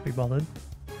not be bothered.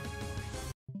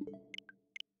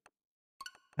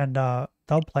 And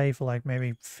they'll play for like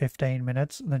maybe 15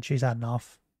 minutes and then she's had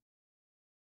enough.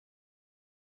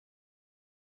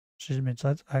 She's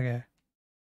mid-size? Okay.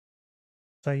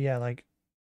 So yeah, like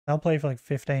they'll play for like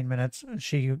 15 minutes.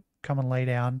 She come and lay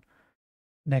down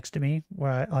next to me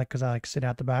where I like, cause I like sit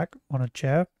out the back on a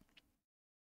chair.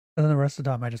 And then the rest of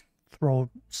the time I just throw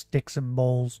sticks and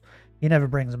balls. He never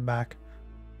brings them back.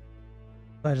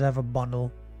 So I just have a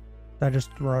bundle that I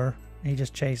just throw. He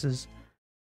just chases.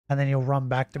 And then he'll run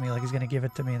back to me like he's going to give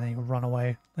it to me, and then he'll run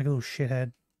away like a little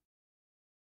shithead.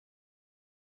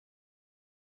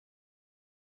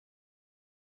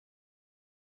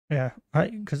 Yeah,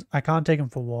 because I can't take him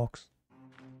for walks.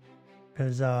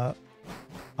 Because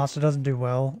Master doesn't do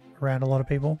well around a lot of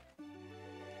people.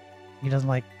 He doesn't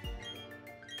like...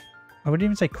 I wouldn't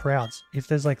even say crowds. If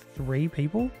there's like 3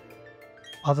 people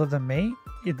other than me,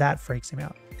 that freaks him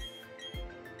out.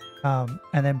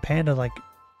 And then Panda, like...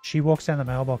 She walks down the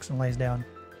mailbox and lays down.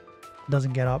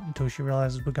 Doesn't get up until she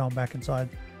realizes we're going back inside.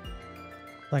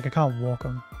 Like, I can't walk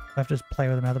him. I have to just play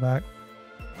with him out the back.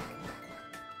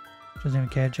 She doesn't even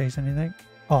care to chase anything.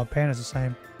 Oh, Panda's the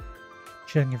same.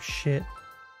 She doesn't give shit.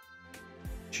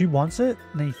 She wants it,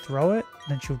 and then you throw it, and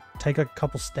then she'll take a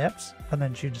couple steps, and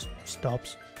then she just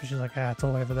stops. She's like, ah, it's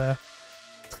all over there.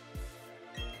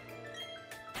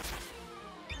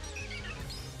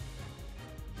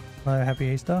 Happy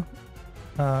Easter.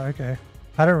 Okay.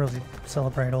 I don't really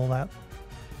celebrate all that.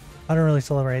 I don't really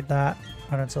celebrate that.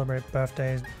 I don't celebrate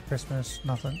birthdays, Christmas,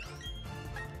 nothing.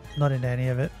 Not into any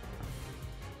of it.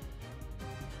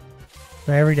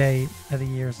 So every day of the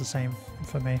year is the same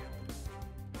for me.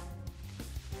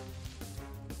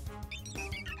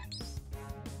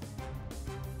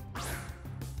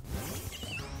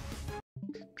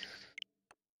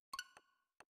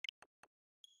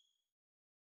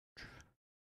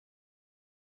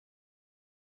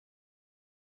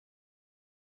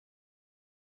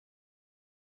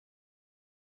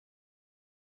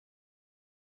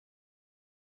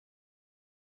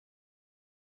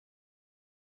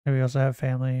 And we also have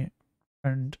family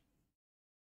friend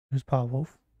who's part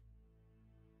wolf.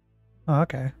 Oh,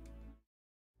 okay.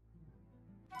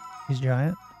 He's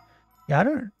giant. Yeah, I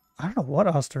don't know what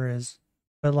Oster is,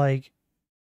 but like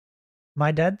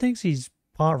my dad thinks he's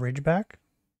part Ridgeback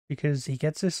because he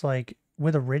gets this like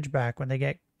with a Ridgeback when they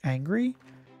get angry,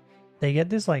 they get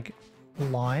this like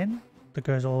line that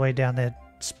goes all the way down their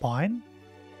spine,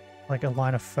 like a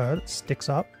line of fur that sticks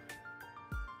up.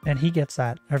 And he gets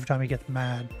that every time he gets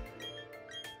mad.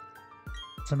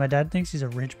 So my dad thinks he's a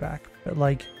Ridgeback. But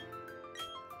like,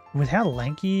 with how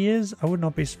lanky he is, I would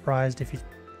not be surprised if he's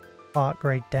part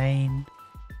Great Dane.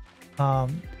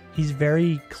 he's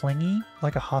very clingy,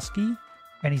 like a husky,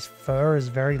 and his fur is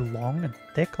very long and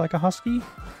thick, like a husky.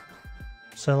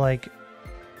 So, like,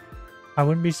 I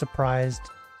wouldn't be surprised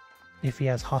if he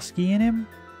has husky in him.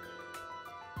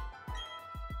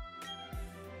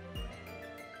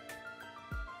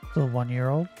 The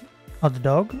 1-year-old. Oh, the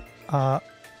dog?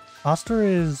 Aster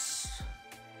is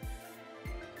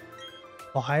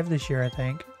 5 this year, I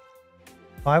think.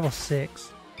 5 or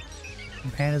 6.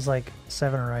 And Panda's like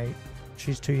 7 or 8.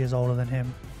 She's 2 years older than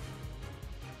him.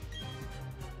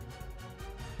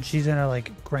 And she's in her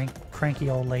like cranky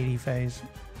old lady phase.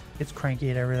 It's cranky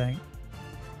at everything.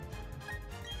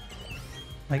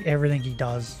 Like everything he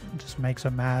does just makes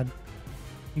her mad.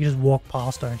 You can just walk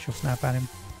past her and she'll snap at him.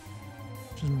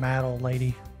 She's a mad old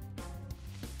lady.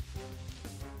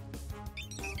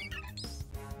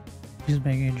 She's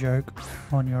making a joke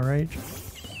on your age.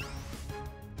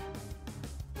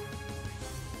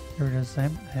 Everybody's the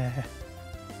same.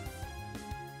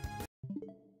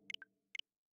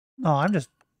 No,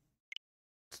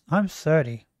 I'm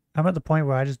 30. I'm at the point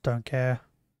where I just don't care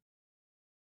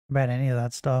about any of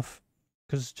that stuff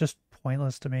because it's just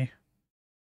pointless to me.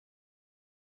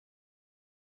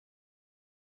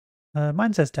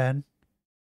 Mine says 10.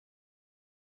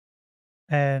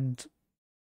 And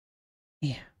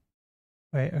yeah.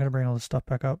 Wait, I gotta bring all this stuff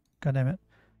back up. God damn it.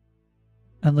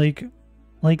 And Leak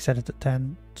said it's at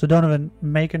 10. So Donovan,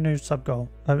 make a new sub-goal.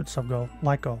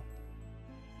 Like goal.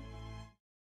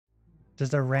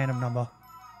 Just a random number.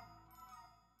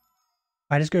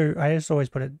 I just always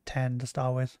put it 10 to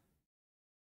start with.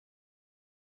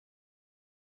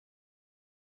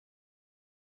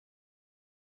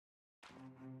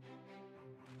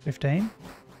 $15?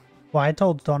 Well, I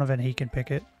told Donovan he can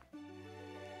pick it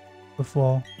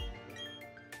before.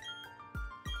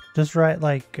 Just write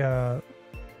like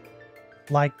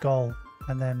goal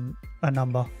and then a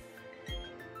number.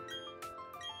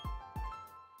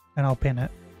 And I'll pin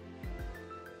it.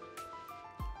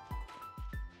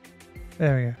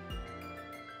 There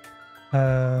we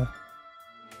go.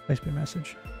 Facebook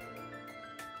message.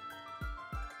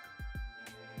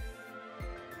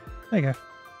 There you go.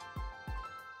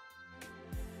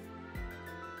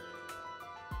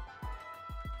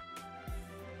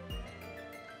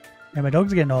 Yeah, my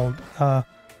dog's getting old.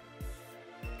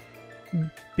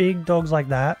 Big dogs like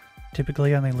that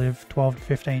typically only live 12 to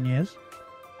 15 years.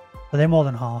 But they're more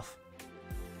than half.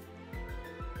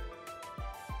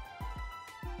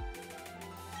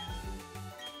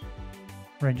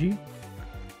 Reggie?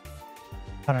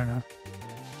 I don't know.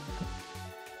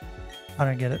 I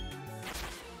don't get it.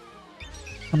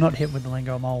 I'm not hip with the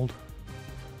lingo, I'm old.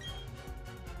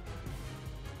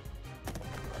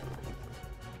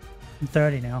 I'm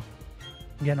 30 now.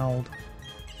 I'm getting old.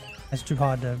 It's too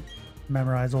hard to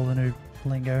memorize all the new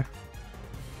lingo.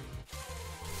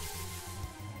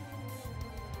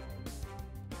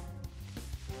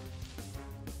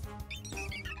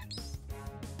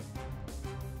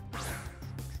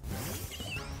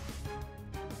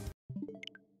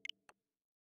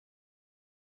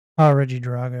 Oh, Reggie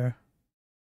Drago.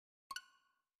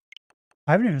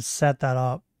 I haven't even set that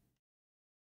up.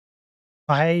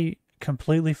 I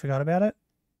completely forgot about it,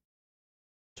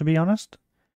 to be honest.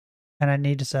 And I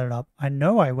need to set it up. I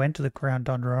know I went to the Crown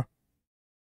Tundra.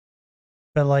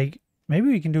 But, like, maybe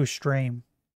we can do a stream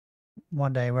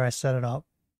one day where I set it up.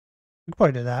 We could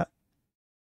probably do that.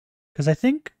 Because I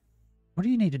think... What do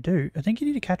you need to do? I think you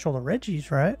need to catch all the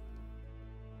Reggies, right?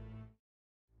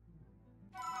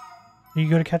 You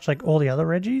got to catch, like, all the other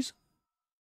Reggies?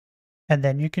 And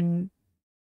then you can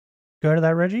go to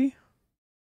that Reggie?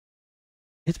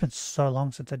 It's been so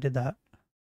long since I did that.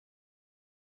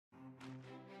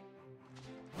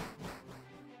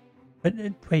 But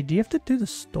wait, do you have to do the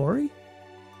story?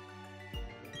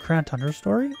 The Crown Tundra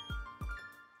story?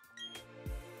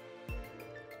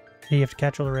 Do you have to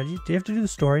catch all the Reggies? Do you have to do the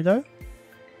story though?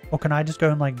 Or can I just go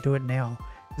and like do it now?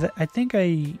 I think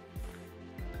I'm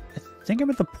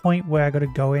at the point where I gotta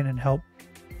go in and help.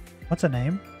 What's her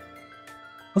name?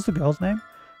 What's the girl's name?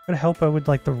 I gotta help her with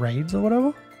like the raids or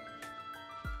whatever.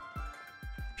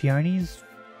 Peony's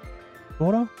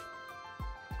daughter?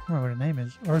 I don't remember what her name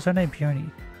is. Or is her name Peony?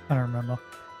 I don't remember.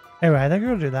 Anyway, I think I'm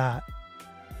gonna do that.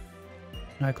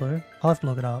 No clue. I'll have to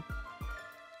look it up.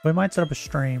 We might set up a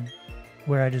stream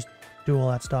where I just do all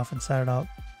that stuff and set it up.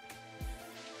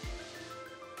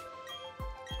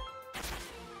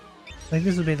 I think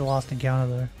this will be the last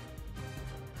encounter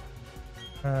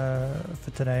though.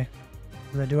 For today.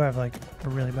 Because I do have like a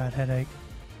really bad headache.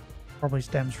 Probably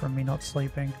stems from me not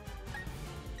sleeping.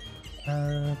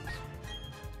 Boom.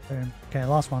 Okay,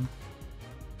 last one.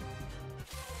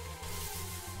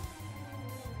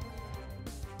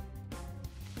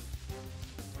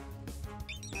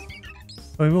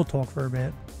 So we will talk for a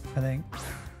bit, I think.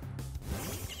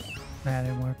 Nah, it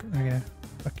didn't work. Okay.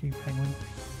 Fuck you, penguin.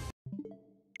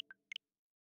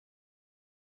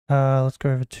 Let's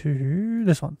go over to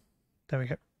this one. There we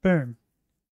go. Boom.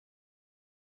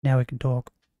 Now we can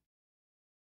talk.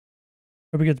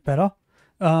 Hope it gets better.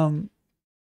 I've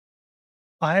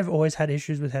always had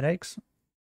issues with headaches.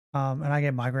 And I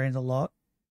get migraines a lot.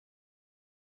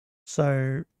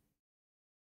 So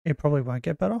it probably won't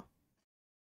get better.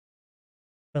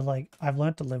 But like, I've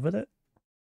learned to live with it.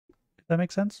 If that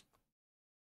makes sense.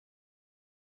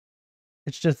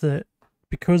 It's just that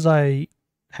because I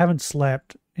haven't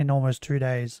slept in almost 2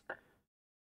 days,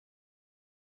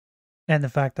 and the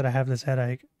fact that I have this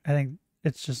headache, I think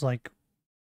it's just like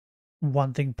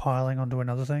one thing piling onto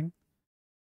another thing.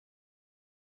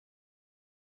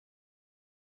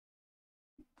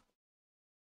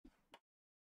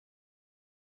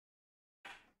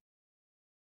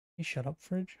 You shut up,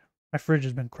 fridge. My fridge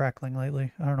has been crackling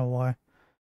lately. I don't know why.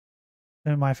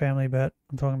 In my family, but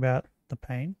I'm talking about the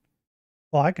pain.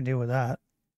 Well, I can deal with that.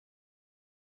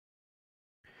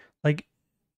 Like,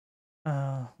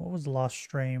 what was the last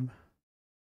stream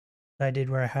that I did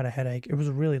where I had a headache? It was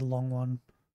a really long one.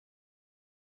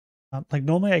 Like,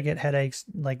 normally I get headaches,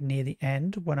 like, near the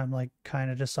end when I'm, like, kind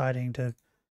of deciding to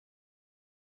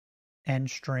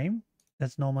end stream.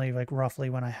 That's normally, like, roughly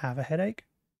when I have a headache.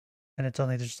 And it's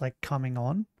only just, like, coming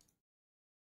on.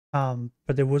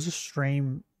 But there was a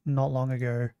stream not long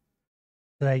ago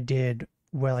that I did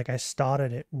where, like, I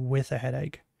started it with a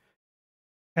headache.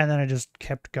 And then I just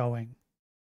kept going.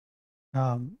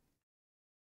 And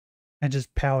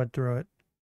just powered through it.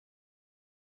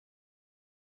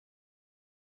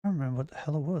 I don't remember what the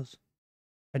hell it was.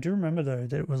 I do remember though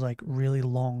that it was like really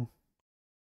long.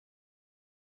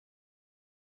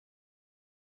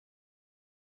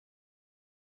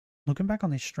 Looking back on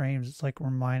these streams, it's like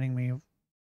reminding me of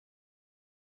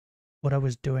what I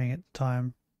was doing at the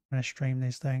time when I streamed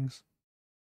these things.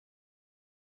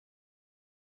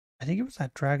 I think it was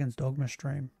that Dragon's Dogma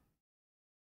stream.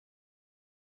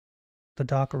 The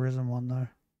Dark Arisen one though,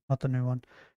 not the new one.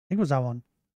 I think it was that one.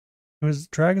 It was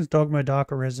Dragon's Dogma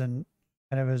Dark Arisen,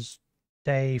 and it was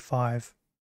day 5.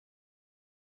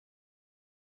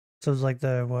 So it was like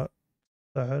the, what,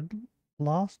 third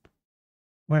last?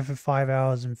 Went for 5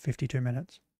 hours and 52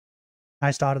 minutes. I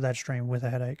started that stream with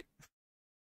a headache.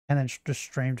 And then just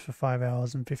streamed for 5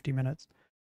 hours and 50 minutes.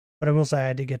 But I will say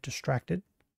I did get distracted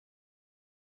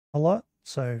a lot.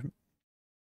 So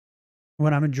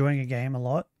when I'm enjoying a game a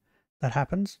lot, that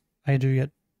happens. I do get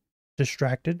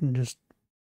distracted and just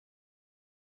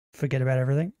forget about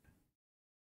everything.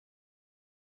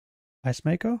 Ice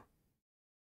Maker?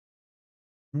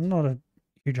 I'm not a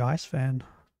huge ice fan,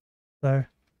 though.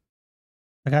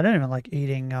 Like, I don't even like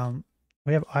eating,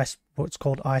 we have what's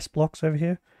called ice blocks over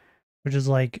here, which is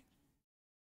like,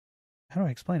 how do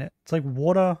I explain it? It's like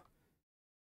water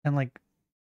and like,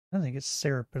 I don't think it's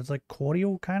syrup, but it's like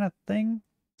cordial kind of thing.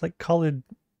 It's like colored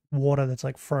water that's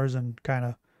like frozen kind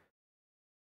of.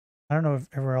 I don't know if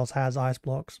everywhere else has ice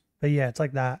blocks, but yeah, it's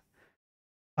like that.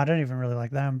 I don't even really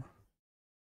like them.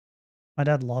 My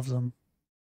dad loves them.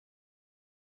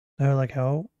 They're like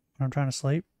hell when I'm trying to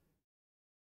sleep.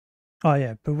 Oh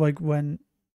yeah, but like when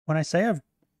I say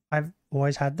I've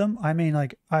always had them, I mean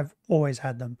like I've always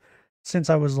had them since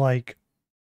I was like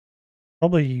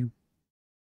probably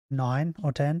 9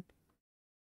 or 10.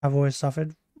 I've always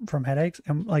suffered from headaches,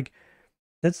 and like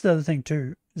that's the other thing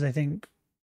too, is I think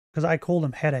because I call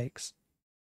them headaches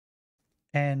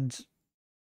and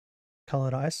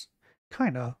colored ice,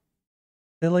 kinda.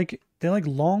 They're like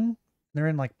long. They're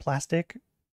in like plastic.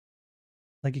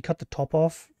 Like you cut the top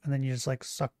off and then you just like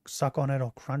suck on it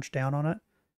or crunch down on it.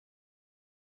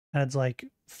 And it's like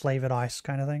flavored ice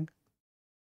kind of thing.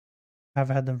 I've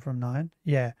had them from 9.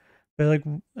 Yeah. But like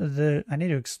I need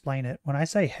to explain it. When I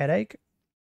say headache,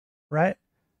 right?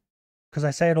 Because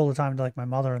I say it all the time to like my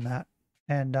mother and that.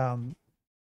 And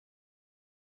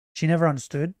she never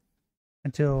understood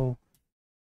until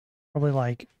probably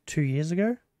like 2 years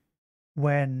ago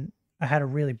when I had a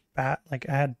really bad, like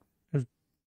it was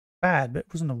bad, but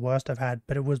it wasn't the worst I've had,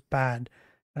 but it was bad.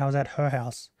 And I was at her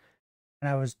house and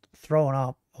I was throwing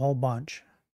up a whole bunch.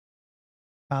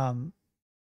 And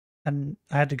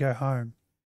I had to go home.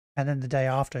 And then the day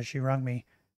after she rang me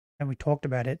and we talked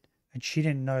about it, and she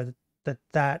didn't know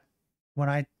that when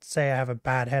I say I have a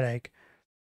bad headache,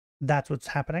 that's what's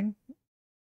happening.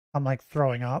 I'm like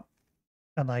throwing up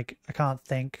and like I can't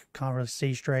think, can't really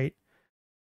see straight.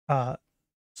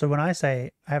 So when I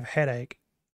say I have a headache,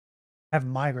 I have a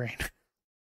migraine.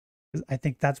 I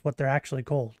think that's what they're actually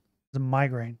called. It's a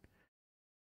migraine.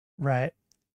 Right.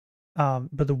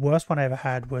 But the worst one I ever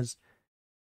had was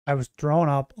I was throwing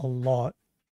up a lot,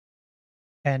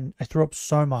 and I threw up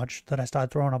so much that I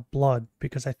started throwing up blood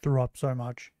because I threw up so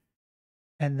much.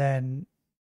 And then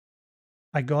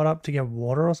I got up to get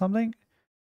water or something,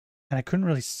 and I couldn't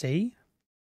really see,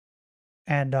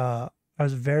 and I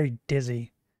was very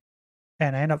dizzy,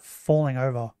 and I ended up falling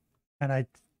over, and I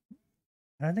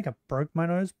don't think I broke my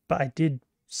nose, but I did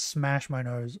smash my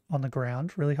nose on the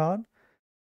ground really hard,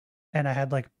 and I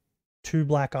had like two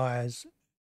black eyes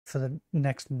for the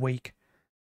next week,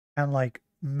 and like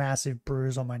massive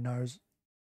bruise on my nose.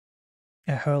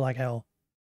 It hurt like hell.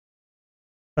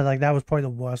 But like that was probably the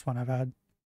worst one I've had.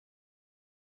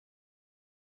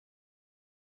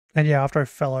 And yeah, after I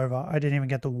fell over, I didn't even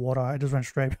get the water. I just went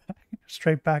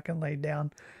straight back and laid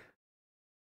down.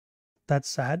 That's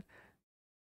sad.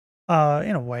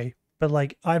 In a way. But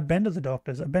like I've been to the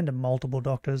doctors. I've been to multiple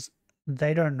doctors.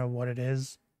 They don't know what it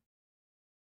is.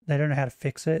 They don't know how to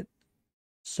fix it.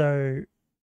 So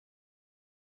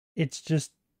it's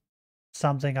just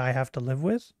something I have to live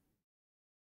with.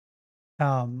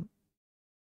 Um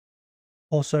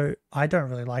Also, I don't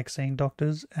really like seeing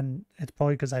doctors, and it's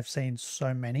probably because I've seen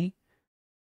so many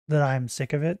that I'm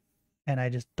sick of it and I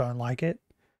just don't like it.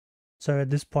 So at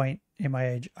this point in my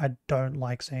age, I don't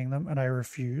like seeing them and I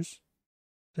refuse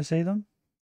to see them.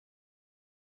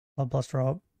 Blood plus throw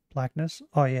up blackness.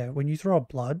 Oh yeah, when you throw up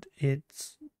blood,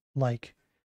 it's like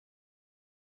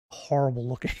horrible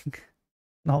looking.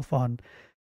 Not fun.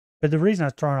 But the reason I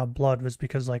was throwing up blood was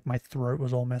because like my throat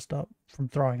was all messed up from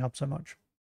throwing up so much.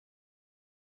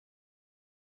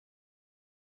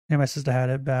 And my sister had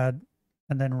it bad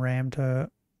and then rammed her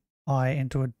eye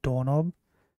into a doorknob.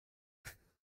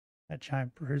 That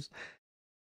giant bruise.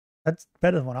 That's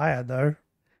better than what I had though.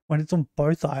 When it's on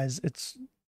both eyes, it's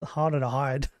harder to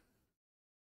hide.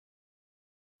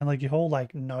 And like your whole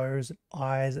like nose,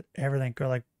 eyes, everything go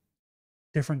like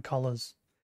different colors.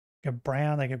 They get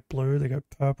brown, they get blue, they get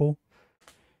purple.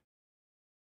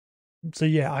 So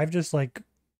yeah, I've just like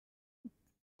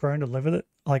grown to live with it.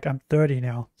 Like I'm 30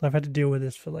 now, so I've had to deal with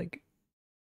this for like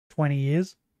 20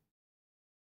 years.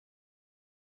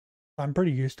 I'm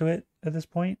pretty used to it at this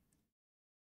point.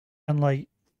 And like,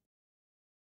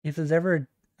 if there's ever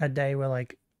a day where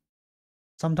like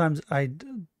sometimes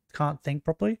can't think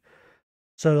properly,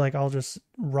 so like I'll just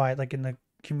write like in the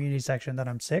community section that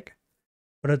I'm sick,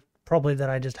 but it's probably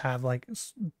that I just have like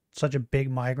such a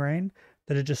big migraine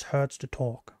that it just hurts to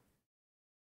talk.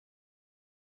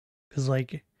 Because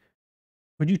like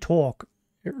when you talk,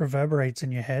 it reverberates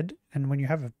in your head, and when you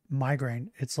have a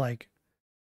migraine, it's like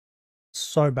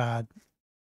so bad.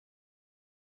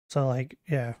 So like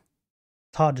yeah,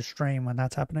 it's hard to stream when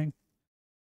that's happening.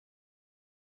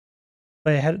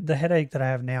 But the headache that I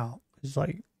have now is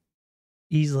like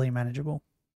easily manageable.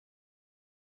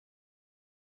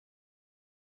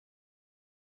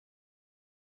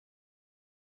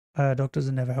 Doctors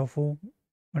are never helpful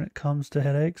when it comes to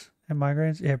headaches and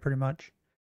migraines. Yeah, pretty much.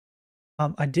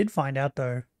 I did find out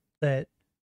though that,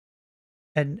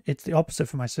 and it's the opposite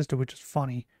for my sister, which is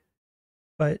funny,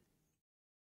 but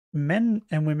men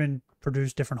and women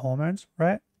produce different hormones,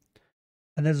 right?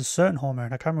 And there's a certain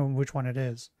hormone, I can't remember which one it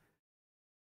is,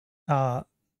 uh,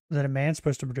 that a man's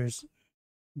supposed to produce,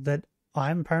 that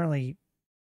I'm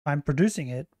producing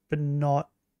it, but not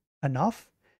enough.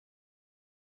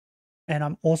 And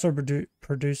I'm also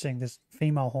producing this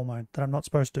female hormone that I'm not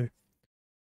supposed to,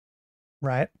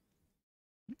 right?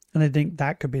 And they think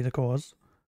that could be the cause.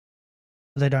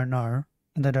 They don't know,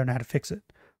 and they don't know how to fix it,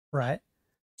 right?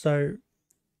 So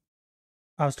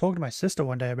I was talking to my sister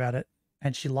one day about it,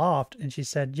 and she laughed and she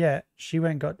said, yeah, she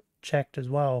went and got checked as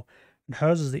well, and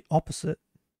hers is the opposite.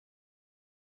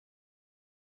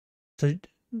 So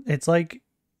it's like,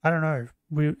 I don't know,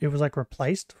 it was like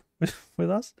replaced with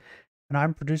us, and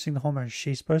I'm producing the hormone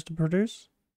she's supposed to produce.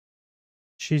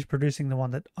 She's producing the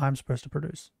one that I'm supposed to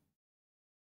produce.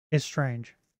 It's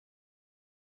strange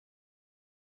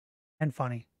and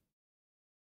funny.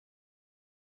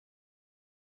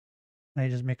 Are you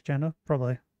just mixed gender?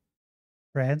 Probably.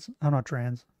 Trans? I'm not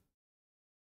trans.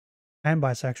 I am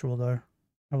bisexual though.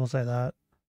 I will say that.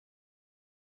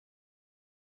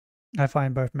 I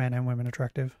find both men and women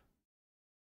attractive.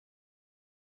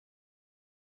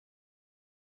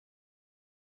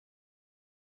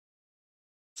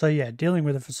 So yeah, dealing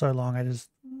with it for so long, I don't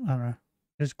know,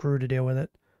 just grew to deal with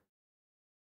it.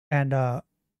 And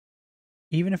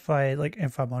even if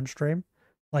I'm on stream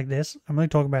like this, I'm only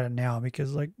talking about it now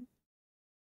because like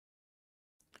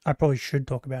I probably should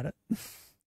talk about it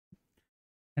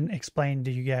and explain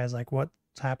to you guys like what's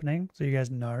happening so you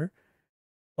guys know.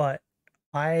 But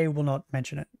I will not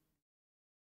mention it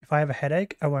If I have a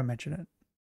headache, I won't mention it.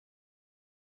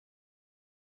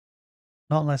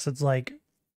 Not unless it's like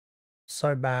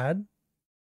so bad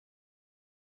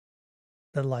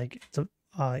that like it's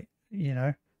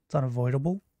it's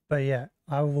unavoidable. But yeah,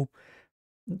 I will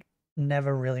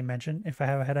never really mention if I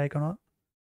have a headache or not.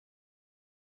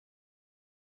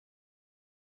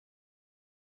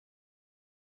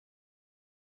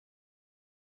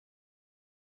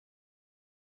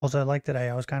 Also, like today,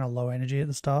 I was kind of low energy at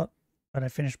the start, but I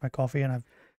finished my coffee and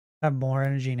have more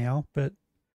energy now. But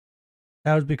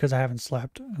that was because I haven't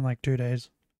slept in like 2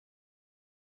 days.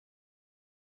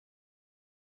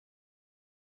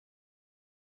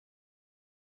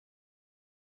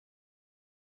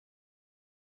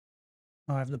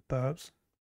 Oh, I have the burps.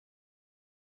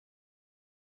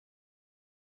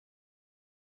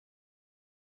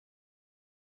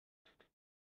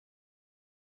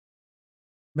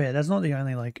 But yeah, that's not the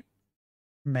only like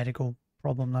medical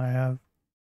problem that I have.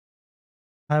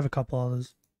 I have a couple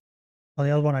others. Well,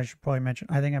 the other one I should probably mention.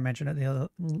 I think I mentioned it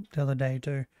the other day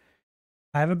too.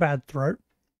 I have a bad throat.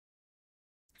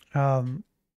 Um,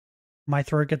 my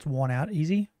throat gets worn out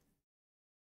easy.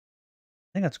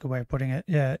 I think that's a good way of putting it.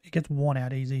 Yeah, it gets worn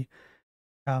out easy.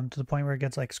 To the point where it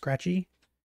gets like scratchy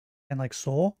and like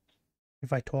sore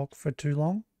if I talk for too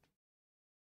long.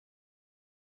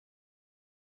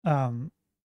 Um,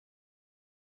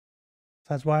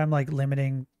 that's why I'm like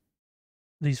limiting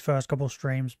these first couple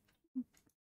streams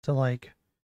to like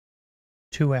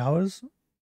 2 hours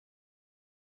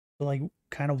to like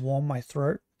kind of warm my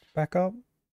throat back up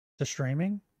to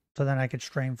streaming, so then I could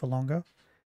stream for longer.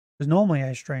 Because normally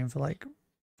I stream for like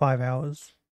 5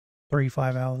 hours, 5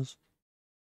 hours.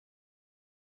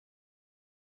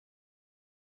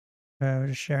 We're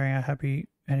just sharing our happy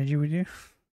energy with you.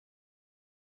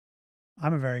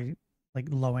 I'm a very like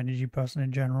low energy person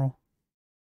in general.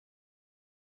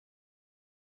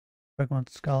 Pokemon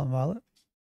Scarlet and Violet.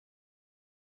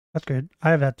 That's good. I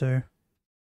have that too.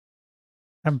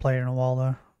 I haven't played it in a while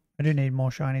though. I do need more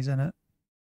shinies in it.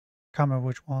 Can't remember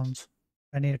which ones.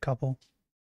 I need a couple.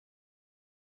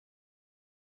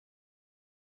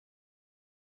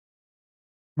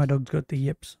 My dog's got the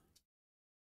yips.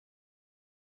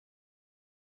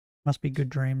 Must be good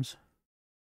dreams.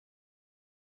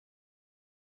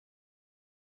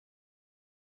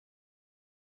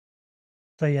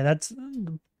 So yeah, that's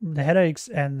the headaches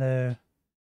and the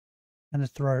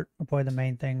throat are probably the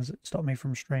main things that stop me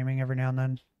from streaming every now and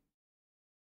then.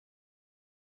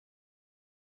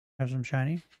 I have some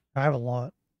shiny. I have a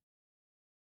lot.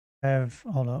 I have,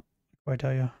 hold up, what do I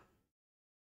tell you?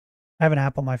 I have an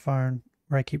app on my phone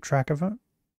where I keep track of it,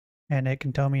 and it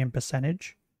can tell me in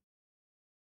percentage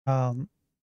how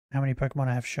many Pokemon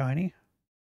I have shiny.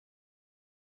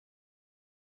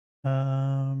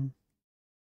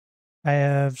 I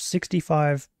have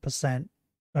 65%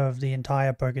 of the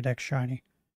entire Pokedex shiny.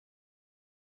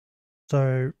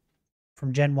 So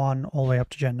from Gen 1 all the way up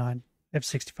to Gen 9, I have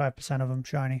 65% of them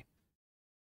shiny.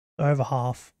 So over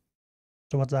half.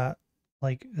 So what's that?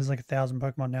 Like, there's like 1,000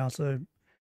 Pokemon now, so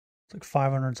it's like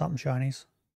 500 something shinies.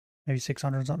 Maybe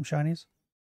 600 something shinies.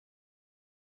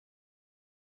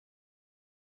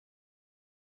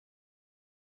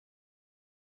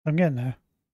 I'm getting there.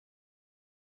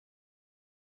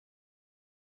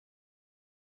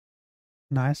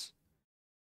 Nice.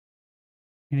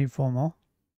 You need 4 more.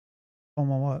 4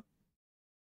 more what?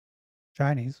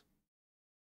 Shinies.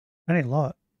 I need a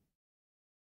lot.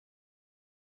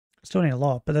 I still need a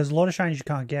lot, but there's a lot of shinies you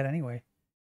can't get anyway.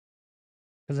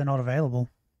 Because they're not available.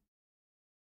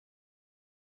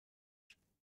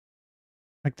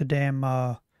 Like the damn, what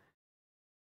are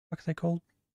they called?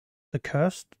 The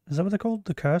Cursed? Is that what they're called?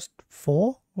 The Cursed 4?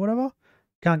 Or whatever?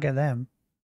 Can't get them.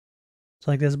 It's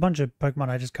like there's a bunch of Pokemon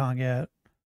I just can't get.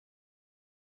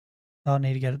 I'll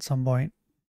need to get at some point.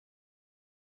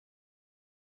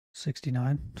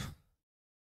 69.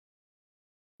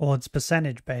 Well, it's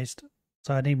percentage based,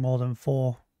 so I need more than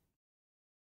 4.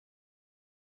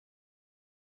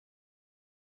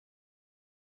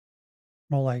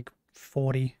 More like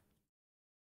 40.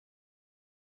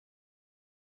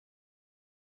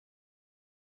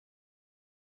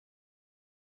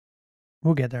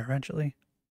 We'll get there eventually.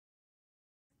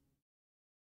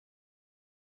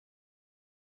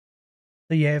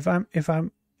 But yeah, if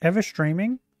I'm ever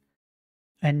streaming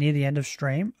and near the end of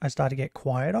stream I start to get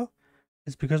quieter,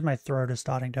 it's because my throat is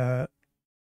starting to hurt.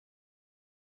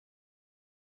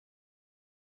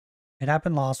 It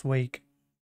happened last week.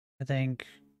 I think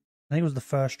it was the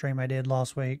first stream I did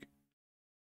last week.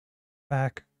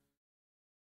 Back.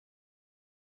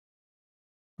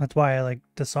 That's why I like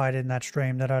decided in that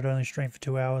stream that I'd only stream for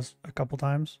 2 hours a couple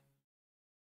times.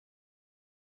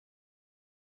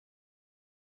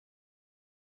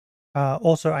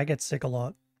 Also, I get sick a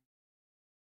lot.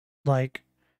 Like,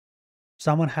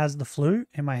 someone has the flu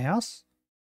in my house,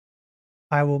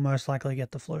 I will most likely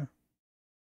get the flu.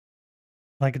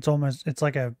 Like, it's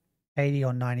like a 80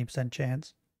 or 90%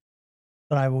 chance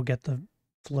that I will get the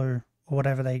flu or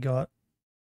whatever they got.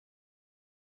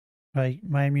 Like,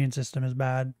 my immune system is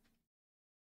bad.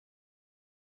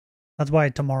 That's why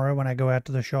tomorrow when I go out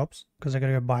to the shops, because I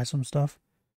gotta go buy some stuff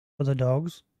for the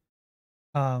dogs,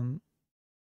 um,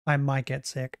 I might get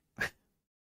sick.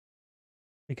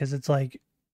 Because it's like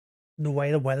the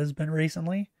way the weather's been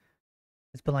recently,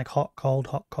 it's been like hot, cold,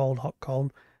 hot, cold, hot,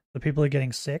 cold. So people are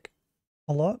getting sick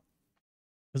a lot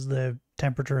because the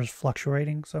temperature is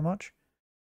fluctuating so much.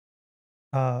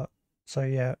 Uh, so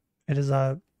yeah, it is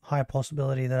a high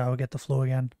possibility that I will get the flu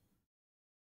again.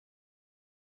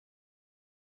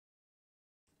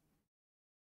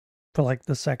 For like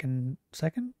the second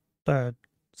or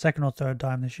third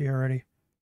time this year already.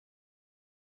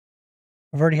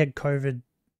 I've already had COVID.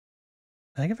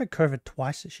 I think I've had COVID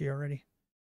twice this year already.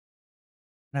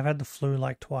 And I've had the flu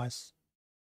like twice.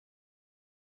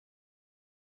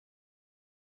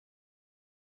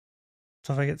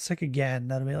 So if I get sick again,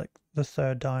 that'll be like the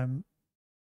third time.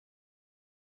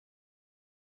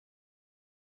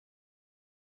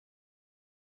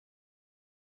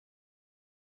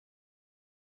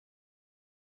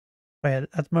 But yeah,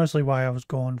 that's mostly why I was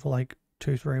gone for like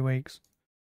 2, 3 weeks.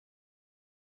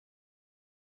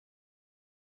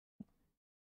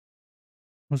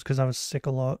 Was because I was sick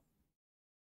a lot.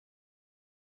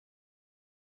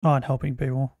 Oh, and helping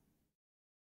people.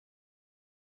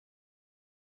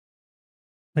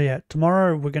 But yeah,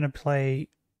 tomorrow we're gonna play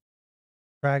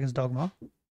Dragon's Dogma.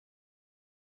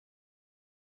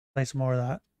 Play some more of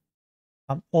that.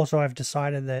 Also, I've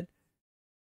decided that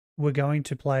we're going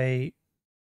to play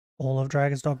all of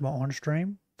Dragon's Dogma on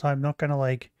stream. So I'm not gonna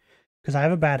like, because I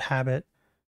have a bad habit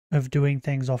of doing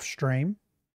things off stream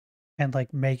and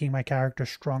like making my character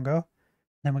stronger.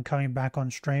 Then when coming back on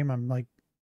stream, I'm like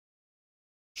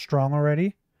strong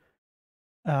already.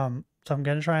 So I'm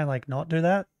gonna try and like not do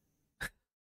that.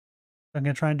 I'm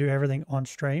gonna try and do everything on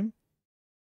stream.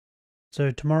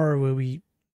 So tomorrow we'll be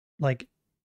like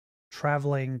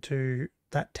traveling to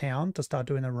that town to start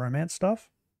doing the romance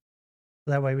stuff.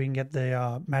 That way we can get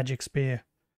the magic spear.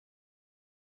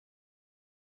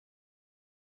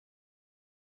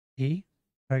 E?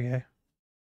 Okay.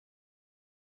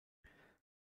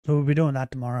 So we'll be doing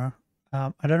that tomorrow.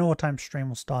 I don't know what time stream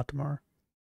will start tomorrow.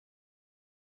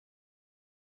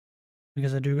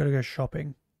 Because I do gotta go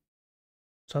shopping.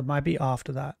 So it might be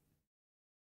after that.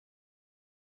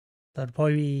 That'd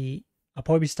probably be I'll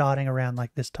probably be starting around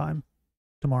like this time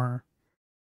tomorrow.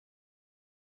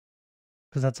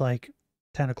 Because that's like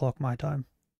 10 o'clock my time.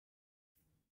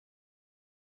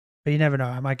 But you never know.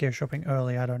 I might go shopping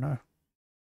early. I don't know.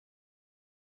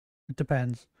 It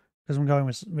depends. Because I'm going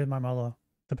with my mother.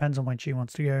 Depends on when she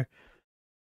wants to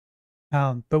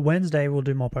go. But Wednesday we'll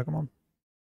do more Pokemon.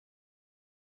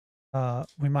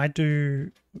 We might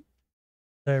do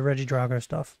the Regidrago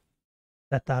stuff.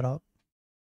 Set that up.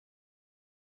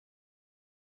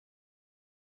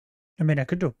 I mean, I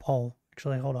could do a poll.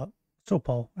 Actually, hold up. Still a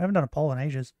poll. I haven't done a poll in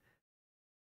ages.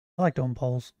 I like doing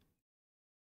polls.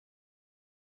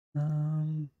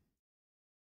 Um,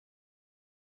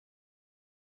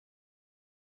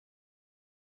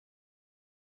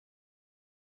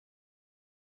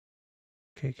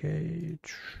 KK.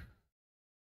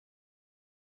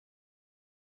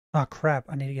 Ah, crap.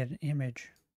 I need to get an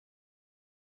image.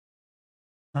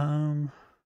 I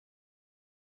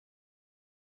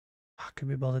could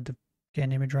be bothered to get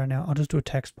an image right now. I'll just do a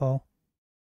text poll.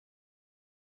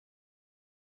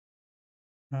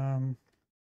 Um,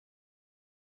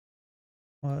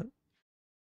 what?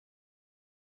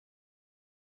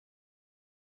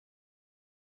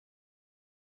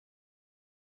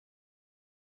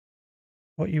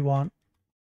 What you want?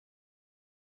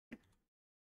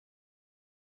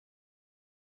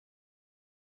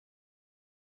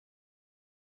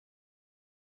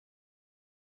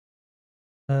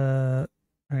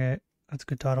 Okay, that's a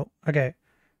good title. Okay.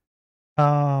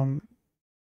 Um,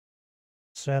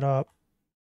 Set up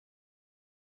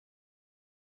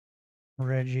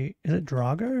Reggie. Is it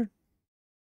Drago?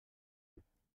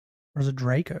 Or is it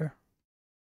Draco?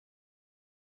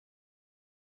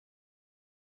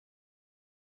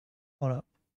 Hold up.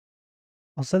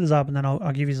 I'll set this up and then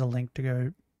I'll give you the link to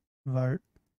go vote.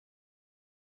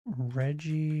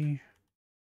 Reggie.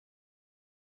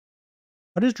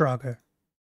 What is Drago?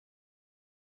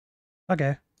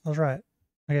 Okay, I was right.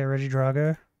 Okay, Reggie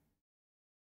Drago.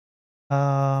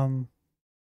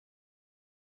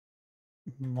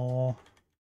 More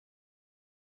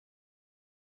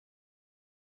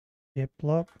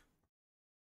Diplock. I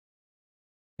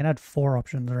can add 4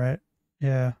 options, right?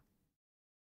 Yeah.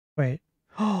 Wait.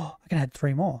 Oh, I can add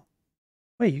 3 more.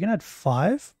 Wait, you can add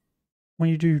 5 when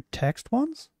you do text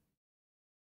ones?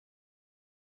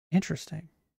 Interesting.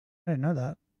 I didn't know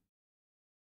that.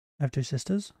 I have 2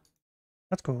 sisters.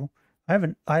 That's cool. I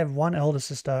have one elder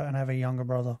sister and I have a younger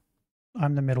brother.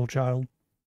 I'm the middle child.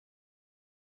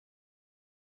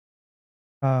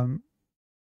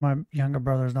 My younger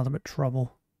brother is nothing but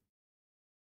trouble.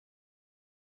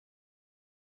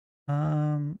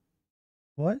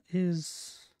 What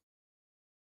is...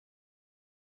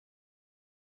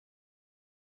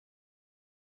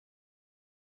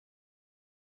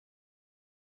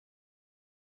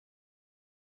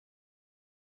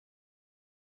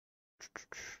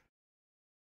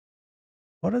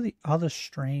 What are the other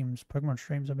streams, Pokemon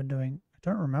streams I've been doing? I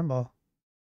don't remember.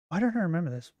 Why don't I remember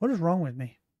this? What is wrong with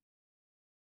me?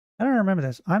 I don't remember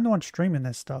this. I'm the one streaming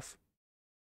this stuff.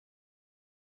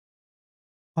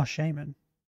 Oh, Shaman.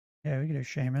 Yeah, we can do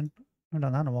Shaman. I haven't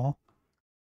done that in a while.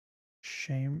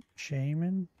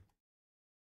 Shaman?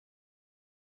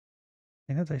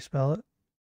 I think that's how you spell it.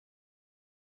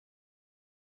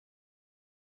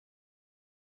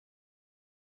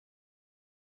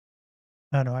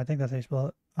 Oh no, I think that's how you spell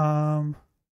it.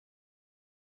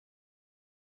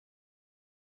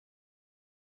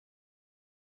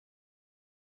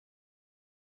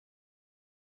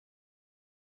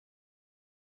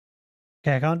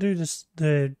 Okay, I can't do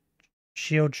the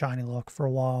shield shiny lock for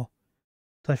a while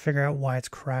till I figure out why it's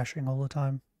crashing all the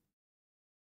time.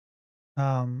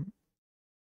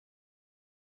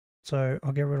 So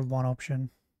I'll get rid of one option.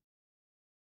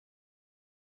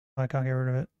 I can't get rid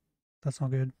of it. That's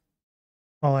not good.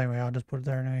 Well, anyway, I'll just put it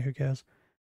there anyway. Who cares?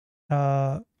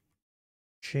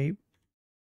 Shape.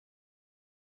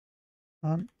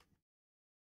 On.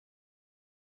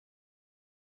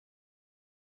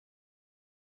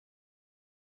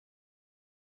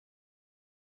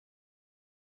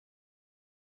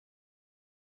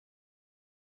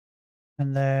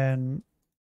 And then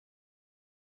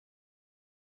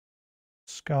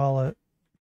Scarlet.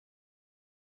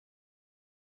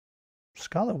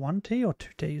 Scarlet 1T or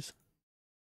 2Ts?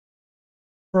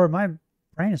 Bro, my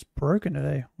brain is broken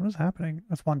today. What is happening?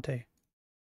 That's 1T.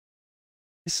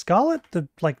 Is Scarlet the,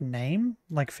 like, name?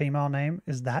 Like, female name?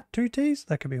 Is that 2Ts?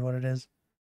 That could be what it is.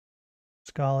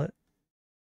 Scarlet.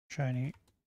 Shiny.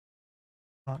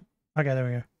 Oh, okay, there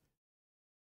we go.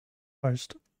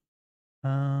 Post.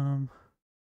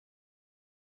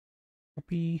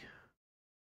 Copy.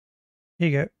 Here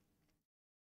you go.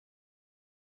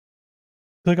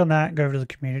 Click on that, go over to the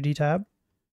community tab.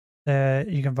 There,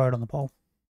 you can vote on the poll.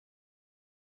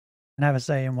 And have a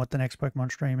say in what the next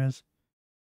Pokemon stream is.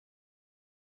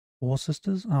 4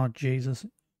 sisters? Oh, Jesus.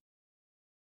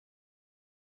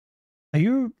 Are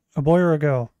you a boy or a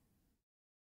girl?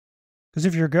 Because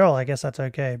if you're a girl, I guess that's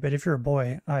okay. But if you're a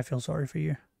boy, I feel sorry for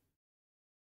you.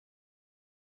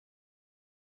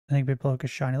 I think people look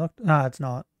at Shinylocke. No, it's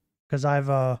not. Because I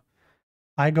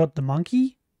got the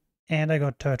monkey and I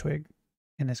got Turtwig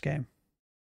in this game.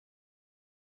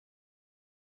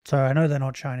 So I know they're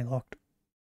not Shinylocke.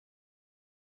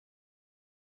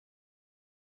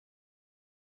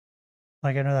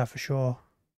 Like, I know that for sure.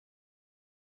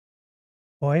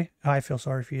 Boy, I feel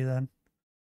sorry for you then.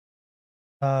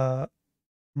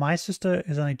 My sister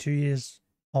is only 2 years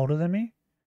older than me.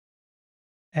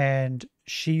 And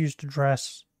she used to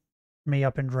dress me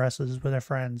up in dresses with her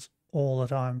friends all the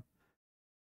time.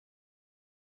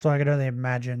 So I could only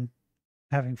imagine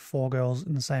having 4 girls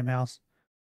in the same house.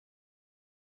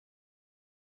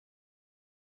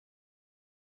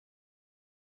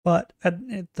 But at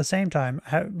the same time,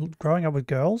 growing up with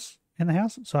girls in the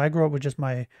house, so I grew up with just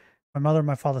my mother and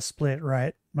my father split,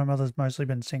 right? My mother's mostly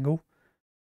been single.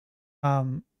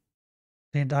 The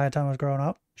entire time I was growing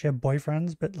up. She had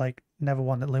boyfriends, but like never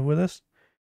one that lived with us.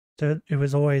 So it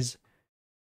was always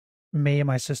me and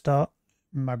my sister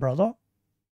and my brother.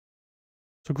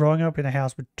 So growing up in a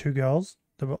house with 2 girls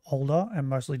that were older and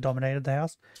mostly dominated the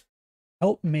house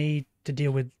helped me to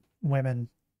deal with women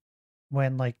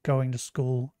when like going to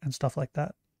school and stuff like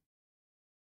that.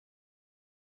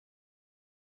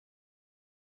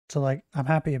 So like I'm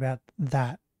happy about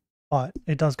that, but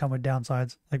it does come with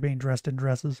downsides, like being dressed in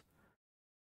dresses.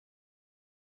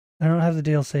 I don't have the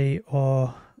DLC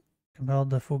or compelled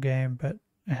the full game, but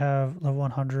I have level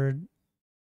 100,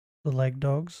 the leg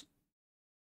dogs,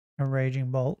 a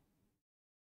raging bolt,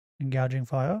 and gouging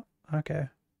fire. Okay.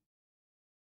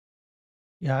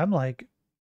 Yeah, I'm like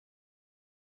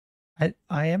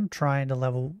I am trying to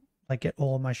level, like, get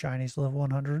all of my shinies to level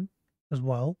 100 as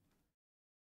well.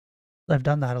 I've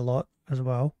done that a lot as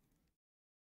well.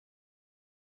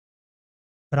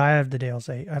 But I have the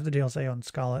DLC. I have the DLC on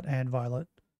Scarlet and Violet.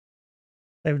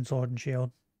 Even Sword and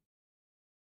Shield.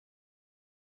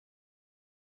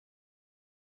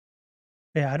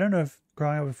 Yeah, I don't know if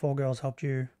growing up with 4 girls helped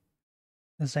you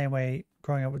the same way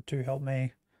growing up with 2 helped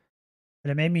me.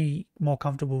 But it made me more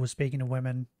comfortable with speaking to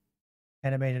women,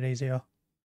 and it made it easier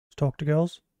to talk to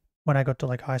girls when I got to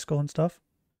like high school and stuff.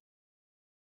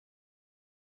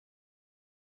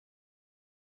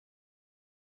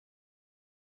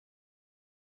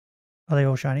 Are they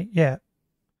all shiny? Yeah.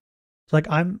 It's like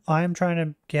I'm trying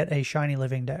to get a shiny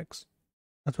living dex.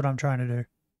 That's what I'm trying to do.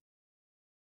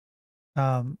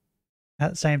 At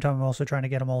the same time, I'm also trying to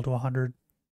get them all to 100.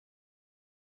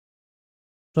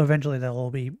 So eventually they'll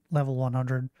all be level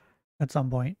 100 at some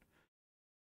point.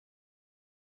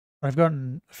 But I've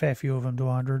gotten a fair few of them to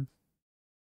 100.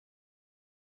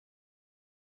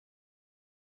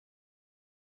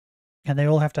 And they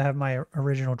all have to have my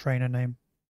original trainer name.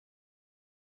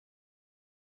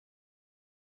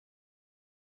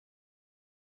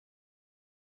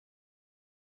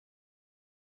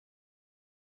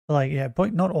 Like, yeah,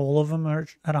 but not all of them are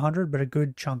at 100, but a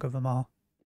good chunk of them are.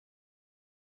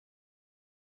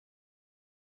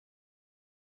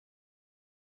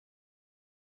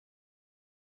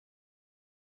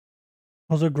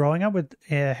 Also, growing up with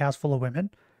a house full of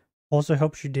women also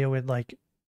helps you deal with, like,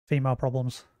 female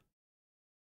problems.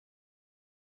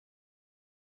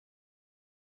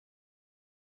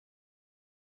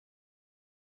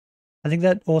 I think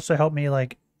that also helped me,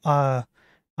 like,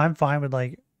 I'm fine with,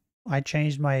 like, I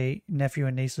changed my nephew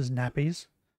and niece's nappies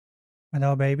when they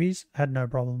were babies. Had no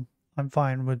problem. I'm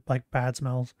fine with, like, bad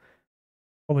smells.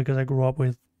 Probably because I grew up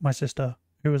with my sister,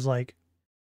 who was, like,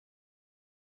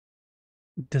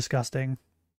 disgusting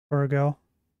for a girl.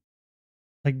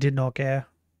 Like, did not care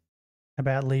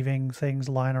about leaving things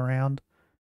lying around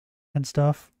and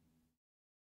stuff.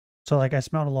 So, like, I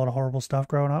smelled a lot of horrible stuff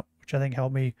growing up, which I think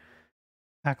helped me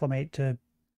acclimate to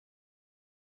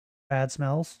bad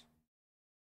smells.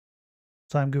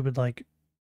 So I'm good with, like,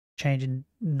 changing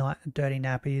not dirty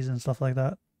nappies and stuff like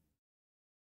that.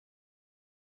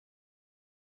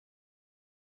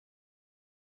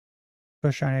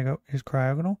 First shiny I got is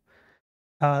Cryogonal.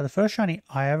 The first shiny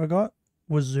I ever got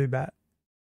was Zubat,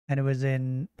 and it was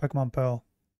in Pokemon Pearl.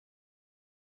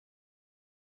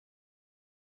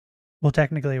 Well,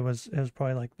 technically it was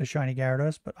probably like the shiny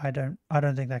Gyarados, but I don't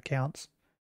think that counts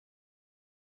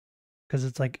because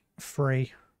it's like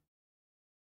free.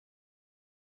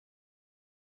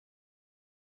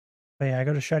 But yeah, I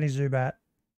got a shiny Zubat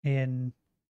in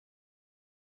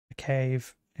a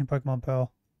cave in Pokemon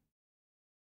Pearl,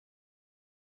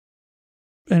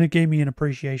 and it gave me an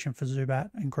appreciation for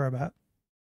Zubat and Crobat,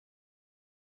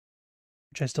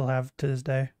 which I still have to this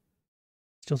day.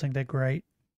 Still think they're great.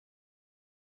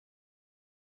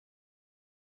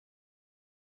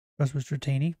 First was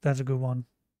Dratini. That's a good one.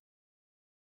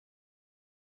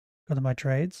 Go to my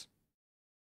trades.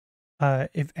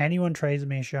 If anyone trades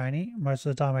me a shiny, most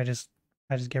of the time I just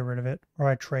get rid of it or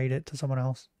I trade it to someone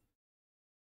else.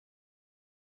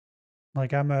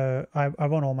 Like I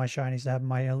want all my shinies to have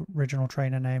my original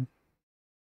trainer name.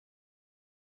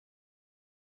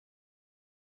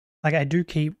 Like I do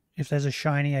keep if there's a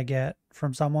shiny I get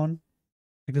from someone.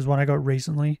 Like there's one I got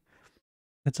recently.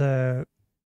 It's a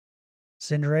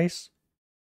Cinderace.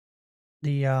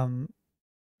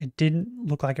 It didn't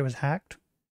look like it was hacked,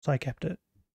 so I kept it.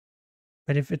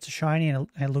 But if it's a shiny and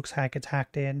it looks hacked, it's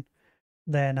hacked in,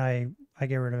 then I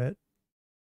get rid of it.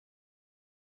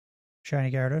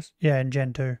 Shiny Gyarados. Yeah, in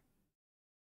Gen 2.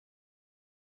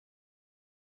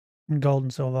 And Gold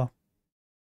and Silver.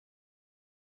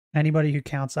 Anybody who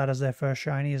counts that as their first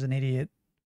shiny is an idiot.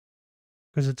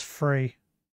 Because it's free.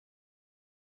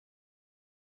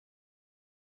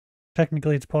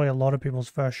 Technically, it's probably a lot of people's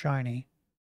first shiny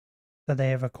that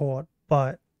they ever caught,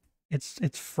 but it's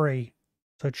free,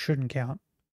 so it shouldn't count.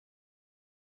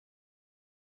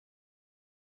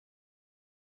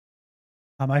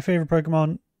 My favorite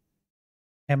Pokemon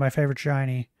and my favorite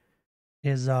shiny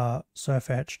is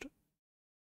Surfetched.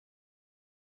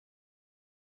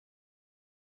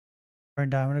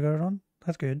 Brilliant Diamond I got it on.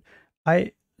 That's good.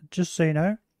 I just so you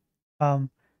know, I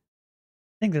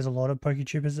think there's a lot of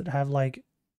Poketubers that have like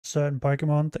certain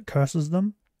Pokemon that curses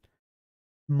them.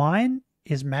 Mine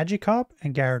is Magikarp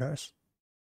and Gyarados.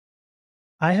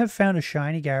 I have found a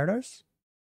shiny Gyarados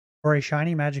or a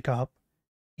shiny Magikarp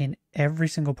in every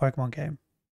single Pokemon game,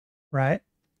 right?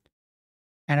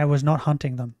 And I was not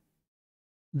hunting them.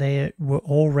 They were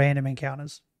all random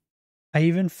encounters. I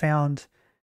even found,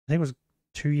 I think it was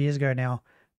 2 years ago now,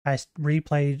 I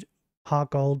replayed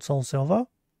Heart Gold, Soul Silver,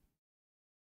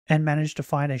 and managed to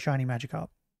find a shiny Magikarp.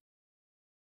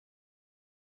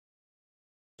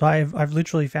 So I've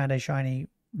literally found a shiny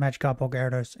Magikarp or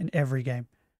Gyarados in every game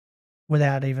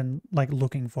without even like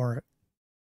looking for it.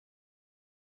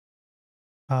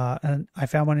 And I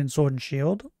found one in Sword and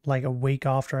Shield like a week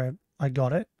after I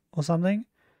got it or something. It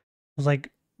was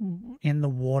like in the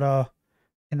water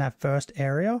in that first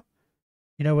area.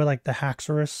 You know where like the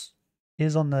Haxorus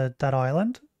is on that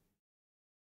island?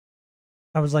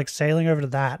 I was like sailing over to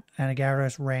that and a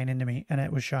Gyarados ran into me and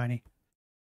it was shiny.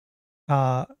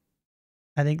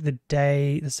 I think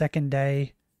the second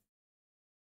day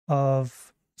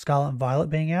of Scarlet and Violet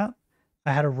being out,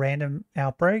 I had a random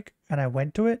outbreak and I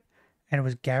went to it and it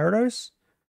was Gyarados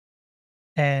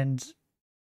and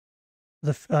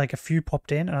like a few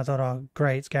popped in and I thought, oh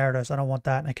great, it's Gyarados, I don't want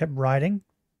that, and I kept riding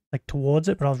like towards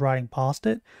it, but I was riding past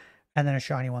it and then a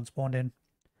shiny one spawned in.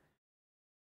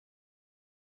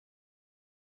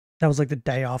 That was like the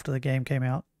day after the game came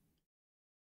out.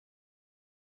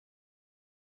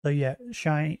 So yeah,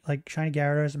 shiny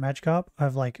Gyarados and Magikarp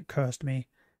have like cursed me,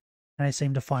 and I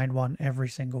seem to find one every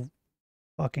single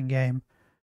fucking game,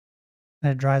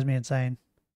 and it drives me insane.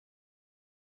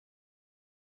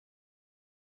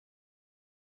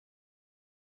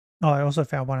 Oh, I also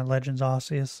found one in Legends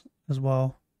Arceus as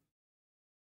well,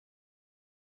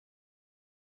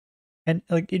 and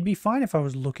like it'd be fine if I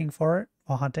was looking for it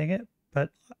or hunting it,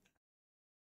 but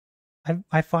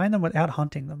I find them without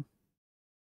hunting them.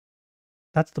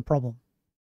 That's the problem.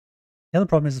 The other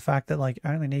problem is the fact that like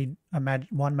I only need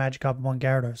one Magikarp and one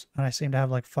Gyarados, and I seem to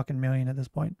have like fucking million at this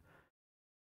point.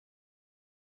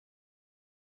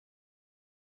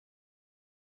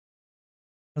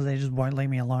 Because they just won't leave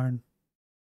me alone.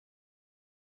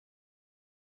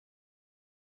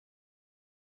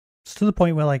 It's to the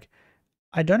point where like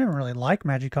I don't even really like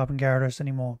Magikarp and Gyarados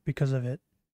anymore because of it.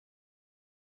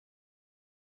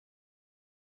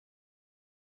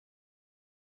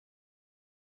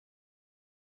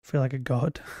 I feel like a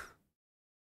god.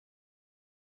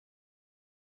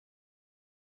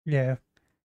 Yeah.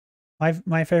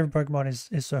 My favorite Pokemon is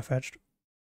Sirfetch'd.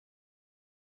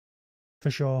 For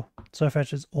sure.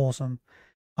 Sirfetch'd is awesome.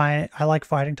 I like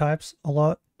fighting types a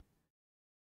lot.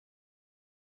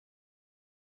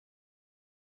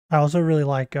 I also really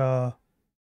like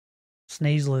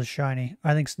Sneasel's shiny.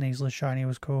 I think Sneasel's shiny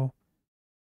was cool.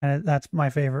 And that's my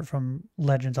favorite from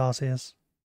Legends Arceus.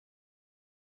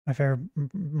 My favorite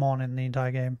mon in the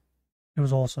entire game. It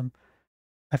was awesome.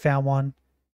 I found one,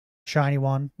 shiny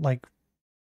one, like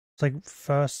it's like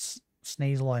first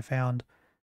Sneasel I found,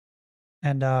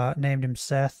 and named him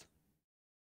Seth.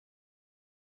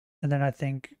 And then I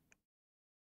think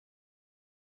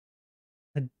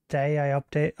the day I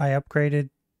upgraded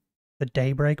the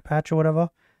Daybreak patch or whatever,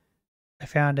 I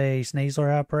found a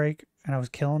Sneasler outbreak and I was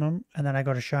killing them, and then I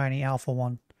got a shiny Alpha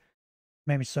one.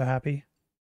 Made me so happy.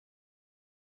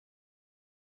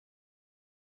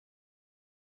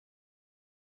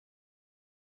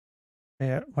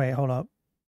 Yeah, wait, hold up.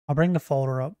 I'll bring the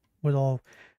folder up with all.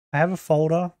 I have a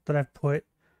folder that I've put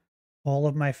all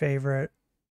of my favorite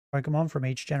Pokemon from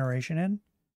each generation in.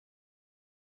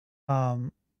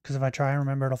 Because if I try and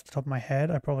remember it off the top of my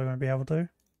head, I probably won't be able to.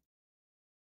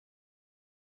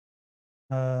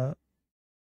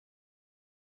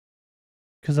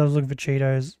 Because I was looking for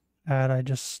Cheetos and I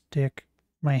just stick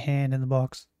my hand in the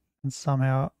box and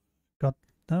somehow got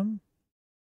them.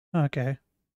 Okay.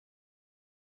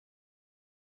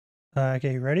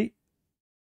 Okay, you ready?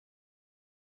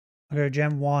 I'll go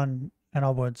Gen 1 and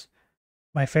upwards.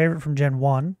 My favorite from Gen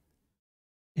 1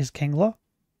 is Kingler.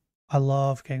 I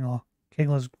love Kingler.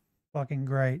 Kingler's fucking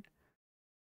great.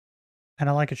 And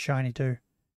I like it shiny too.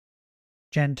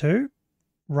 Gen 2,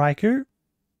 Raikou,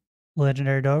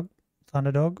 legendary dog,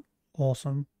 Thunder Dog,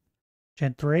 awesome.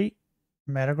 Gen 3,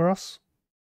 Metagross.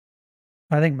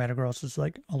 I think Metagross is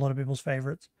like a lot of people's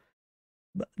favorites.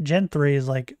 But Gen 3 is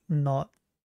like not.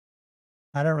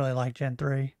 I don't really like Gen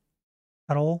 3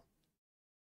 at all.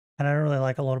 And I don't really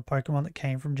like a lot of Pokemon that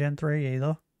came from Gen 3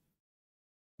 either.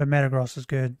 But Metagross is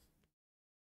good.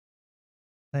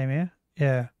 Same here?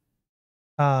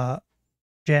 Yeah.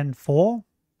 Gen 4,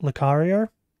 Lucario.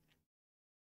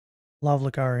 Love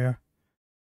Lucario.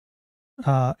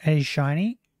 And he's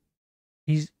shiny.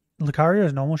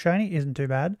 Lucario's normal shiny isn't too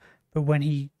bad, but when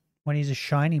he's a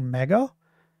shiny Mega,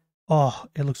 oh,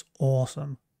 it looks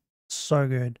awesome. So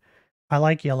good. I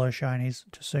like yellow shinies,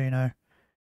 just so you know.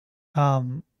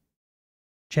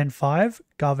 Gen 5,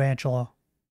 Garvantula.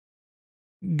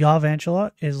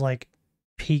 Garvantula is like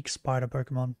peak spider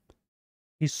Pokemon.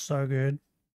 He's so good.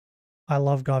 I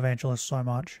love Garvantula so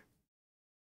much.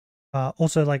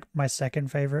 Also, like my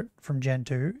second favorite from Gen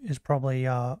 2 is probably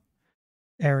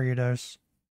Ariados.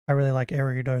 I really like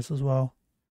Ariados as well.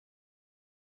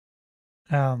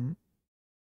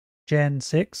 Gen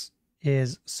 6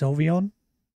 is Sylveon.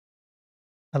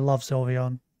 I love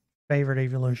Sylveon. Favorite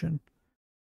evolution.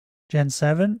 Gen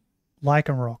 7,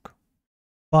 Lycanroc.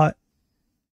 But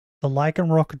the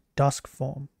Lycanroc Dusk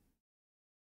form.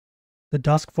 The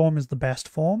Dusk form is the best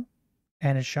form,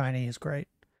 and its shiny is great.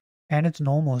 And its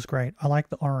normal is great. I like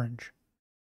the orange.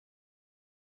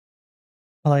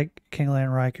 I like Kingland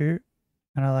Raikou,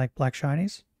 and I like Black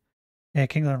Shinies. Yeah,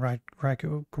 Kingland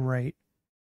Raikou, great.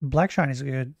 Black Shinies are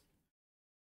good.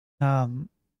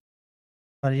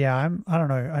 But yeah, I don't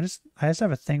know. I just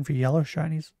have a thing for yellow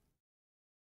shinies.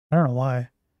 I don't know why.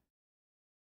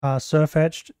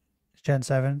 Surfetch'd, Gen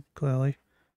 7, clearly.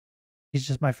 He's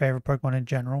just my favorite Pokemon in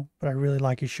general, but I really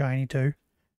like his shiny too,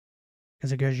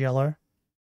 because it goes yellow.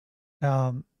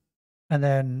 And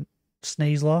then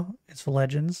Sneasler, it's for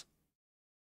Legends.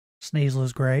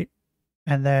 Sneasler's great.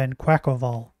 And then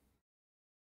Quackoval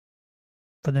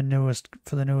for the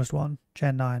newest one,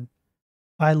 Gen 9.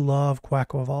 I love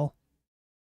Quackoval.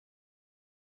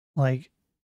 Like,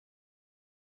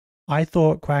 I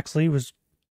thought Quaxley was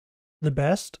the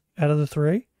best out of the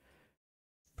three.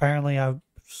 Apparently, I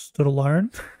stood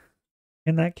alone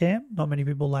in that camp. Not many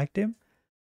people liked him.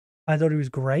 I thought he was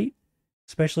great,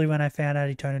 especially when I found out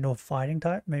he turned into a fighting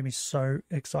type. Made me so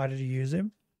excited to use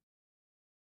him.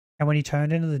 And when he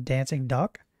turned into the dancing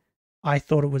duck, I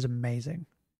thought it was amazing.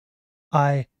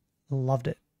 I loved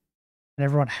it. And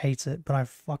everyone hates it, but I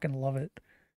fucking love it.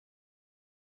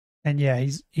 And yeah,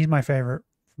 he's my favorite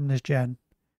from this gen.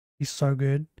 He's so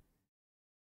good.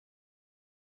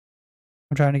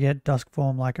 I'm trying to get Dusk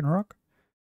form Lycanroc.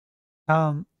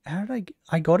 How did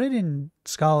I got it in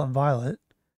Scarlet and Violet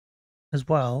as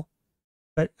well,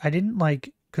 but I didn't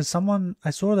because I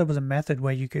saw there was a method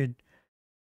where you could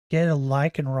get a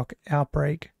Lycanroc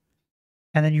outbreak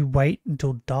and then you wait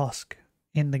until dusk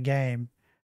in the game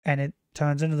and it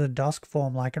turns into the Dusk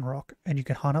form Lycanroc and you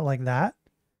can hunt it like that.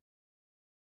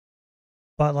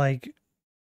 But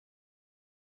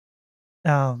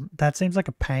that seems like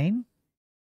a pain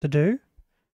to do.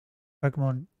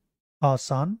 Pokemon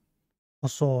Sun or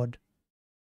Sword.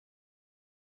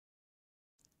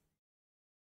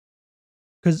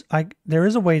 Because there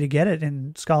is a way to get it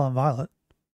in Scarlet and Violet.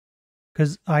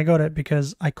 Because I got it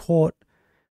because I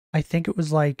think it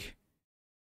was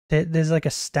there's like a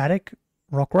static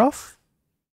Rockruff.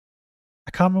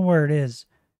 I can't remember where it is,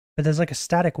 but there's like a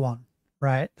static one,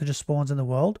 right? That just spawns in the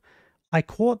world. I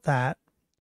caught that,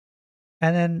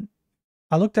 and then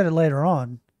I looked at it later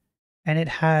on, and it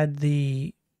had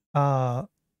the,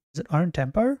 is it Own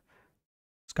Tempo?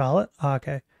 Scarlet? Oh,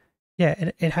 okay.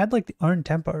 Yeah, it had the Own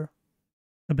Tempo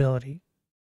ability.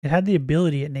 It had the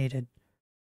ability it needed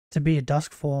to be a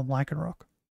Dusk form Lycanroc.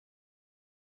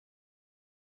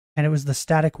 And it was the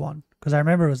static one, because I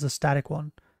remember it was the static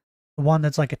one. The one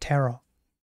that's like a Terra.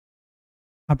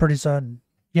 I'm pretty certain.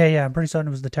 Yeah, I'm pretty certain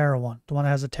it was the Terra one. The one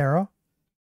that has a Terra.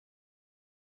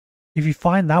 If you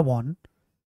find that one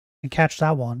and catch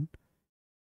that one,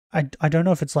 I don't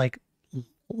know if it's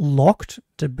locked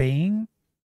to being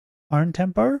Own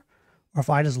Tempo or if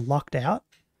I just lucked out.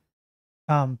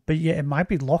 But yeah, it might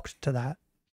be locked to that.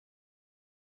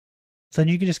 So then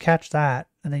you can just catch that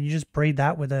and then you just breed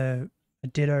that with a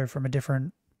Ditto from a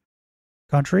different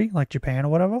country, like Japan or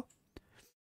whatever.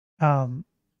 And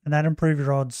that improves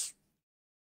your odds,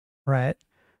 right?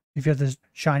 If you have this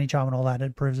shiny charm and all that, it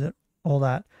improves it, all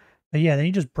that. But yeah, then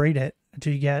you just breed it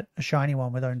until you get a shiny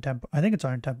one with Own Tempo. I think it's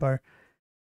Own Tempo.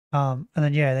 And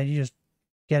then then you just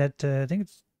get it to,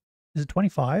 is it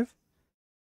 25?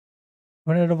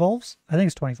 When it evolves? I think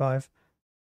it's 25.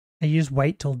 And you just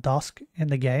wait till dusk in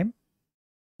the game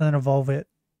and then evolve it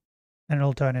and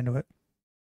it'll turn into it.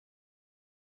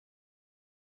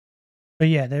 But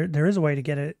yeah, there is a way to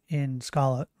get it in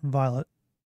Scarlet and Violet.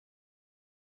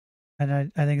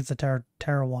 And I think it's a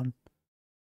Terra one.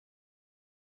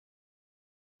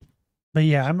 But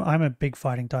yeah, I'm a big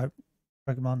fighting type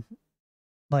Pokemon.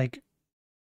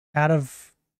 Out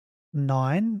of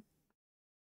 9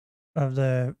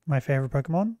 of my favorite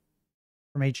Pokemon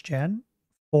from each gen,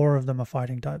 4 of them are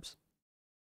fighting types.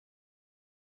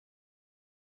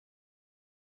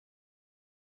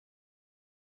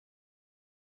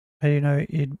 How do you know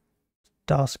you'd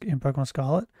Dusk in Pokemon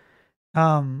Scarlet?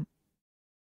 I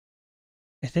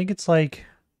think it's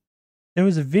there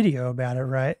was a video about it,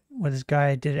 right? Where this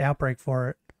guy did an outbreak for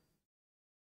it.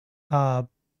 But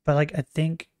I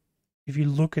think if you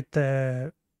look at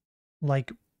the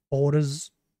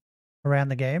borders around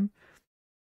the game,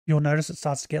 you'll notice it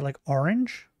starts to get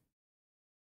orange.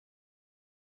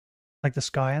 The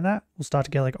sky and that will start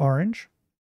to get orange.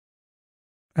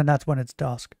 And that's when it's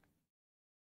dusk.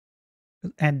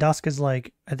 And dusk is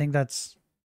like, I think that's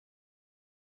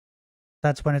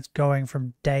when it's going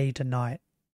from day to night.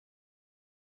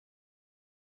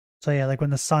 So yeah, like when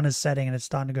the sun is setting and it's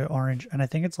starting to go orange, and I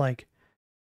think it's like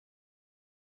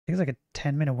a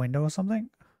 10-minute window or something.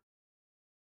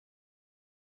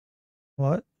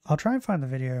 What? I'll try and find the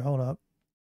video. Hold up.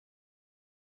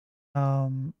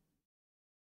 How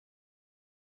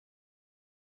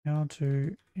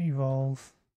to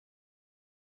evolve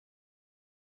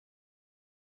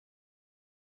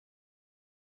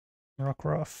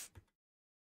Rockruff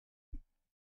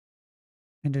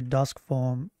into dusk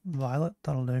form violet.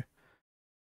 That'll do.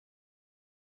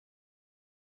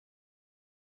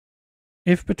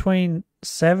 If between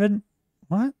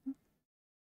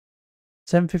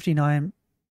 7:59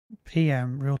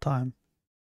 p.m. real time,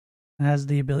 and has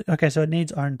the ability. Okay, so it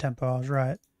needs own tempo. I was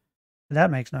right.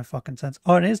 That makes no fucking sense.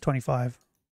 Oh, it is 25.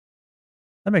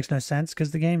 That makes no sense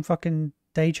because the game fucking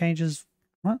day changes.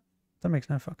 What? That makes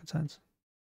no fucking sense.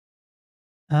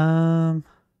 Will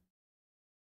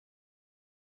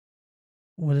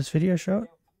this video show it?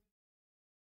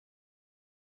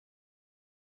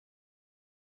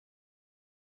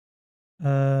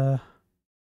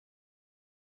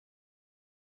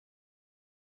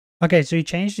 Okay, so he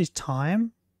changed his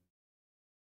time,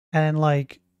 and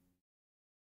like,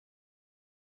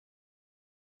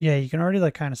 yeah, you can already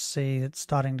like kind of see it's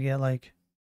starting to get like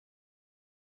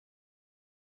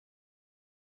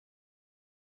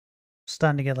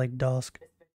dusk.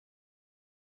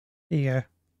 There you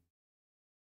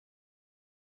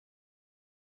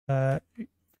go.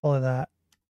 Follow that.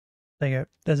 There you go.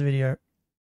 There's a video.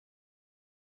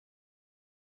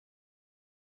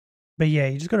 But yeah,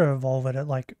 you just gotta evolve it at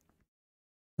like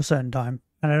a certain time.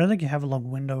 And I don't think you have a long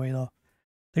window either. I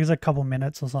think it's like a couple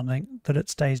minutes or something that it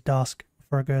stays dusk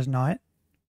before it goes night.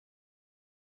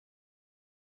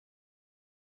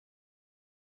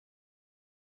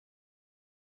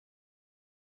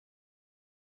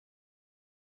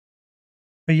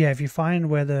 But yeah, if you find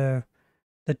where the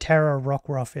Terra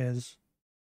Rockruff is,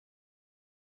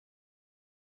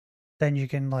 then you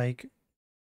can like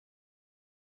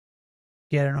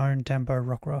get an own tempo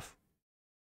Rockruff.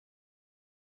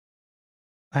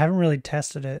 I haven't really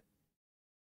tested it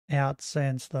out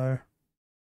since though,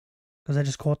 because I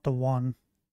just caught the one.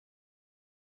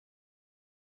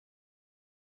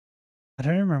 I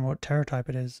don't even remember what Terra type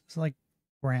it is. It's like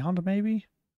ground maybe,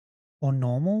 or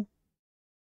normal.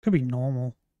 Could be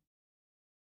normal.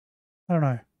 I don't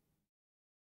know.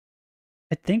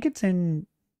 I think it's in.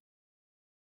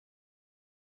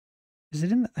 Is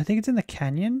it in? I think it's in the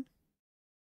canyon.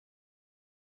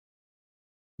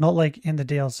 Not like in the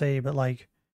DLC, but like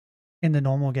in the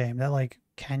normal game. That like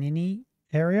canyony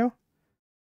area.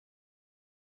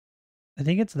 I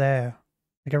think it's there,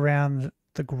 like around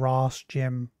the grass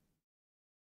gym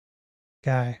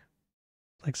guy,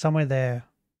 like somewhere there.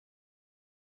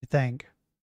 I think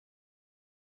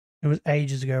it was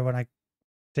ages ago when I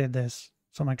did this,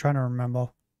 so I'm like trying to remember.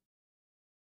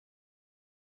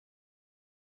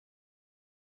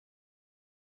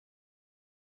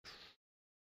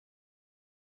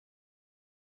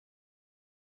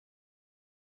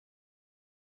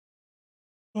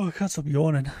 Oh, I can't stop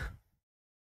yawning.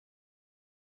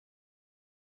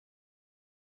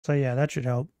 So yeah, that should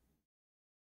help.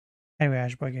 Anyway, I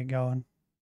should probably get going.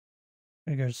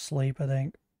 I'm gonna go to sleep, I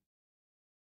think.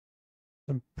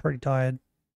 I'm pretty tired.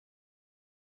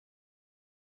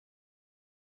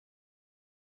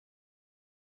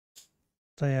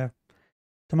 So yeah,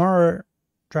 tomorrow,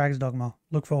 Dragon's Dogma.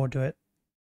 Look forward to it.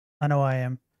 I know I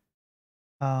am.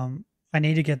 I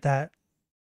need to get that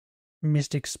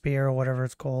Mystic Spear or whatever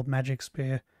it's called, Magic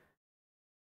Spear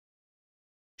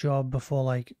job before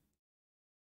like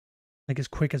as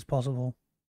quick as possible.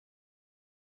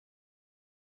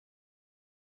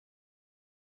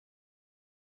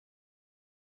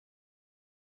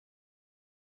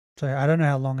 So I don't know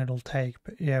how long it'll take,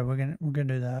 but yeah, we're gonna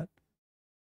do that.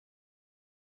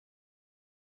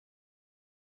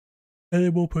 And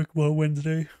then more Pokemon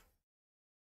Wednesday.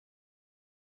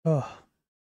 Oh,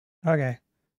 okay.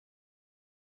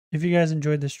 If you guys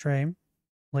enjoyed this stream,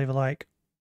 leave a like.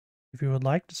 If you would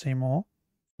like to see more,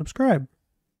 subscribe.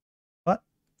 But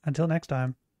until next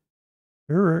time,